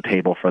totally on the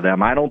table for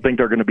them. I don't think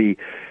they're going to be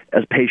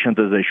as patient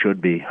as they should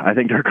be. I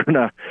think they're going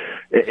to,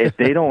 if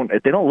they don't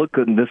look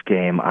good in this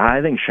game,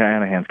 I think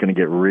Shanahan's going to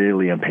get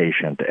really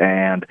impatient.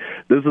 And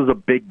this is a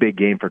big, big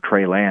game for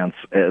Trey Lance.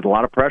 A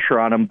lot of pressure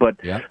on him, but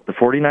the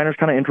 49ers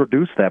kind of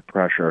introduced that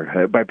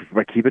pressure by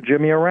keeping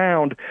Jimmy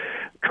around.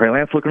 Trey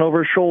Lance looking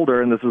over his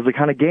shoulder, and this is the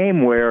kind of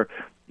game where,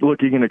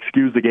 look, you can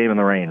excuse the game in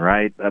the rain,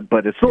 right?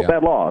 But it's still a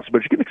bad loss.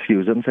 But you can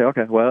excuse it and say,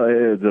 okay, well,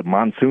 it's a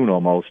monsoon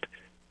almost.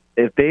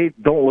 If they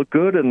don't look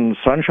good in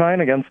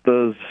sunshine against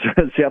the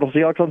Seattle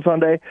Seahawks on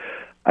Sunday,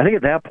 I think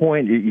at that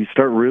point you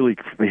start really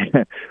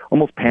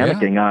almost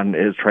panicking on,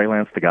 is Trey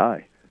Lance the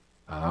guy?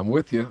 I'm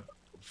with you.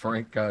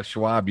 Frank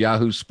Schwab,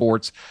 Yahoo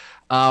Sports.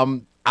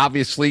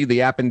 Obviously, the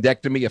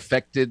appendectomy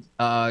affected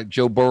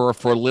Joe Burrow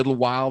for a little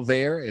while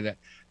there. And,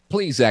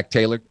 please, Zach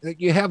Taylor,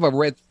 you have a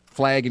red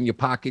flag in your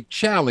pocket,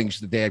 challenge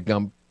the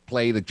dadgum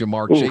play to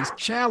Jamar Chase.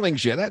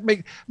 Challenge you. That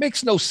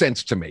makes no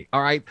sense to me.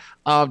 All right.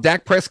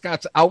 Dak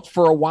Prescott's out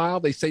for a while.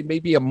 They say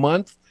maybe a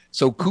month.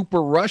 So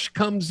Cooper Rush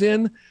comes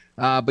in.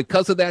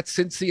 Because of that,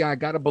 Cincy, I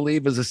got to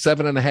believe, is a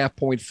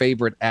 7.5-point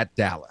favorite at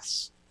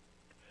Dallas.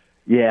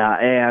 Yeah,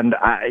 and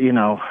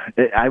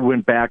I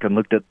went back and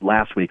looked at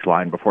last week's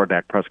line before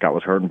Dak Prescott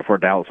was hurt and before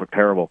Dallas looked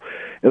terrible.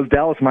 It was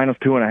Dallas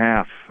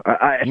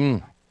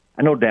 -2.5.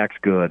 I know Dak's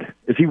good.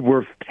 Is he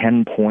worth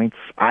 10 points?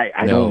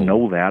 I don't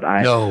know that.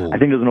 I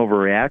think there's an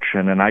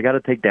overreaction, and I got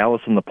to take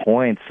Dallas in the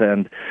points.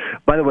 And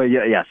by the way,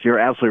 yes, you're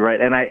absolutely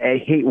right. And I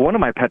hate, one of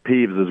my pet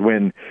peeves is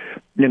when,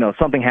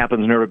 something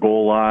happens near the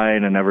goal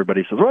line and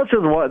everybody says, well,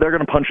 they're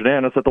going to punch it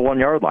in. It's at the 1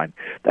 yard line.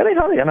 That ain't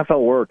how the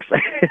NFL works.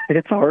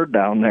 It's hard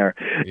down there.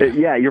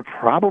 Yeah, you're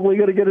probably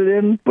going to get it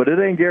in, but it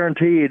ain't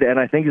guaranteed. And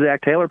I think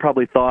Zach Taylor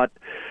probably thought,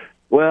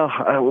 well,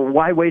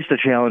 why waste a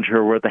challenge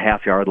here? We're at the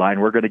half-yard line.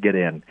 We're going to get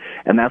in.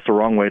 And that's the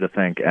wrong way to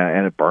think,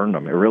 and it burned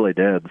them. It really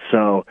did.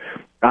 So,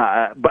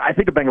 but I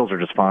think the Bengals are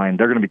just fine.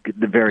 They're going to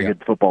be a very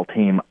good football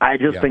team. I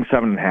just think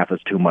 7.5 is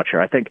too much here.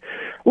 I think,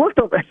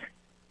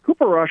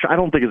 Cooper Rush, I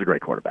don't think is a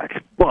great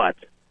quarterback. But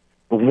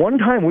the one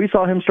time we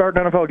saw him start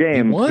an NFL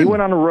game, he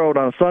went on the road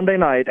on a Sunday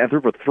night and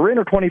threw for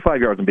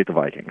 325 yards and beat the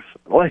Vikings.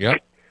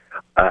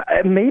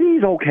 Maybe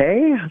he's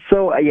okay.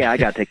 So, I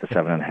got to take the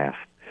 7.5.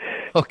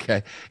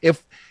 Okay.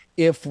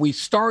 If we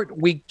start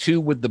week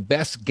 2 with the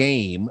best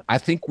game, I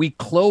think we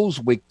close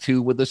week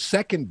 2 with the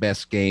second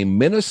best game,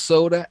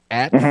 Minnesota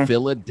at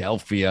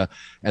Philadelphia.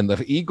 And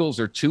the Eagles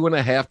are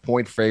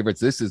 2.5-point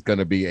favorites. This is going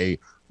to be a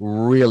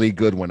really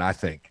good one, I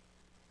think.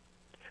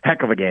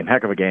 Heck of a game.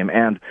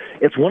 And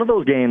it's one of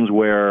those games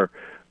where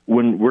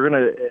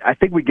I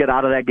think we get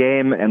out of that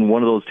game and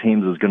one of those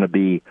teams is going to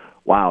be,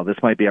 wow, this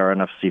might be our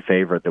NFC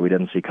favorite that we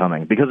didn't see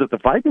coming. Because if the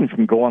Vikings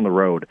can go on the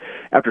road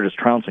after just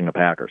trouncing the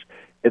Packers,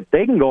 if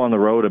they can go on the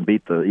road and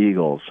beat the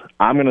Eagles,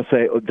 I'm going to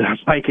say the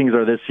Vikings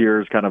are this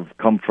year's kind of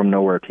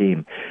come-from-nowhere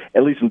team,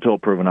 at least until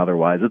proven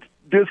otherwise. It's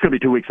going to be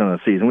 2 weeks into the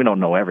season. We don't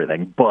know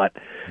everything, but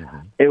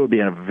it would be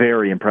a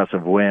very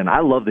impressive win. I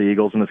love the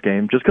Eagles in this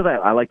game just because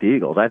I like the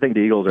Eagles. I think the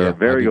Eagles are a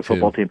very good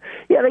football team.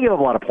 Yeah, they gave up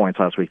a lot of points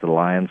last week to the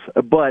Lions,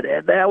 but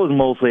that was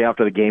mostly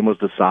after the game was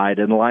decided,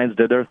 and the Lions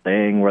did their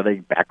thing where they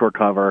backdoor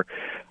cover.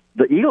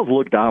 The Eagles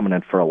look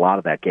dominant for a lot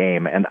of that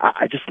game, and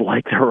I just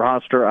like their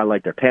roster. I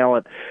like their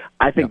talent.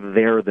 I think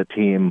they're the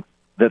team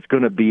that's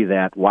going to be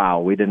that, wow,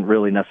 we didn't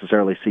really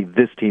necessarily see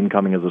this team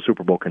coming as a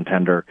Super Bowl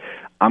contender.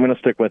 I'm going to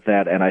stick with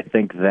that, and I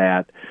think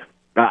that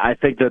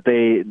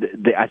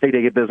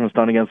they get business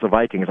done against the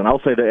Vikings. And I'll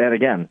say that, and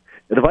again,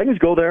 if the Vikings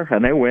go there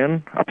and they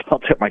win, I'll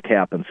tip my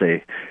cap and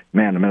say,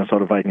 man, the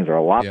Minnesota Vikings are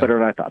a lot better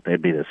than I thought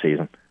they'd be this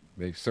season.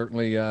 They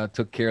certainly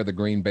took care of the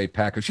Green Bay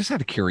Packers. Just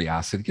out of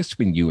curiosity, just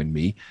between you and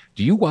me,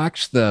 do you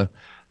watch the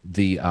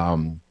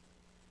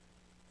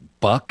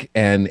Buck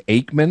and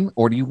Aikman,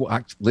 or do you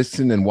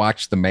listen and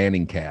watch the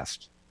Manning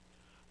cast?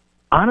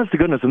 Honest to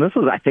goodness, and this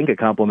is, I think, a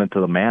compliment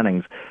to the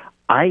Mannings,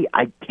 I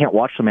can't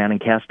watch the Manning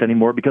cast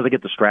anymore because I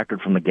get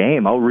distracted from the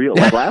game.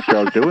 Like last year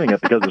I was doing it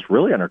because it's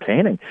really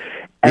entertaining.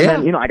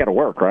 And then, I got to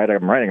work, right?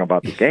 I'm writing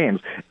about these games.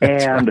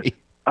 And right.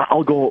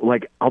 I'll go,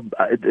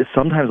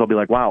 sometimes I'll be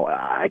like, wow,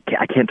 I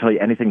can't tell you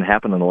anything that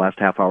happened in the last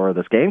half hour of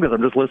this game because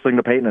I'm just listening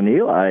to Peyton and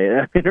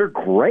Eli. I mean, they're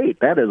great.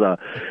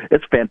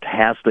 It's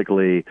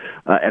fantastically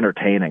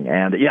entertaining.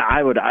 And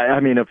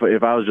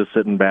if I was just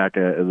sitting back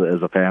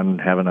as a fan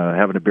having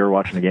a beer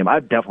watching the game,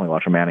 I'd definitely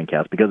watch a Manning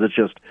cast because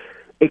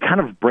it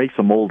kind of breaks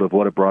the mold of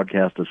what a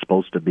broadcast is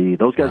supposed to be.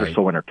 Those guys are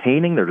so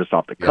entertaining. They're just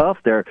off the cuff.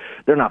 They're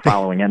not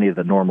following any of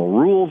the normal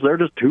rules. They're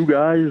just two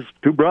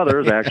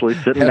brothers, actually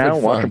sitting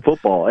down watching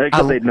football.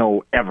 Because they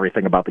know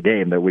everything about the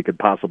game that we could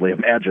possibly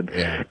imagine.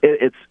 Yeah.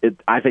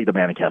 I think the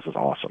Manning cast is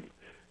awesome.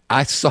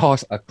 I saw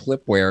a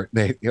clip where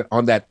they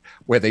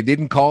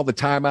didn't call the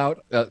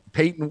timeout.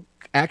 Peyton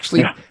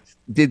actually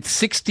did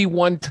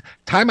 61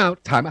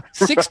 timeout,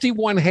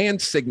 61 hand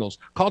signals.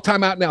 Call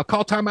timeout now.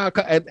 Call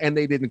timeout, and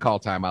they didn't call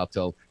timeout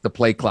till the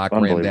play clock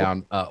ran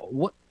down.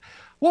 What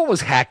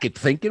was Hackett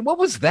thinking? What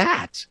was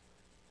that?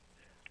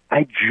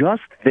 I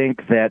just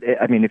think that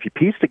if you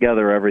piece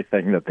together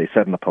everything that they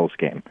said in the post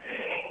game,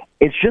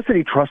 it's just that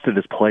he trusted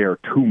his player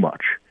too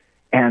much.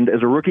 And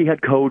as a rookie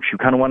head coach, you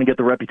kind of want to get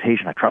the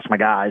reputation. I trust my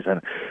guys.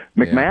 And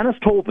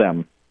McManus told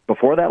them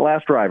before that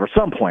last drive, or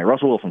some point,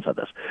 Russell Wilson said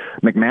this.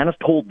 McManus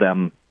told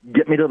them,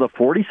 get me to the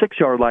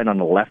 46-yard line on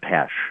the left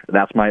hash.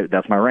 That's my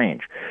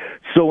range.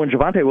 So when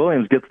Javonte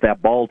Williams gets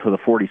that ball to the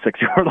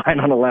 46-yard line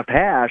on the left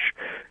hash,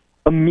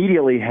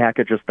 immediately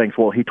Hackett just thinks,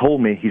 well, he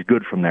told me he's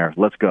good from there.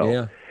 Let's go.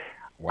 Yeah.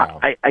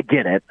 Wow. I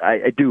get it.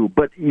 I do.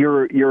 But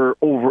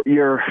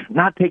you're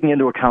not taking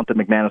into account that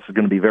McManus is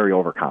going to be very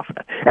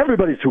overconfident.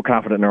 Everybody's too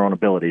confident in their own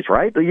abilities,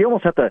 right? You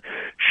almost have to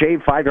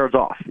shave 5 yards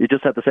off. You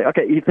just have to say,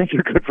 okay, you think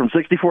you're good from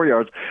 64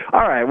 yards.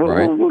 All right,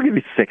 we'll give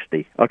you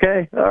 60.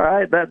 Okay? All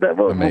right.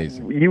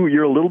 Amazing.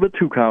 You're a little bit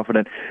too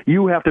confident.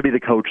 You have to be the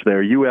coach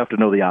there. You have to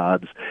know the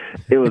odds.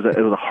 It was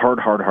a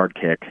hard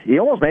kick. He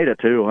almost made it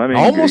too.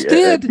 Almost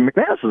did.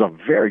 McManus is a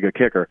very good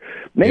kicker.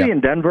 Maybe in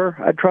Denver,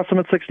 I'd trust him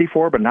at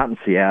 64, but not in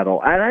Seattle.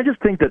 And I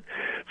just think that,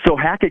 so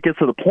Hackett gets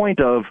to the point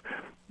of,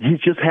 he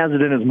just has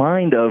it in his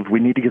mind of, we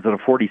need to get to the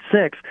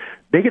 46.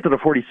 They get to the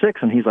 46,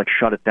 and he's like,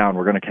 shut it down.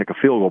 We're going to kick a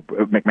field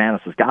goal.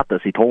 McManus has got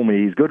this. He told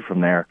me he's good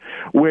from there,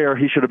 where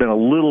he should have been a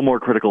little more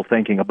critical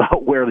thinking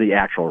about where the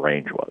actual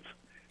range was.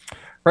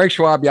 Frank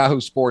Schwab,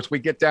 Yahoo Sports. We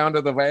get down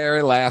to the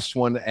very last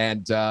one,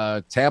 and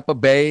Tampa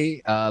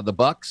Bay, the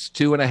Bucks,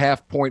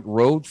 2.5-point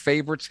road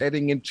favorites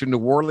heading into New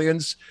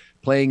Orleans,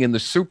 playing in the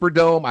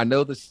Superdome. I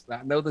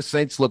know the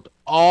Saints looked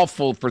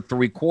awful for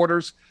 3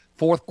 quarters.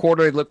 Fourth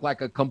quarter, they looked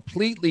like a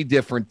completely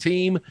different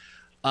team.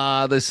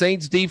 The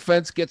Saints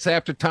defense gets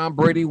after Tom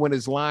Brady when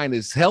his line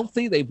is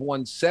healthy. They've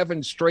won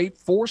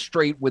 4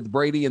 straight with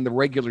Brady in the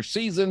regular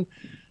season.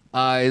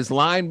 His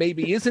line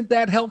maybe isn't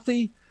that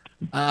healthy.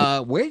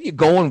 Where are you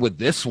going with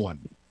this one?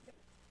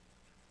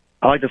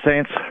 I like the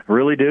Saints,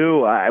 really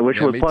do. I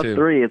wish it was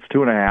 +3. It's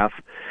 2.5.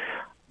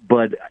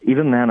 But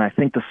even then, I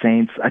think the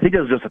Saints. I think it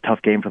was just a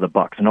tough game for the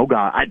Bucks. And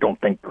I don't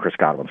think Chris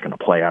Godwin's going to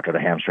play after the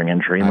hamstring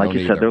injury. And like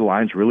you said, their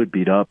line's really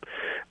beat up.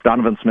 If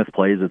Donovan Smith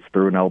plays, it's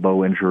through an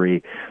elbow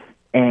injury.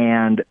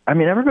 And I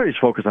mean, everybody's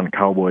focused on the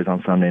Cowboys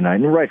on Sunday night,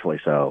 and rightfully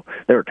so.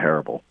 They were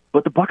terrible.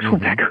 But the Bucks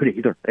weren't that good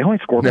either. They only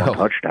scored 1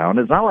 touchdown.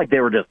 It's not like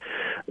they were just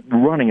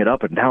running it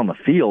up and down the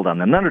field on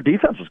them. Then their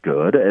defense was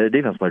good. The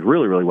defense played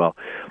really, really well.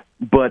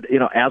 But,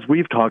 as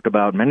we've talked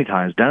about many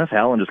times, Dennis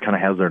Allen just kind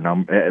of has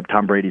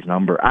Tom Brady's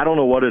number. I don't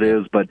know what it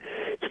is, but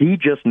he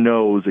just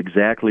knows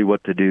exactly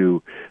what to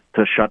do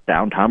to shut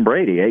down Tom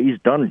Brady. He's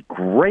done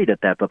great at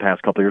that the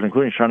past couple of years,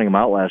 including shutting him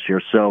out last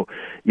year. So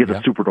you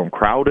get the Superdome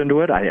crowd into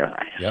it. I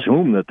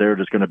assume that they're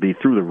just going to be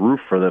through the roof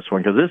for this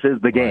one because this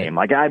is the game.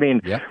 Like, I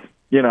mean,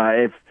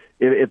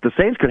 if the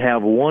Saints could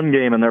have one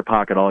game in their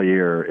pocket all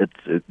year,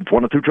 it's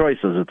one of 2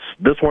 choices. It's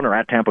this one or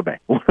at Tampa Bay.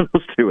 One of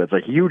those 2. It's a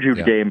huge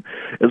game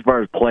as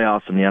far as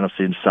playoffs in the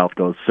NFC South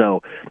goes.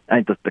 So I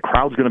think the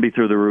crowd's going to be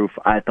through the roof.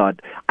 I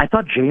thought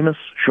Jameis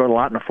showed a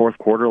lot in the fourth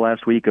quarter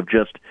last week of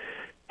just,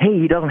 hey,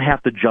 he doesn't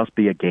have to just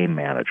be a game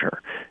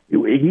manager.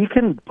 He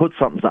can put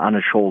something on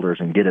his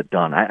shoulders and get it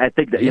done. I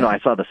think that, I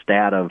saw the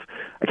stat of,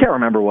 I can't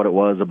remember what it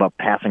was about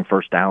passing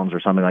first downs or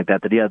something like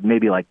that he had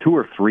maybe like 2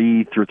 or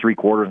 3 through 3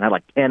 quarters and had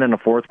like 10 in the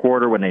fourth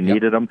quarter when they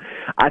needed him.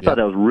 I thought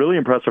that was really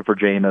impressive for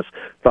Jameis.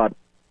 Thought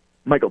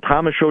Michael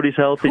Thomas showed he's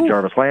healthy.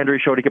 Jarvis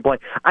Landry showed he could play.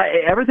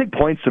 Everything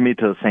points to me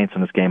to the Saints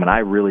in this game, and I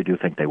really do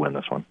think they win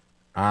this one.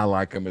 I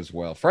like him as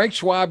well. Frank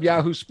Schwab,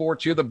 Yahoo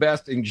Sports, you're the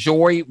best.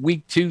 Enjoy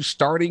week 2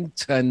 starting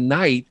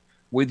tonight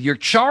with your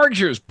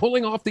Chargers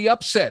pulling off the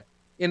upset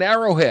in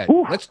Arrowhead.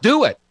 Ooh. Let's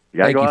do it. You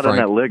got to go out on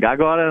that limb. Got to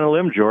go out on a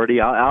limb, Jordy.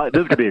 This is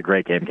going to be a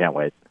great game. Can't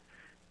wait.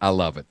 I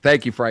love it.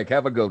 Thank you, Frank.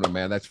 Have a good one,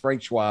 man. That's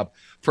Frank Schwab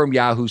from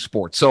Yahoo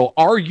Sports. So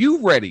are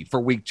you ready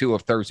for week 2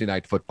 of Thursday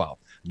Night Football?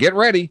 Get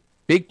ready.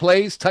 Big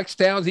plays,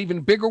 touchdowns,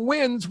 even bigger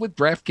wins with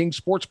DraftKings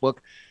Sportsbook,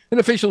 an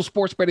official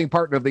sports betting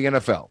partner of the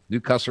NFL.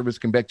 New customers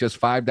can bet just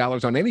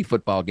 $5 on any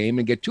football game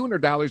and get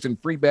 $200 in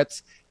free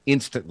bets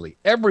instantly.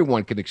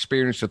 Everyone can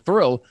experience the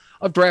thrill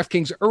of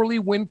DraftKings early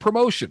win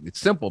promotion. It's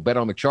simple. Bet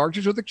on the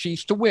Chargers or the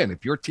Chiefs to win.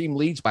 If your team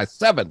leads by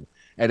 7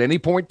 at any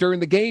point during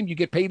the game, you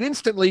get paid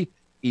instantly,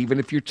 even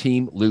if your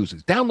team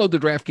loses. Download the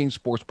DraftKings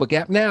Sportsbook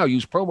app now.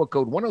 Use promo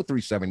code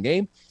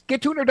 1037GAME.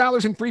 Get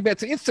 $200 in free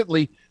bets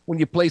instantly when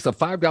you place a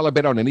 $5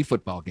 bet on any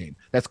football game.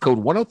 That's code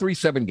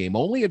 1037GAME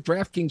only at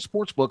DraftKings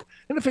Sportsbook,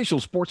 an official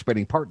sports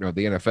betting partner of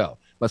the NFL.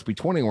 Must be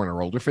 21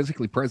 or older,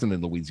 physically present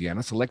in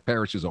Louisiana. Select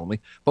parishes only.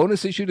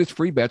 Bonus issued as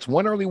free bets.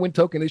 1 early win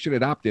token issued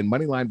at opt-in.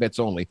 Moneyline bets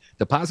only.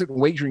 Deposit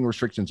and wagering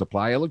restrictions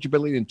apply.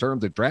 Eligibility and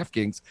terms at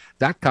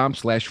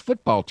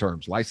DraftKings.com/football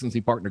terms.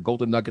 Licensing partner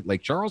Golden Nugget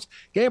Lake Charles.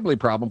 Gambling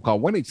problem? Call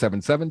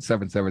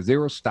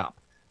 1-877-770-STOP.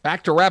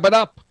 Back to wrap it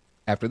up.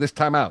 After this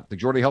timeout, the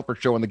Jordy Helper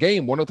Show in the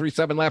game,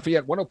 103.7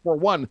 Lafayette,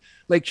 104.1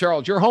 Lake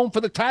Charles. Your home for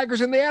the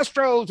Tigers and the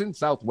Astros in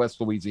Southwest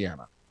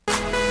Louisiana.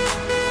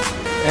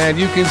 And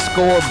you can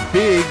score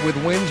big with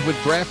wins with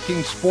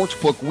DraftKings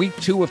Sportsbook week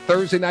 2 of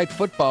Thursday Night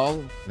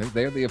Football.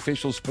 They're the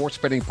official sports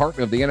betting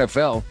partner of the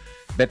NFL.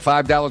 Bet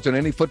 $5 on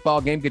any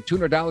football game, get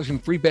 $200 in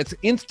free bets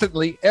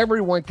instantly.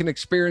 Everyone can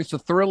experience the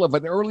thrill of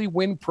an early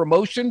win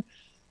promotion.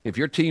 If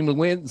your team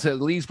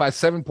leads by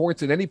 7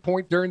 points at any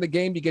point during the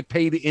game, you get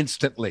paid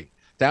instantly.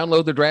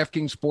 Download the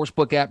DraftKings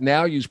Sportsbook app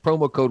now. Use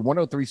promo code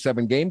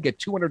 1037GAME. Get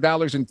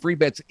 $200 in free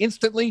bets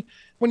instantly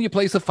when you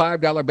place a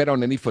 $5 bet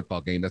on any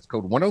football game. That's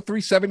code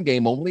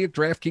 1037GAME only at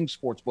DraftKings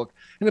Sportsbook,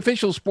 an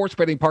official sports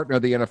betting partner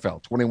of the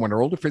NFL. 21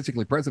 or older,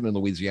 physically present in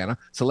Louisiana.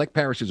 Select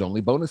parishes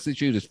only. Bonus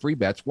issued as free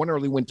bets. 1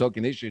 early win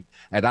token issued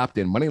at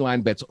opt-in.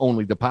 Moneyline bets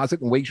only.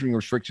 Deposit and wagering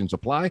restrictions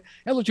apply.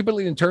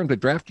 Eligibility and terms at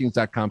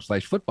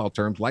DraftKings.com/football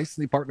terms.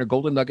 Licensing partner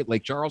Golden Nugget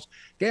Lake Charles.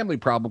 Gambling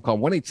problem? Call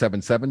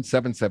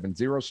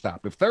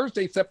 1-877-770-STOP. If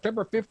Thursday,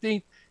 September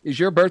 15th is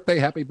your birthday,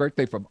 happy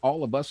birthday from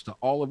all of us to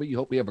all of you.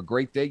 Hope you have a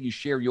great day you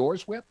share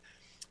yours with.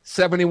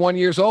 71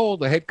 years old,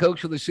 the head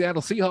coach of the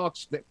Seattle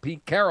Seahawks,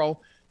 Pete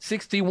Carroll.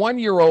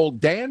 61-year-old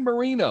Dan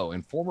Marino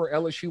and former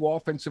LSU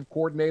offensive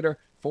coordinator,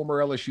 former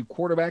LSU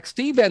quarterback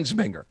Steve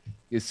Ensminger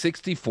is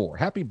 64.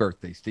 Happy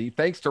birthday, Steve.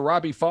 Thanks to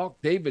Robbie Falk,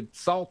 David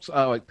Saltz,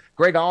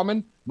 Greg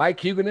Allman, Mike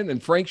Huguenin,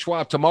 and Frank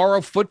Schwab.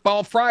 Tomorrow,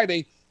 Football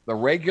Friday, the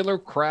regular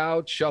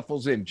crowd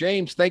shuffles in.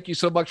 James, thank you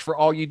so much for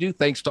all you do.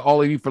 Thanks to all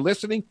of you for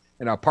listening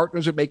and our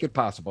partners that make it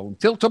possible.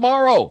 Until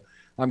tomorrow,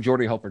 I'm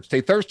Jordy Hulpert.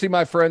 Stay thirsty,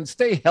 my friends.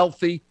 Stay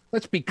healthy.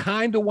 Let's be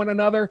kind to one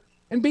another.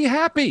 and be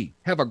happy.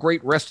 Have a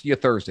great rest of your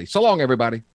Thursday. So long, everybody.